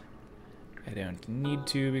 but I don't need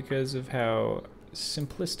to because of how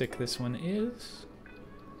simplistic this one is.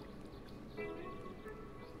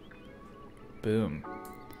 Boom.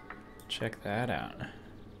 Check that out.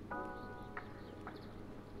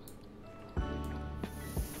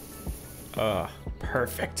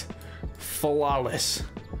 Perfect. Flawless.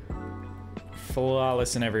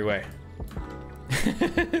 Flawless in every way.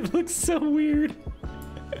 It looks so weird.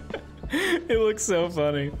 It looks so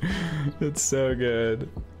funny. It's so good.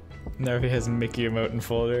 Narvi has Mickey emote in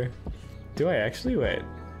folder. Do I actually? Wait.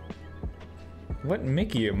 What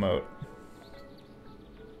Mickey emote?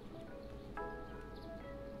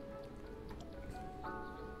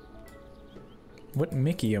 What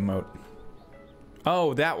Mickey emote?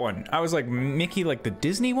 Oh, that one. I was like, Mickey, like the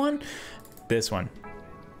Disney one? This one.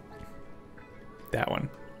 That one.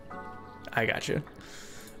 I got you.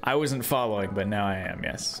 I wasn't following, but now I am,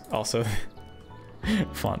 yes. Also,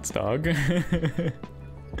 Fonts dog.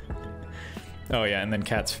 Oh yeah, and then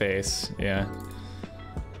cat's face, yeah.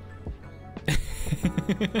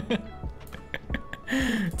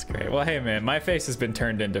 It's great. Well, hey man, my face has been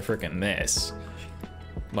turned into freaking this.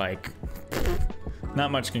 Like,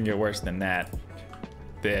 not much can get worse than that.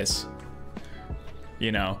 This,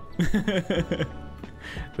 you know.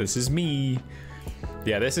 This is me.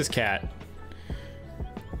 Yeah, this is cat.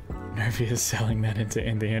 Nervy is selling that into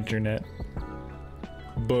the internet.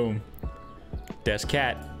 Boom. There's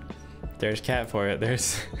cat. There's cat for it.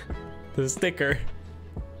 There's the sticker.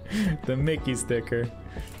 The Mickey sticker.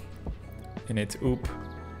 And it's oop.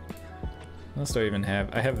 What else do I even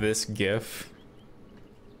have? I have this GIF.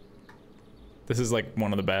 This is like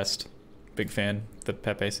one of the best. Big fan. The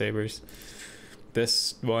Pepe Sabers.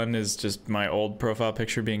 This one is just my old profile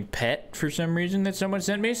picture being pet for some reason that someone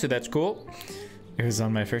sent me, so that's cool. It was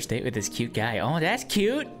on my first date with this cute guy. Oh, that's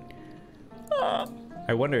cute.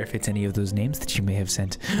 I wonder if it's any of those names that you may have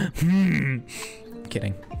sent.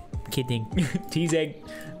 Kidding. Teasing.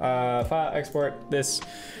 File export this.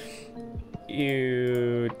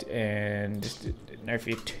 And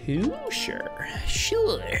Nerfy 2? Sure.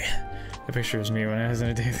 The picture was me when I was in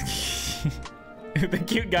a date with the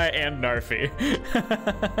cute guy and Narfi.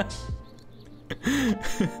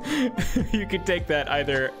 You could take that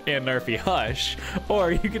either and Narfi Hush,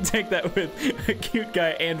 or you could take that with a cute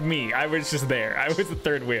guy and me. I was just there. I was the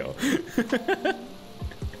third wheel.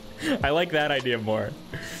 I like that idea more.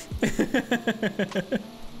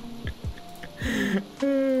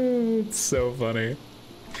 It's so funny.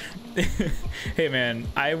 Hey man,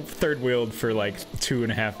 I third wheeled for like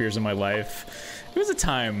 2.5 years of my life. It was a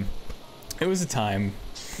time. It was a time.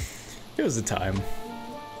 It was a time.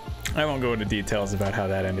 I won't go into details about how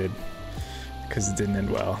that ended, because it didn't end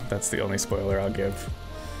well. That's the only spoiler I'll give.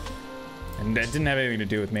 And that didn't have anything to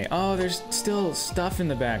do with me. Oh, there's still stuff in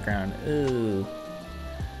the background. Ooh.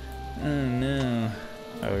 Oh no.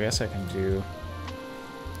 Oh, I guess I can do...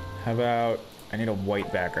 How about... I need a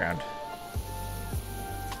white background.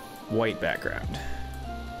 White background.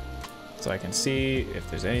 So I can see if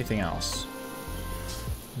there's anything else.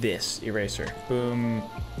 This eraser. Boom.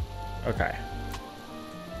 Okay.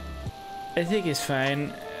 I think it's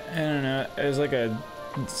fine. I don't know. There's like a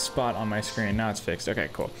spot on my screen. Now it's fixed. Okay,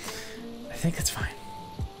 cool. I think it's fine.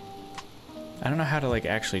 I don't know how to like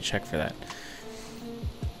actually check for that.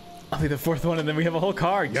 I'll be the fourth one and then we have a whole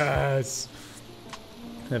car. Yes.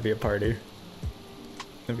 That'd be a party.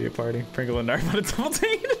 That'd be a party. Pringle and Narf on a double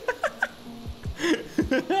date.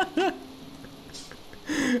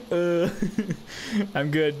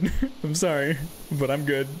 I'm good. I'm sorry, but I'm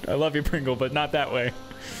good. I love you, Pringle, but not that way.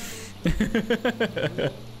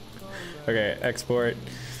 Okay, export.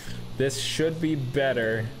 This should be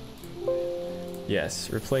better.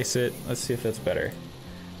 Yes, replace it. Let's see if that's better.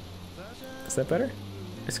 Is that better?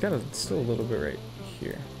 It's got still a little bit right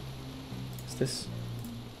here. Is this?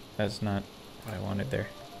 That's not what I wanted there.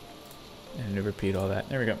 And to repeat all that.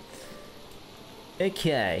 There we go.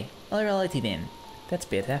 Okay, alrighty then. That's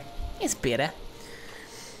better. It's better.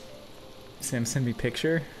 Sam, send me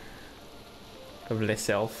picture of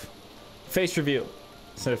myself. Face reveal.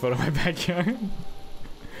 Send a photo of my backyard.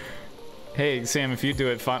 Hey, Sam, if you do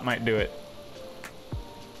it, Font might do it.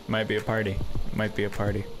 Might be a party. Might be a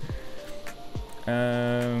party. Okay.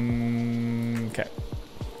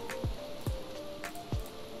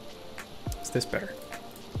 Is this better?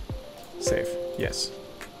 Save. Yes.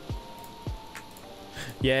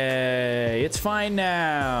 Yay! It's fine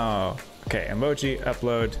now! Okay, emoji,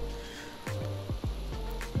 upload.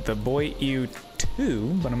 The Boy Ew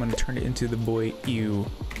 2, but I'm gonna turn it into the Boy Ew.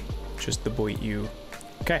 Just the Boy Ew.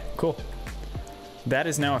 Okay, cool. That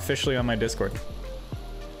is now officially on my Discord.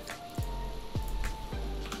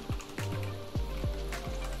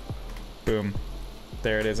 Boom.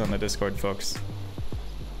 There it is on the Discord, folks.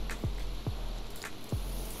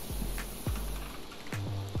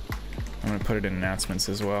 I'm gonna put it in announcements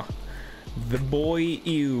as well. The Boy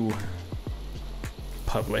Ew.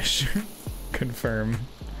 Publish. Confirm.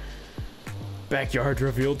 Backyard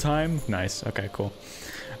reveal time. Nice. Okay, cool.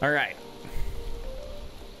 All right.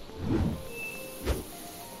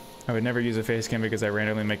 I would never use a face cam because I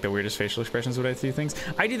randomly make the weirdest facial expressions when I see things.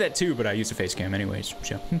 I do that too, but I use a face cam anyways,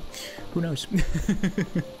 so who knows?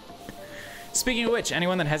 Speaking of which,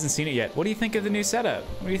 anyone that hasn't seen it yet, what do you think of the new setup?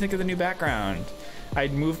 What do you think of the new background? I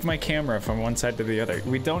moved my camera from one side to the other.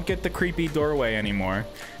 We don't get the creepy doorway anymore,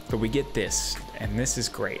 but we get this, and this is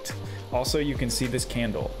great. Also, you can see this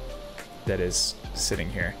candle that is sitting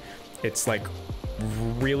here. It's like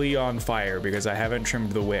really on fire because I haven't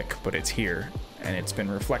trimmed the wick, but it's here, and it's been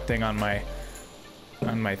reflecting on my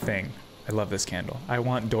thing. I love this candle. I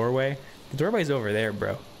want doorway. The doorway's over there,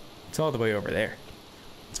 bro. It's all the way over there.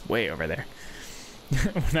 It's way over there.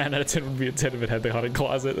 9 out of 10 would be a 10 if it had the haunted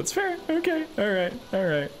closet. That's fair. Okay. All right. All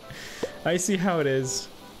right. I see how it is.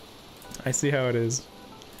 I see how it is.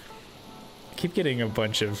 I keep getting a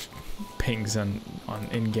bunch of pings on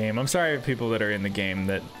in game. I'm sorry for people that are in the game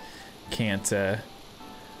that can't that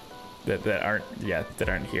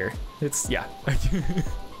aren't here. It's yeah.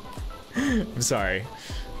 I'm sorry.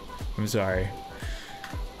 I'm sorry.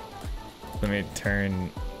 Let me turn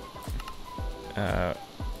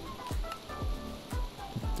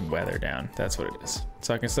weather down. That's what it is.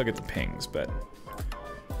 So I can still get the pings, but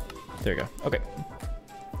there you go. Okay.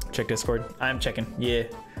 Check Discord. I'm checking. Yeah.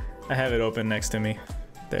 I have it open next to me.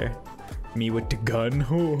 There. Me with the gun.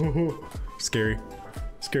 Scary.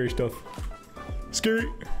 Scary stuff. Scary.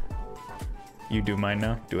 You do mine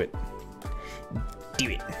now. Do it. Do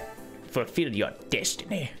it. Fulfill your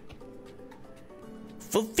destiny.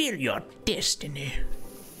 Fulfill your destiny.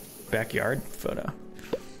 Backyard photo.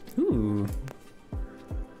 Ooh.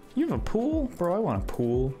 You have a pool? Bro, I want a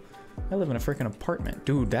pool. I live in a freaking apartment.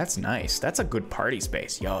 Dude, that's nice. That's a good party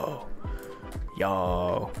space. Yo.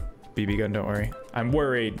 Yo. BB gun, don't worry. I'm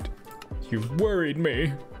worried. You've worried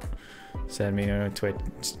me. Send me no Twitch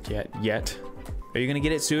yet. Are you gonna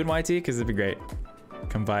get it soon, YT? Because it'd be great.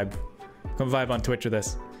 Come vibe. Come vibe on Twitch with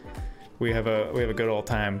us. We have a good old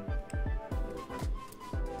time.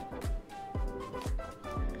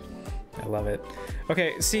 I love it.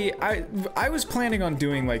 Okay, see, I was planning on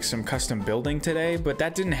doing like some custom building today, but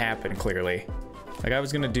that didn't happen clearly. Like I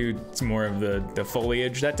was gonna do some more of the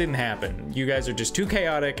foliage. That didn't happen. You guys are just too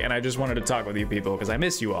chaotic, and I just wanted to talk with you people because I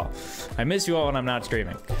miss you all. I miss you all when I'm not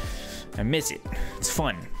streaming. I miss it. It's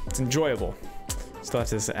fun. It's enjoyable. Still have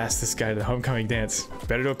to ask this guy to the homecoming dance.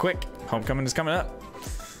 Better do it quick. Homecoming is coming up.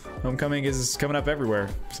 Homecoming is coming up everywhere,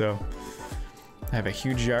 so. I have a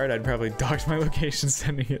huge yard. I'd probably dox my location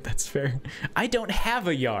sending it. That's fair. I don't have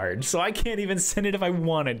a yard, so I can't even send it if I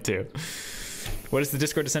wanted to. What is the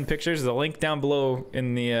Discord to send pictures? There's a link down below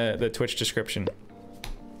in the Twitch description.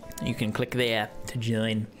 You can click there to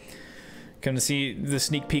join. Come to see the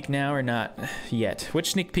sneak peek now or not yet?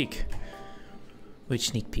 Which sneak peek? Which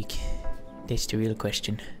sneak peek? That's the real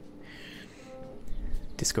question.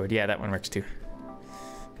 Discord. Yeah, that one works too.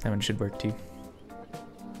 That one should work too.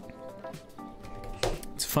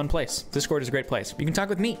 It's a fun place. Discord is a great place. You can talk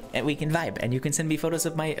with me and we can vibe, and you can send me photos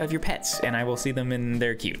of your pets, and I will see them and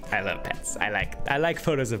they're cute. I love pets. I like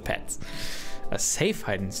photos of pets. A safe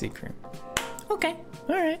hide and seek room. Okay.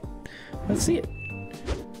 All right. Let's see it.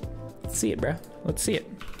 Let's see it, bro. Let's see it.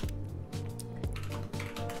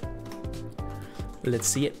 Let's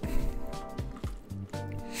see it.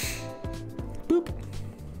 Boop.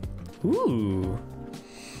 Ooh.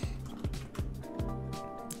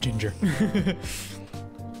 Ginger.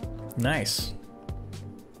 Nice.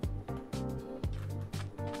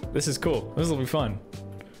 This is cool. This will be fun.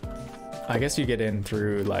 I guess you get in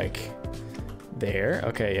through like there.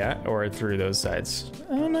 Okay, yeah. Or through those sides.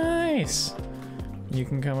 Oh, nice. You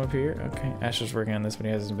can come up here. Okay. Ash is working on this, but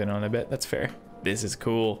he hasn't been on a bit. That's fair. This is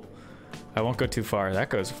cool. I won't go too far. That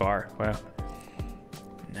goes far. Wow.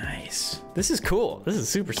 Nice. This is cool. This is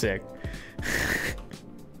super sick.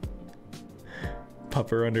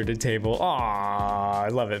 Pupper under the table. Aww, I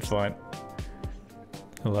love it, Flint.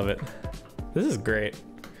 I love it. This is great.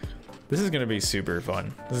 This is gonna be super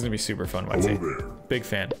fun. This is gonna be super fun, YT. Big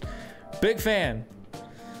fan. Big fan.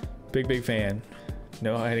 Big fan.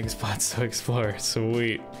 No hiding spots to explore.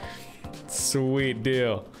 Sweet. Sweet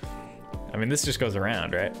deal. I mean, this just goes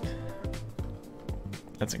around, right?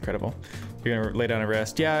 That's incredible. You're gonna lay down and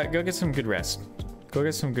rest. Yeah, go get some good rest. Go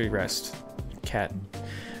get some good rest, cat.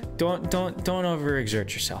 Don't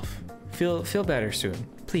overexert yourself. Feel better soon,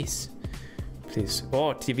 please. Please.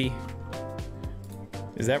 Oh, TV.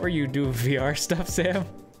 Is that where you do VR stuff, Sam?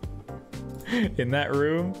 In that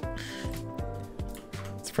room?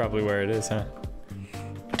 It's probably where it is, huh?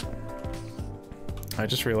 I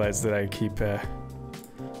just realized that I kept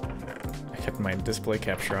my display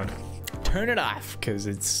capture on. Turn it off, because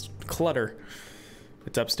it's clutter.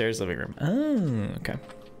 It's upstairs living room. Oh, okay.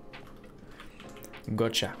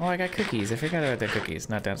 Gotcha. Oh, I got cookies. I forgot about the cookies,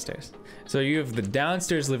 not downstairs. So you have the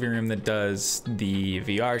downstairs living room that does the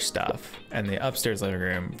VR stuff, and the upstairs living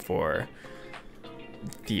room for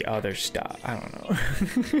the other stuff. I don't know.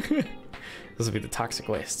 Those will be the toxic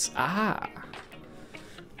wastes. Ah,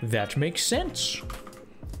 that makes sense.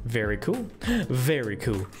 Very cool. Very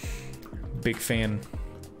cool. Big fan.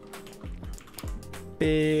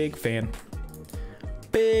 Big fan.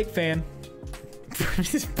 Big fan.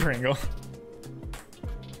 Pringle.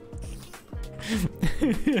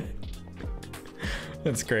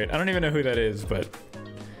 That's great. I don't even know who that is, but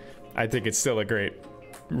I think it's still a great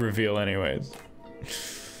reveal anyways.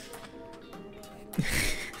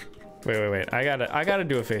 Wait. I gotta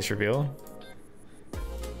do a face reveal.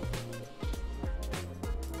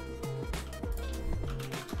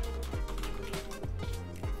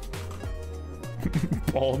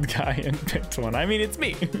 Bald guy in picked one. I mean, it's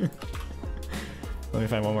me. Let me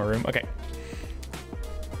find one more room. Okay.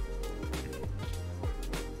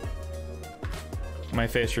 My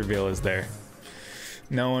face reveal is there.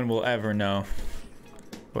 No one will ever know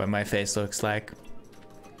what my face looks like.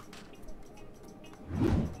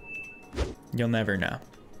 You'll never know.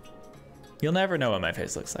 You'll never know what my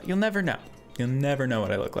face looks like. You'll never know. You'll never know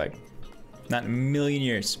what I look like. Not in a million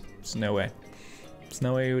years. There's no way. There's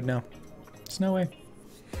no way you would know. There's no way.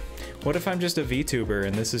 What if I'm just a VTuber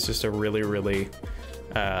and this is just a really, really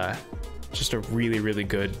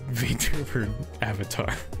good VTuber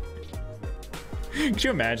avatar? Could you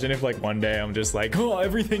imagine if like one day I'm just like, oh,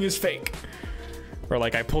 everything is fake? Or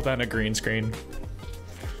like I pull down a green screen.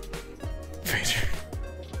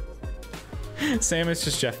 Sam is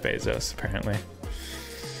just Jeff Bezos, apparently.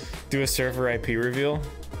 Do a server IP reveal.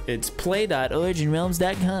 It's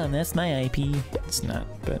play.originrealms.com. That's my IP. It's not,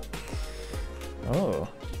 but... Oh,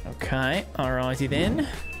 okay. Alrighty then.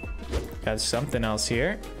 Got something else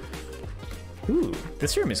here. Ooh,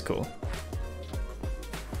 this room is cool.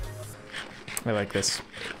 I like this.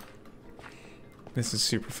 This is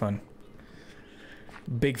super fun.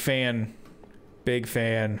 Big fan. Big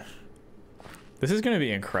fan. This is gonna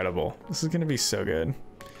be incredible. This is gonna be so good.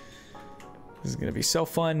 This is gonna be so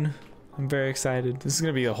fun. I'm very excited. This is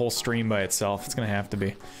gonna be a whole stream by itself. It's gonna have to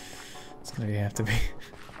be. It's gonna have to be.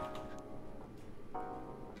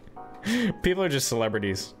 People are just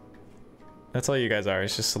celebrities. That's all you guys are.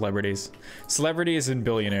 It's just celebrities. Celebrities and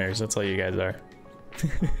billionaires. That's all you guys are.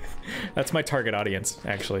 That's my target audience,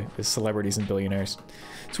 actually, is celebrities and billionaires.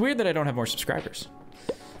 It's weird that I don't have more subscribers.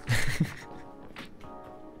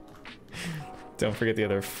 Don't forget the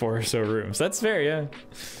other 4 or so rooms. That's fair, yeah.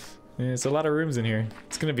 It's a lot of rooms in here.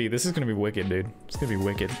 This is gonna be wicked, dude. It's gonna be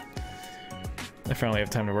wicked. I finally have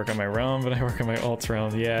time to work on my realm, but I work on my alt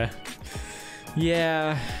realm. Yeah.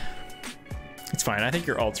 Yeah. It's fine. I think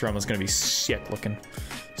your alt realm is gonna be sick looking.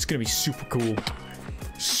 It's gonna be super cool.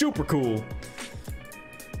 Super cool.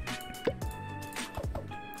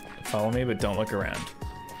 Follow me, but don't look around.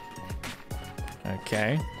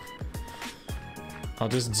 Okay. I'll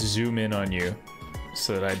just zoom in on you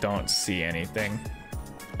so that I don't see anything.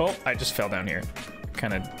 Oh, I just fell down here.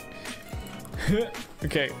 Kind of.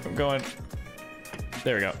 Okay, I'm going.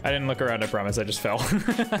 There we go. I didn't look around, I promise. I just fell.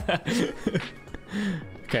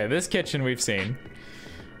 Okay, this kitchen we've seen.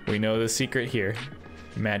 We know the secret here.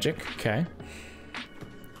 Magic, okay.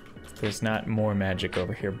 There's not more magic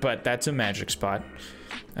over here, but that's a magic spot.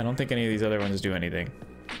 I don't think any of these other ones do anything,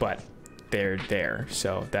 but they're there,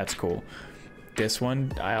 so that's cool. This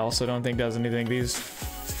one, I also don't think does anything. These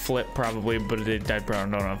flip probably, but I don't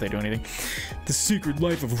know if they do anything. The Secret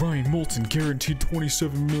Life of Ryan Moulton, guaranteed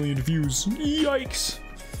 27 million views. Yikes.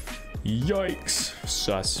 Yikes.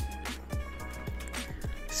 Sus.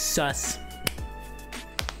 Sus.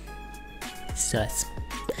 Sus.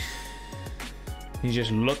 You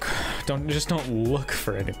just look, don't look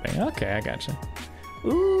for anything. Okay, I gotcha.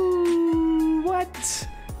 Ooh, what?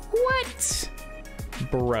 What?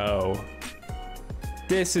 Bro.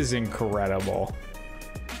 This is incredible.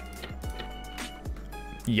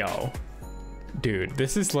 Yo. Dude,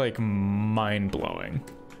 this is like mind-blowing.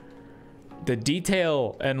 The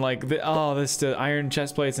detail and like the iron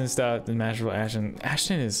chest plates and stuff, the Masterful Ashton.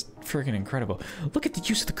 Ashton is freaking incredible. Look at the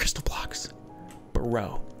use of the crystal blocks.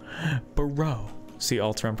 Bro. Bro. See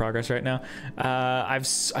Ultron progress right now. I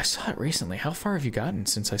saw it recently. How far have you gotten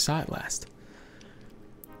since I saw it last?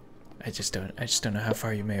 I just don't know how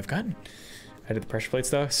far you may have gotten. I did the pressure plates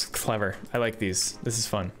though. It's clever. I like these. This is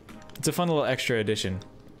fun. It's a fun little extra addition,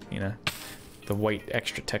 you know, the white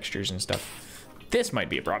extra textures and stuff. This might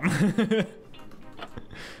be a problem.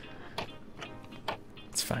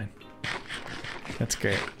 It's fine. That's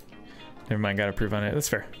great. Never mind, gotta prove on it. That's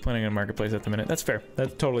fair. Planning on marketplace at the minute. That's fair.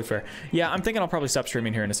 That's totally fair. Yeah, I'm thinking I'll probably stop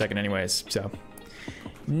streaming here in a second anyways, so.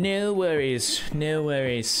 No worries. No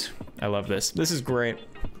worries. I love this. This is great.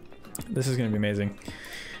 This is gonna be amazing.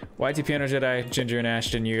 YT Piano Jedi, Ginger and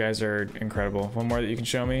Ashton, you guys are incredible. One more that you can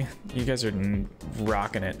show me. You guys are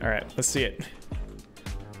rocking it. All right, let's see it.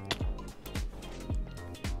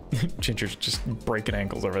 Ginger's just breaking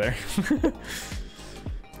ankles over there.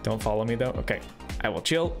 Don't follow me though. Okay, I will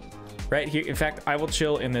chill right here. In fact, I will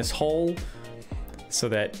chill in this hole so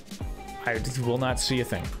that I will not see a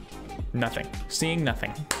thing. Nothing. Seeing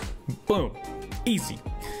nothing. Boom. Easy.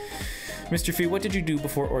 Mr. Fee, what did you do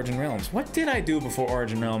before Origin Realms? What did I do before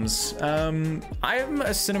Origin Realms? I'm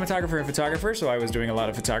a cinematographer and photographer, so I was doing a lot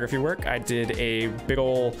of photography work. I did a big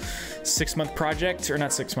ol' 6-month project, or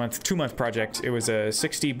not 6 month, 2-month project. It was a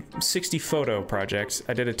 60 photo project.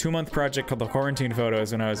 I did a 2-month project called the Quarantine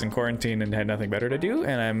Photos when I was in quarantine and had nothing better to do,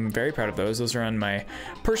 and I'm very proud of those. Those are on my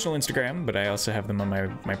personal Instagram, but I also have them on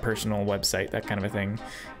my personal website, that kind of a thing.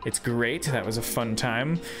 It's great. That was a fun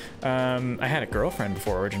time. I had a girlfriend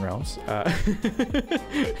before Origin Realms.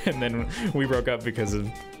 and then we broke up because of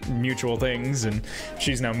mutual things, and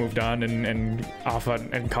she's now moved on and off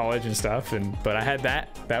in college and stuff. But I had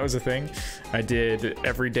that was a thing. I did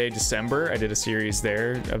Everyday December. I did a series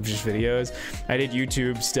there of just videos. I did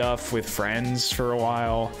YouTube stuff with friends for a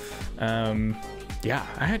while. Yeah,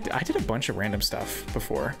 I did a bunch of random stuff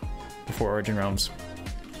before Origin Realms.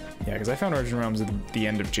 Yeah, because I found Origin Realms at the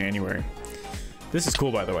end of January. This is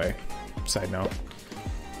cool, by the way. Side note.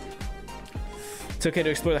 It's okay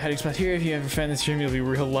to explore the hiding spot here. If you ever find this stream, you'll be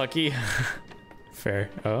real lucky.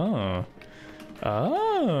 Fair. Oh.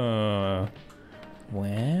 Oh.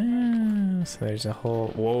 Wow. So there's a whole...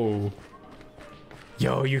 Whoa.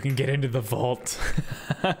 Yo, you can get into the vault.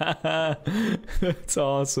 That's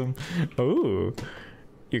awesome. Ooh.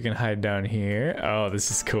 You can hide down here. Oh,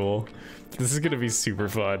 this is cool. This is gonna be super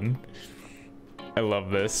fun. I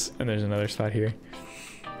love this. And there's another spot here.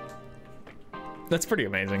 That's pretty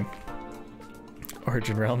amazing.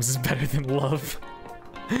 Origin Realms is better than love.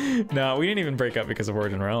 No, we didn't even break up because of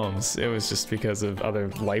Origin Realms. It was just because of other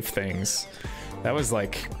life things. That was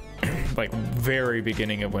like very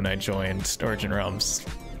beginning of when I joined Origin Realms.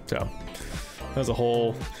 So that was a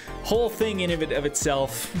whole thing in of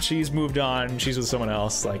itself. She's moved on. She's with someone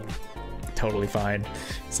else. Like, totally fine.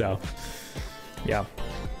 So yeah,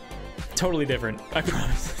 totally different. I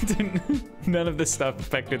promise. None of this stuff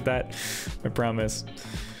affected that. I promise.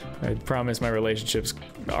 I promise my relationships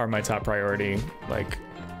are my top priority. Like,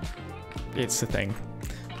 it's the thing.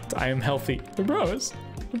 I am healthy. I promise.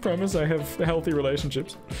 I promise I have healthy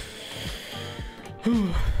relationships.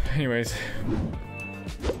 Anyways.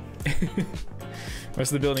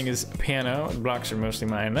 Most of the building is piano. The blocks are mostly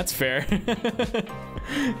mine. That's fair.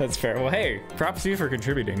 That's fair. Well, hey, props to you for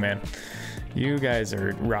contributing, man. You guys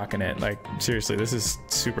are rocking it. Like, seriously, this is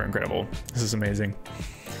super incredible. This is amazing.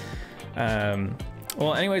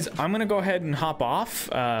 Well, anyways, I'm gonna go ahead and hop off.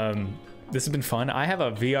 This has been fun. I have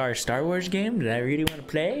a VR Star Wars game that I really want to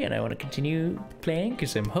play, and I want to continue playing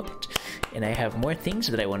because I'm hooked, and I have more things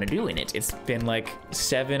that I want to do in it. It's been like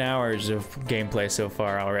 7 hours of gameplay so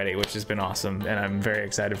far already, which has been awesome, and I'm very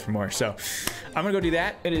excited for more. So I'm gonna go do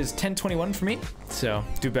that. It is 10:21 for me, so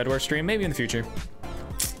do Bed Wars stream maybe in the future.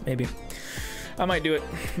 Maybe. I might do it.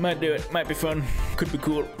 Might do it. Might be fun. Could be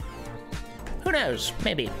cool. Who knows?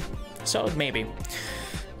 Maybe. Solid maybe.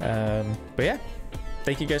 But yeah.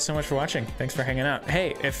 Thank you guys so much for watching. Thanks for hanging out.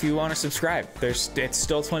 Hey, if you want to subscribe, it's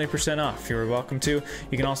still 20% off. You're welcome to.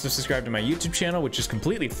 You can also subscribe to my YouTube channel, which is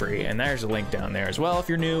completely free, and there's a link down there as well if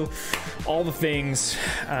you're new. All the things.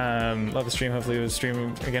 Love the stream. Hopefully we'll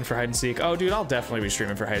stream again for hide and seek. Oh, dude, I'll definitely be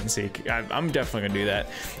streaming for hide and seek. I'm definitely gonna do that.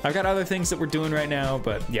 I've got other things that we're doing right now,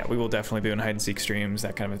 but yeah, we will definitely be doing hide and seek streams,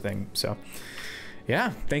 that kind of a thing. So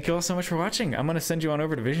yeah, thank you all so much for watching. I'm gonna send you on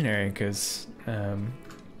over to Visionary because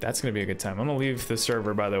that's gonna be a good time. I'm gonna leave the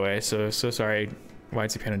server, by the way, so sorry,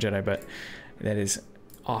 YT Piano Jedi, but that is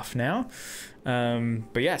off now.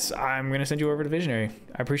 But yes, I'm gonna send you over to Visionary.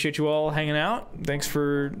 I appreciate you all hanging out. Thanks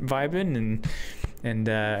for vibing and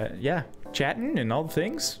yeah, chatting and all the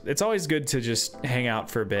things. It's always good to just hang out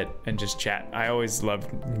for a bit and just chat. I always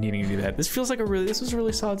love needing to do that. This was a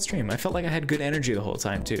really solid stream. I felt like I had good energy the whole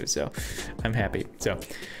time too, so I'm happy. So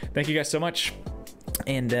thank you guys so much.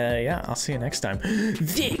 And yeah, I'll see you next time.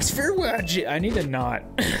 Thanks for watching. I need to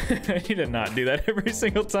not do that every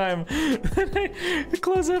single time I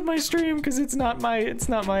close up my stream because it's not my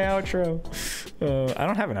outro. I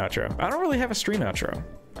don't have an outro. I don't really have a stream outro.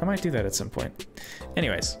 I might do that at some point.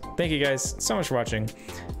 Anyways, thank you guys so much for watching,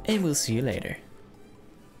 and we'll see you later.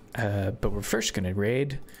 But we're first gonna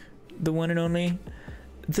raid the one and only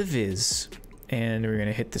The Viz, and we're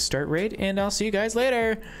gonna hit the start raid, and I'll see you guys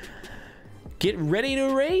later. Get ready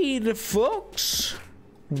to raid, folks.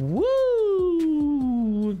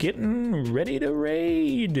 Woo! Getting ready to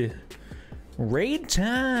raid. Raid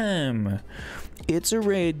time. It's a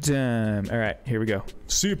raid time. All right, here we go.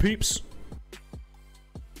 See you, peeps.